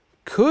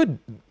could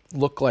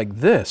look like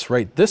this,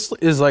 right? This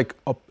is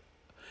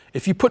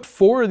if you put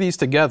 4 of these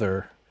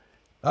together.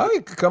 Oh,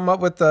 you could come up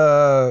with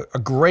a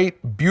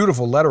great,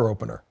 beautiful letter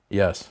opener.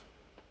 Yes.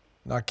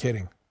 Not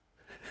kidding.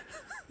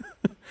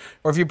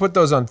 Or if you put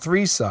those on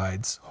 3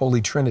 sides, Holy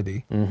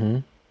Trinity,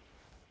 and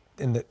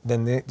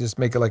then they just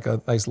make it like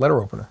a nice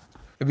letter opener.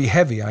 It'd be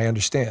heavy, I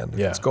understand.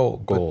 It's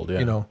gold. Gold,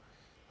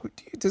 but,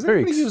 does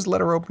anybody use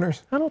letter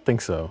openers? I don't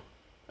think so.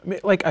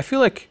 I feel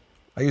like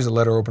I use a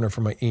letter opener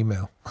for my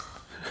email.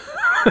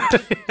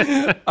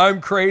 I'm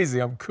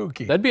crazy. I'm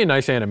kooky. That'd be a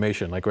nice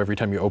animation. Every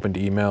time you opened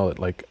email,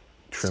 it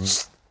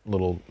trims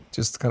little.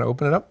 Just kind of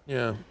open it up?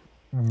 Yeah.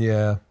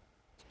 Yeah.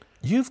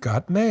 You've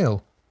got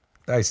mail.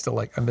 I missed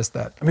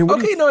that.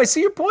 I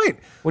see your point.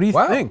 What do you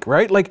think,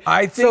 right?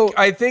 I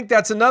think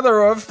that's another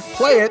of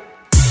play it.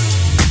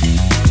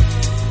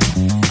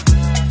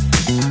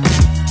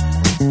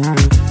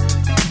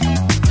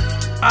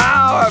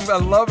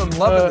 I'm loving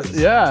this.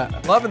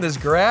 Yeah. Loving this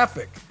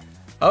graphic.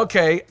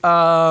 Okay.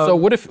 So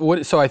what if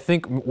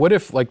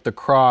like the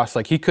cross,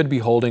 like he could be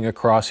holding a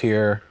cross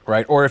here,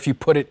 right? Or if you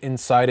put it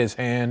inside his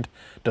hand,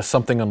 does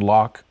something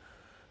unlock?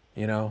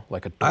 You know,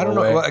 like a doorway? I don't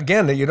know. Well,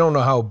 again, you don't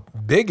know how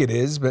big it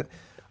is, but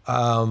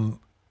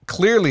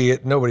clearly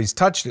nobody's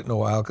touched it in a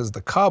while because of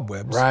the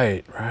cobwebs.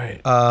 Right.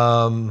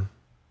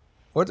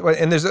 What?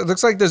 And it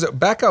looks like there's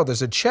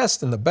a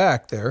chest in the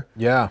back there.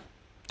 Yeah,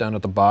 down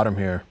at the bottom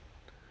here.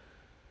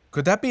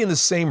 Could that be in the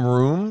same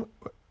room?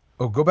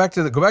 Oh, go back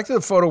to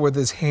the photo with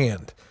his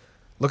hand.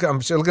 Look at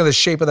the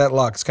shape of that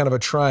lock. It's kind of a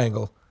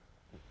triangle.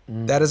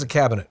 That is a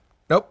cabinet.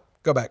 Nope.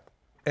 Go back.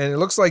 And it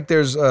looks like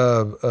there's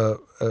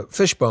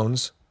fish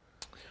bones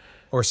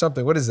or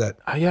something. What is that?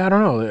 Yeah, I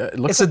don't know.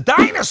 It's a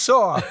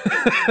dinosaur.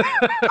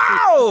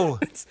 Wow!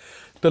 It's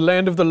the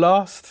land of the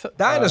lost.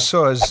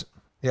 Dinosaurs.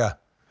 Yeah.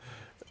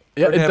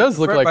 Yeah, it does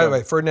look like. By the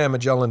way, Ferdinand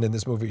Magellan in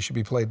this movie should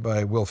be played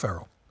by Will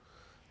Ferrell.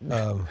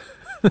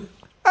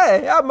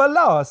 Hey, I'm a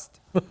lost.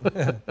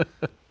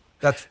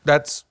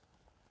 That's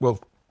Will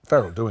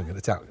Ferrell doing it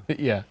Italian.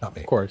 Yeah, not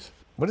me. Of course.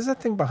 What is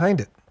that thing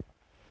behind it?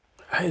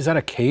 Is that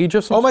a cage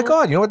of some Oh my sort?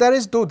 God! You know what that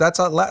is, dude? That's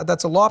a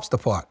lobster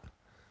pot.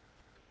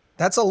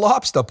 That's a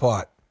lobster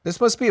pot.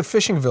 This must be a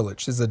fishing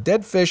village. There's a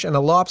dead fish and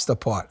a lobster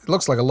pot. It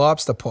looks like a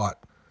lobster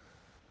pot.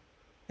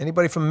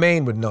 Anybody from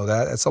Maine would know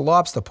that. It's a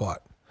lobster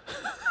pot.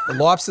 The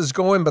lobsters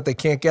go in, but they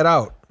can't get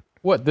out.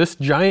 What, this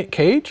giant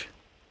cage?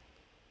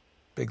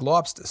 Big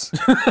lobsters.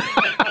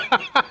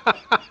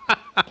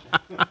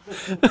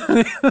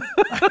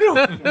 I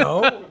don't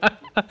know.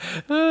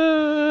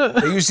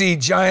 They used to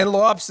eat giant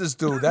lobsters,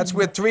 dude. That's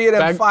where 3 of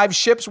them 5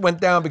 ships went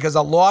down because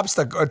a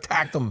lobster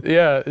attacked them.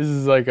 Yeah, this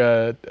is like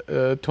a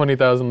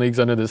 20,000 Leagues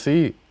Under the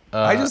Sea.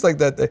 I just like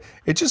that.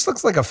 It just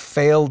looks like a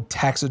failed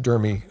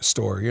taxidermy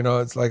store. You know,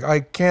 it's like,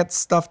 I can't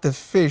stuff the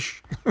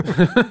fish.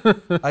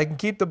 I can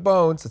keep the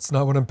bones. That's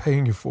not what I'm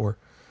paying you for.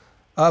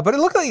 But it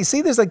looked like, you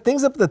see, there's like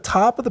things up at the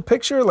top of the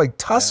picture, like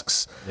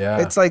tusks. Yeah.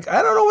 It's like,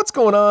 I don't know what's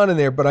going on in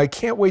there, but I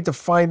can't wait to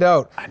find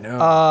out. I know.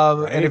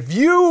 Right? And if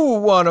you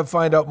want to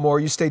find out more,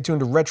 you stay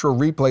tuned to Retro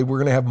Replay. We're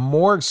going to have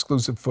more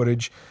exclusive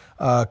footage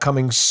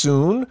coming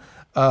soon.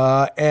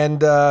 Leading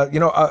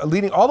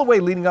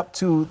up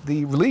to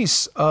the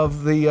release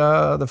of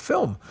the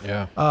film.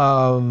 Yeah.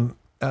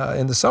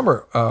 In the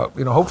summer.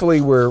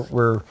 Hopefully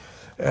we're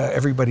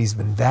everybody's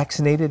been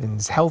vaccinated and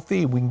is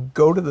healthy. We can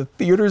go to the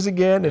theaters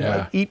again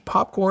and eat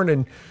popcorn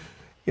and,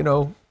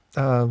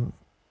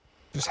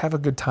 just have a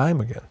good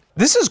time again.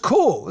 This is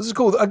cool.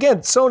 Again,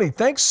 Sony,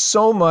 thanks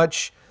so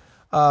much.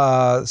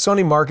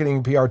 Sony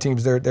marketing PR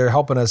teams, they're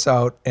helping us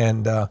out,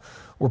 and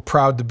we're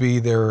proud to be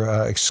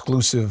their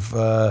exclusive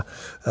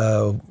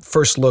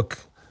first look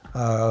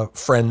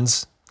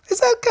friends. Is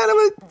that kind of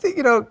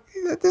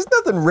there's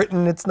nothing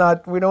written. It's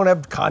not, we don't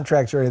have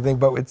contracts or anything,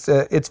 but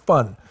it's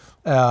fun.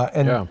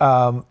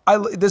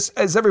 This,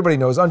 as everybody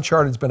knows,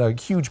 Uncharted's been a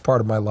huge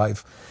part of my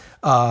life,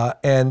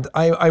 and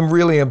I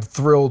really am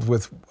thrilled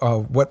with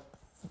what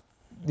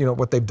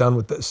they've done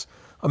with this.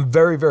 I'm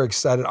very, very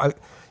excited. I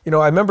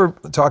remember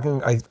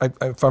talking.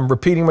 If I'm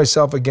repeating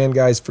myself again,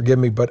 guys, forgive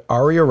me, but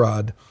Ari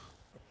Arad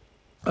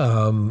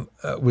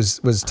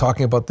was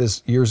talking about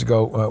this years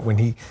ago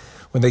when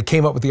they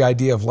came up with the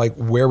idea of like,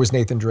 where was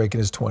Nathan Drake in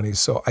his 20s?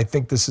 So I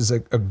think this is a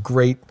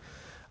great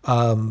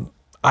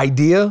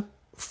idea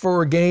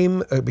for a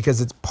game because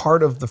it's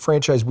part of the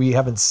franchise we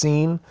haven't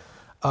seen.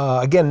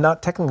 Again,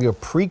 not technically a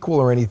prequel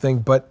or anything,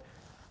 but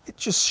it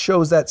just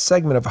shows that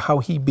segment of how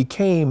he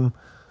became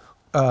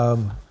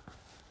the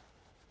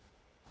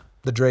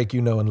Drake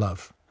you know and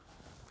love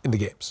in the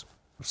games.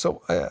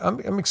 So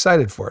I'm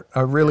excited for it. I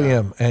really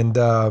am. And,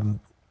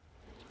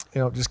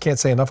 just can't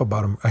say enough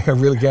about him. I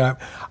really can't.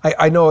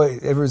 I know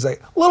everyone's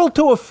like, a little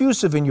too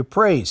effusive in your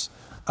praise,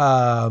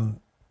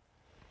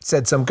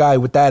 said some guy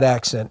with that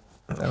accent.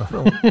 I don't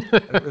know.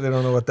 I really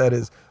don't know what that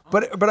is,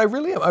 but I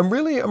really am. I'm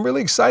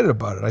really excited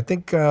about it. I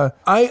think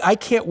I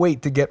can't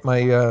wait to get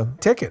my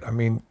ticket. I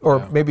mean,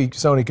 maybe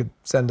Sony could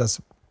send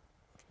us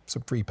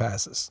some free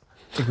passes.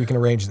 I think we can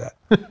arrange that.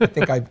 I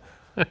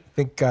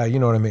think you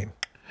know what I mean.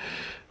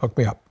 Hook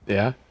me up.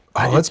 Yeah.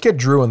 Let's get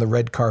Drew on the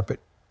red carpet.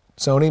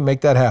 Sony,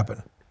 make that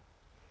happen.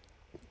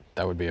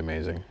 That would be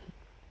amazing.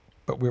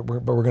 But we're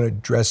going to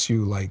dress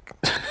you like.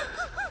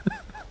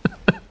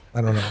 I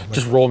don't know.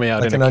 Just roll me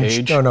out in a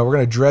cage? No, we're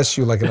going to dress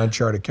you like an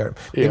Uncharted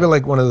character. Maybe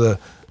like one of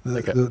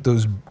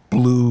those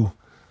blue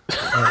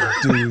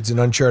dudes in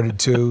Uncharted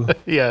 2.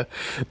 Yeah,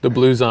 the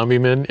blue zombie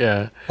men,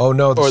 yeah. Oh,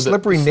 no, the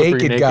slippery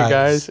naked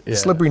guys. Yeah. The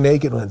slippery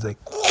naked ones. Like,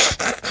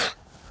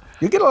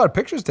 you get a lot of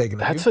pictures taken.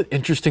 That's an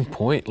interesting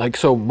point. Like,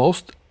 so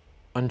most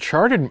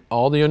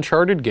all the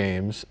Uncharted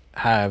games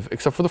have,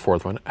 except for the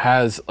 4th one,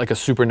 has like a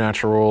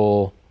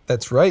supernatural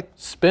That's right.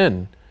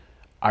 spin.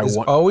 There's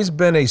always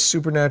been a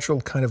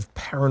supernatural kind of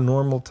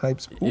paranormal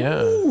types. Ooh.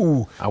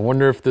 Yeah. I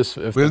wonder if this.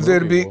 Will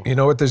there be? You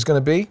know what there's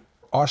going to be?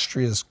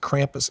 Austria's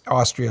Krampus.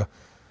 Austria.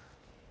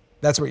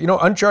 That's what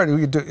Uncharted.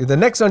 We could do the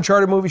next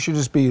Uncharted movie should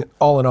just be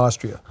all in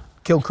Austria.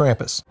 Kill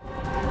Krampus.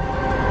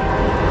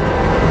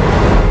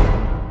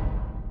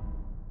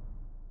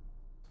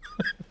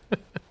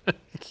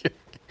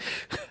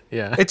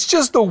 Yeah. It's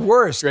just the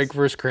worst. Drake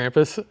versus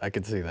Krampus. I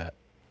could see that.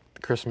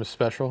 The Christmas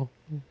special.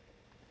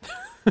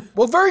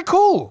 Well, very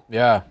cool.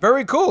 Yeah.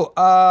 Very cool.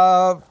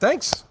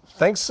 Thanks.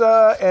 Thanks,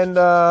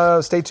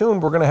 and stay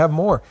tuned. We're going to have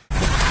more.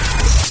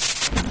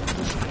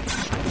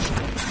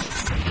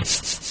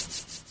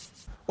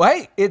 Well,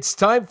 hey, it's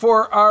time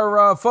for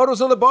our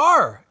Photos on the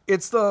Bar.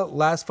 It's the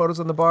last Photos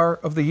on the Bar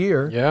of the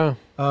year. Yeah.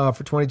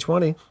 For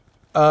 2020.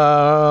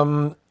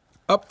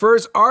 Up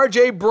first,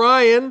 R.J.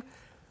 Bryan.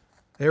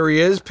 There he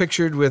is,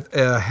 pictured with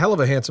a hell of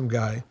a handsome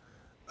guy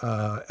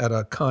at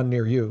a con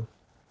near you.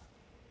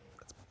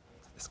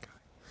 This guy.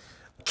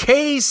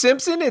 Kay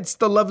Simpson. It's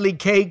the lovely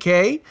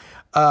KK,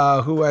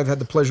 who I've had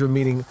the pleasure of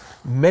meeting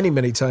many,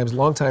 many times.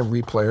 Longtime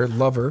replayer,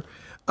 lover.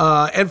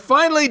 And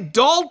finally,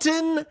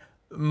 Dalton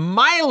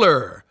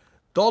Myler.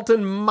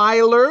 Dalton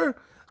Myler.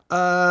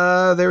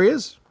 There he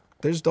is.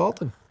 There's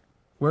Dalton,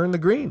 wearing the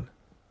green.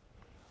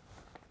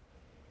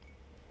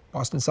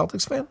 Boston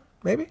Celtics fan,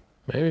 maybe?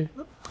 Maybe.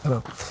 I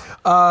don't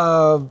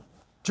know.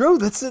 Drew,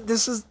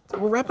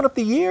 we're wrapping up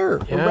the year.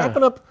 Yeah. We're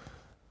wrapping up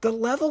the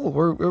level.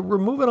 We're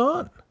moving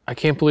on. I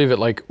can't believe it.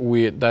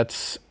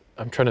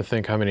 I'm trying to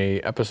think how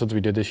many episodes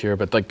we did this year,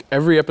 but like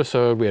every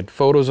episode we had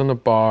photos on the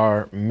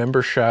bar,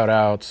 member shout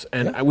outs,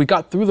 and we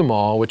got through them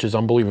all, which is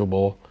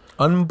unbelievable.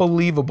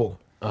 Unbelievable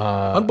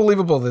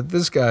that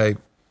this guy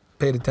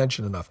paid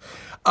attention enough.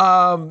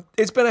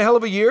 It's been a hell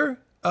of a year.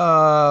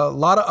 A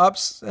lot of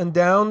ups and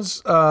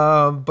downs,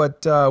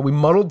 but we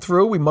muddled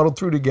through. We muddled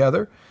through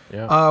together.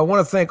 Yeah. I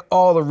want to thank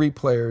all the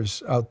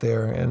replayers out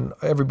there and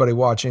everybody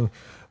watching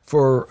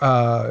for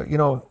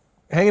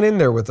hanging in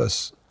there with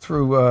us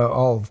through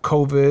all of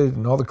COVID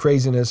and all the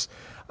craziness.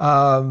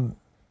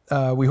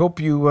 We hope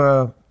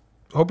you're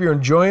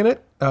enjoying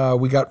it.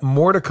 We got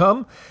more to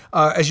come.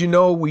 As you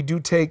know, we do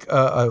take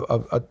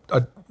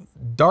a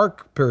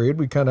dark period.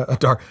 We take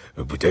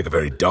a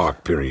very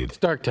dark period. It's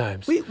dark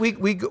times. We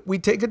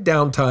take a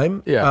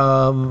downtime.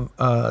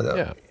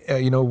 Yeah.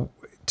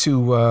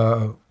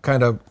 To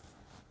kind of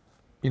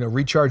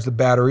recharge the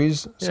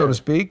batteries, so to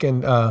speak,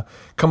 and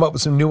come up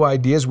with some new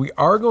ideas. We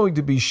are going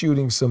to be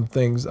shooting some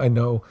things, I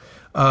know,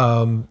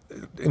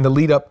 in the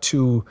lead up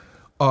to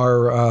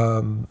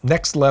our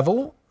next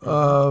level,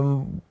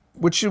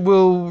 which should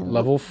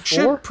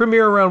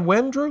premiere around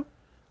when, Drew?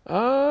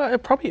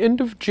 Probably end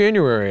of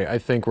January, I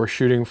think. We're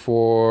shooting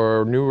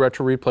for new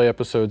Retro Replay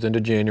episodes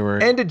into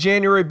January. End of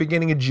January,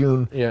 beginning of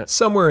June. Yeah.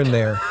 Somewhere in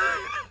there.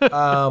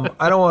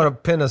 I don't want to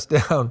pin us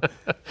down.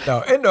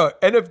 No,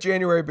 end of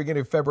January,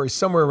 beginning of February,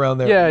 somewhere around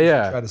there.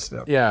 Yeah. Try to set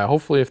up. Yeah,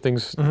 hopefully if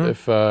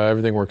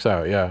everything works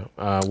out,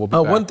 we'll be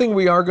back. One thing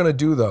we are going to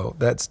do, though,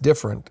 that's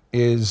different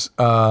is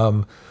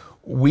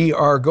we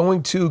are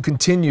going to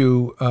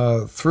continue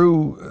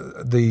through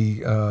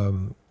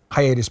the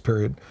hiatus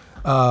period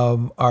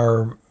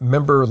our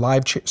member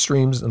live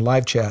streams and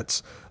live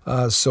chats.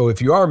 So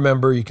if you are a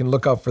member, you can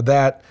look out for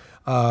that.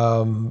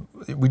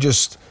 We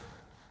just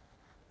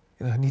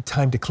need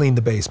time to clean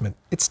the basement.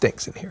 It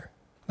stinks in here.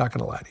 Not going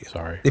to lie to you.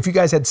 Sorry. If you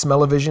guys had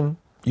smell-o-vision,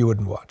 you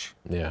wouldn't watch.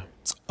 Yeah.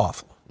 It's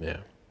awful. Yeah.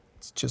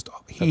 It's just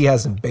awful. He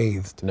hasn't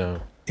bathed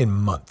in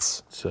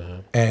months.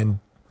 And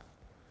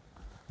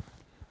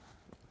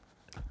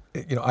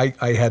I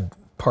had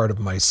part of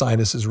my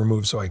sinuses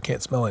removed, so I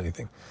can't smell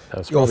anything.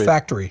 That's the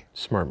olfactory.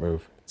 Smart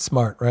move.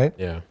 Smart, right?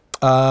 Yeah.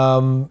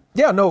 So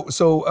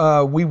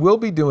we will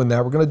be doing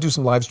that. We're going to do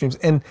some live streams.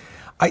 And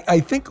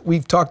I think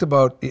we've talked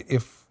about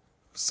if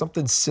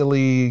something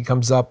silly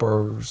comes up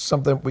or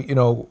something,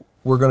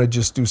 we're going to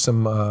just do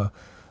some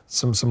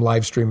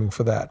live streaming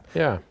for that.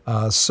 Yeah.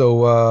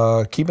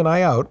 So keep an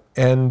eye out.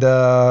 And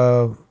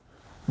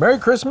Merry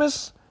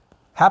Christmas,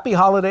 Happy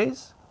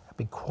Holidays,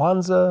 Happy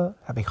Kwanzaa,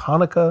 Happy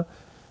Hanukkah.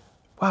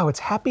 Wow, it's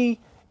happy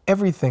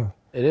everything.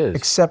 It is.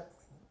 Except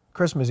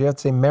Christmas. You have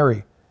to say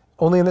Merry.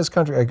 Only in this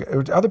country.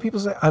 Other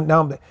people say,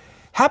 I'm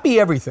happy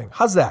everything.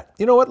 How's that?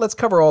 You know what? Let's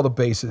cover all the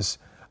bases.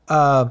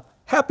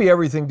 Happy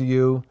everything to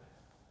you.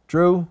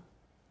 Drew,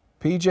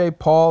 PJ,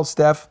 Paul,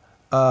 Steph,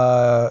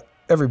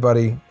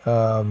 everybody.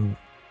 Merry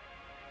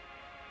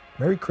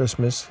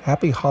Christmas.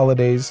 Happy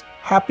holidays.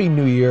 Happy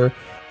New Year.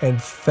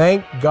 And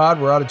thank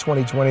God we're out of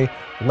 2020.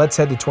 Let's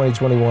head to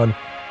 2021.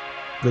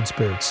 Good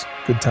spirits.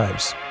 Good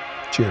times.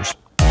 Cheers.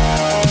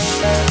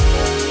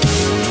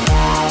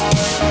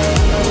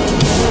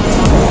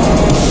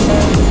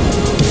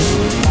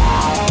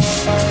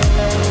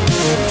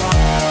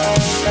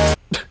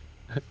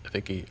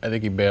 I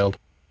think he bailed.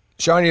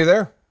 Sean, you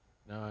there?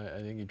 No,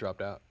 I think he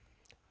dropped out.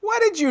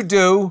 What did you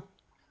do?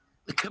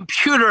 The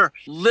computer,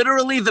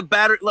 literally the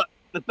battery. Look,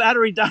 the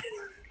battery died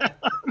on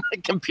my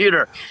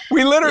computer.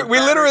 We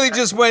literally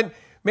just went.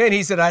 Man,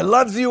 he said, "I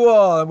love you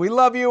all, and we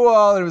love you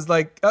all." And it was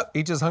like, oh,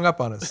 he just hung up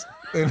on us.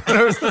 And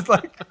it was just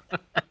like,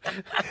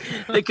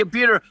 the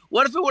computer.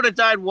 What if it would have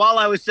died while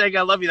I was saying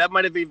 "I love you"? That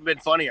might have even been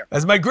funnier.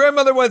 As my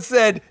grandmother once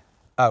said,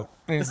 out.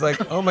 And he's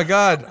like, oh my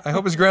God, I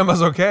hope his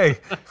grandma's okay.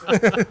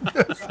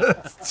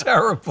 That's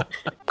terrible.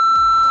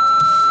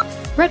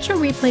 Retro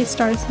Replay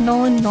stars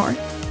Nolan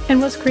North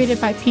and was created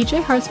by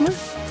PJ Harsma,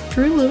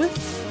 Drew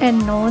Lewis,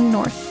 and Nolan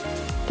North.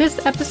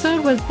 This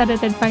episode was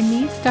edited by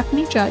me,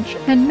 Stephanie Judge,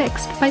 and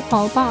mixed by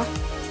Paul Bach.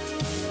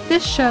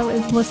 This show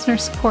is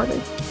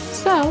listener-supported,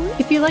 so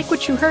if you like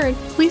what you heard,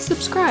 please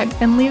subscribe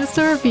and leave us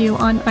a review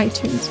on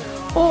iTunes,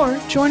 or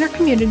join our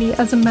community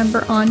as a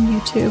member on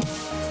YouTube.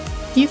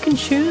 You can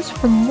choose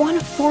from one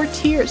of 4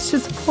 tiers to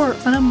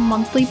support on a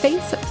monthly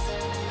basis.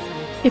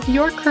 If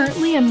you're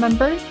currently a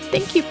member,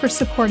 thank you for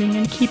supporting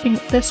and keeping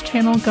this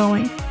channel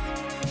going.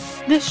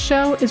 This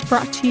show is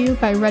brought to you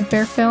by Red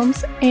Bear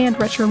Films and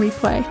Retro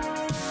Replay.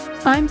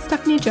 I'm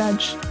Stephanie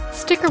Judge.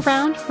 Stick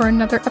around for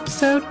another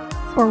episode,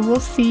 or we'll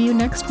see you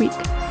next week.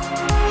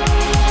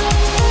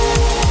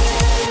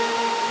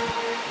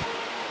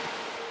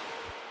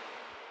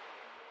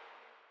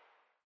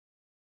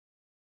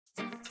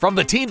 From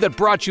the team that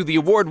brought you the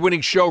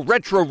award-winning show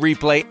Retro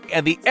Replay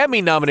and the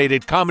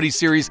Emmy-nominated comedy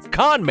series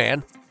Con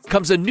Man,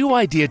 comes a new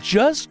idea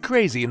just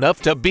crazy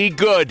enough to be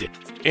good.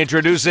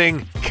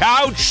 Introducing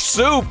Couch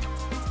Soup.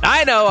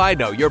 I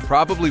know, you're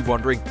probably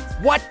wondering,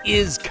 what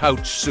is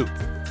Couch Soup?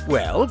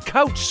 Well,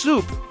 Couch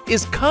Soup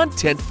is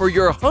content for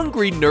your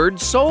hungry nerd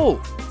soul.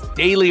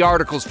 Daily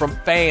articles from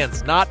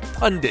fans, not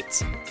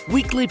pundits.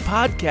 Weekly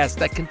podcasts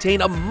that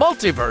contain a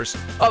multiverse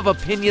of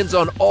opinions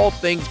on all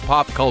things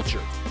pop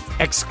culture.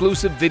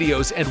 Exclusive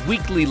videos and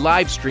weekly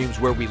live streams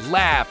where we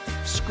laugh,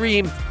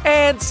 scream,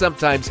 and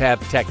sometimes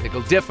have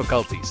technical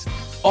difficulties.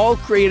 All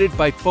created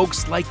by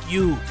folks like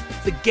you,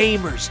 the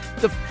gamers,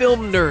 the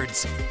film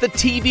nerds, the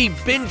TV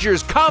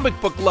bingers, comic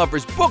book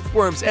lovers,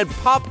 bookworms, and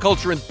pop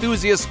culture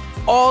enthusiasts,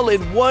 all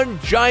in one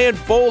giant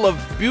bowl of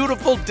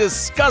beautiful,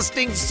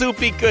 disgusting,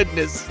 soupy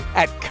goodness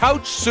at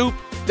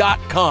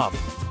couchsoup.com.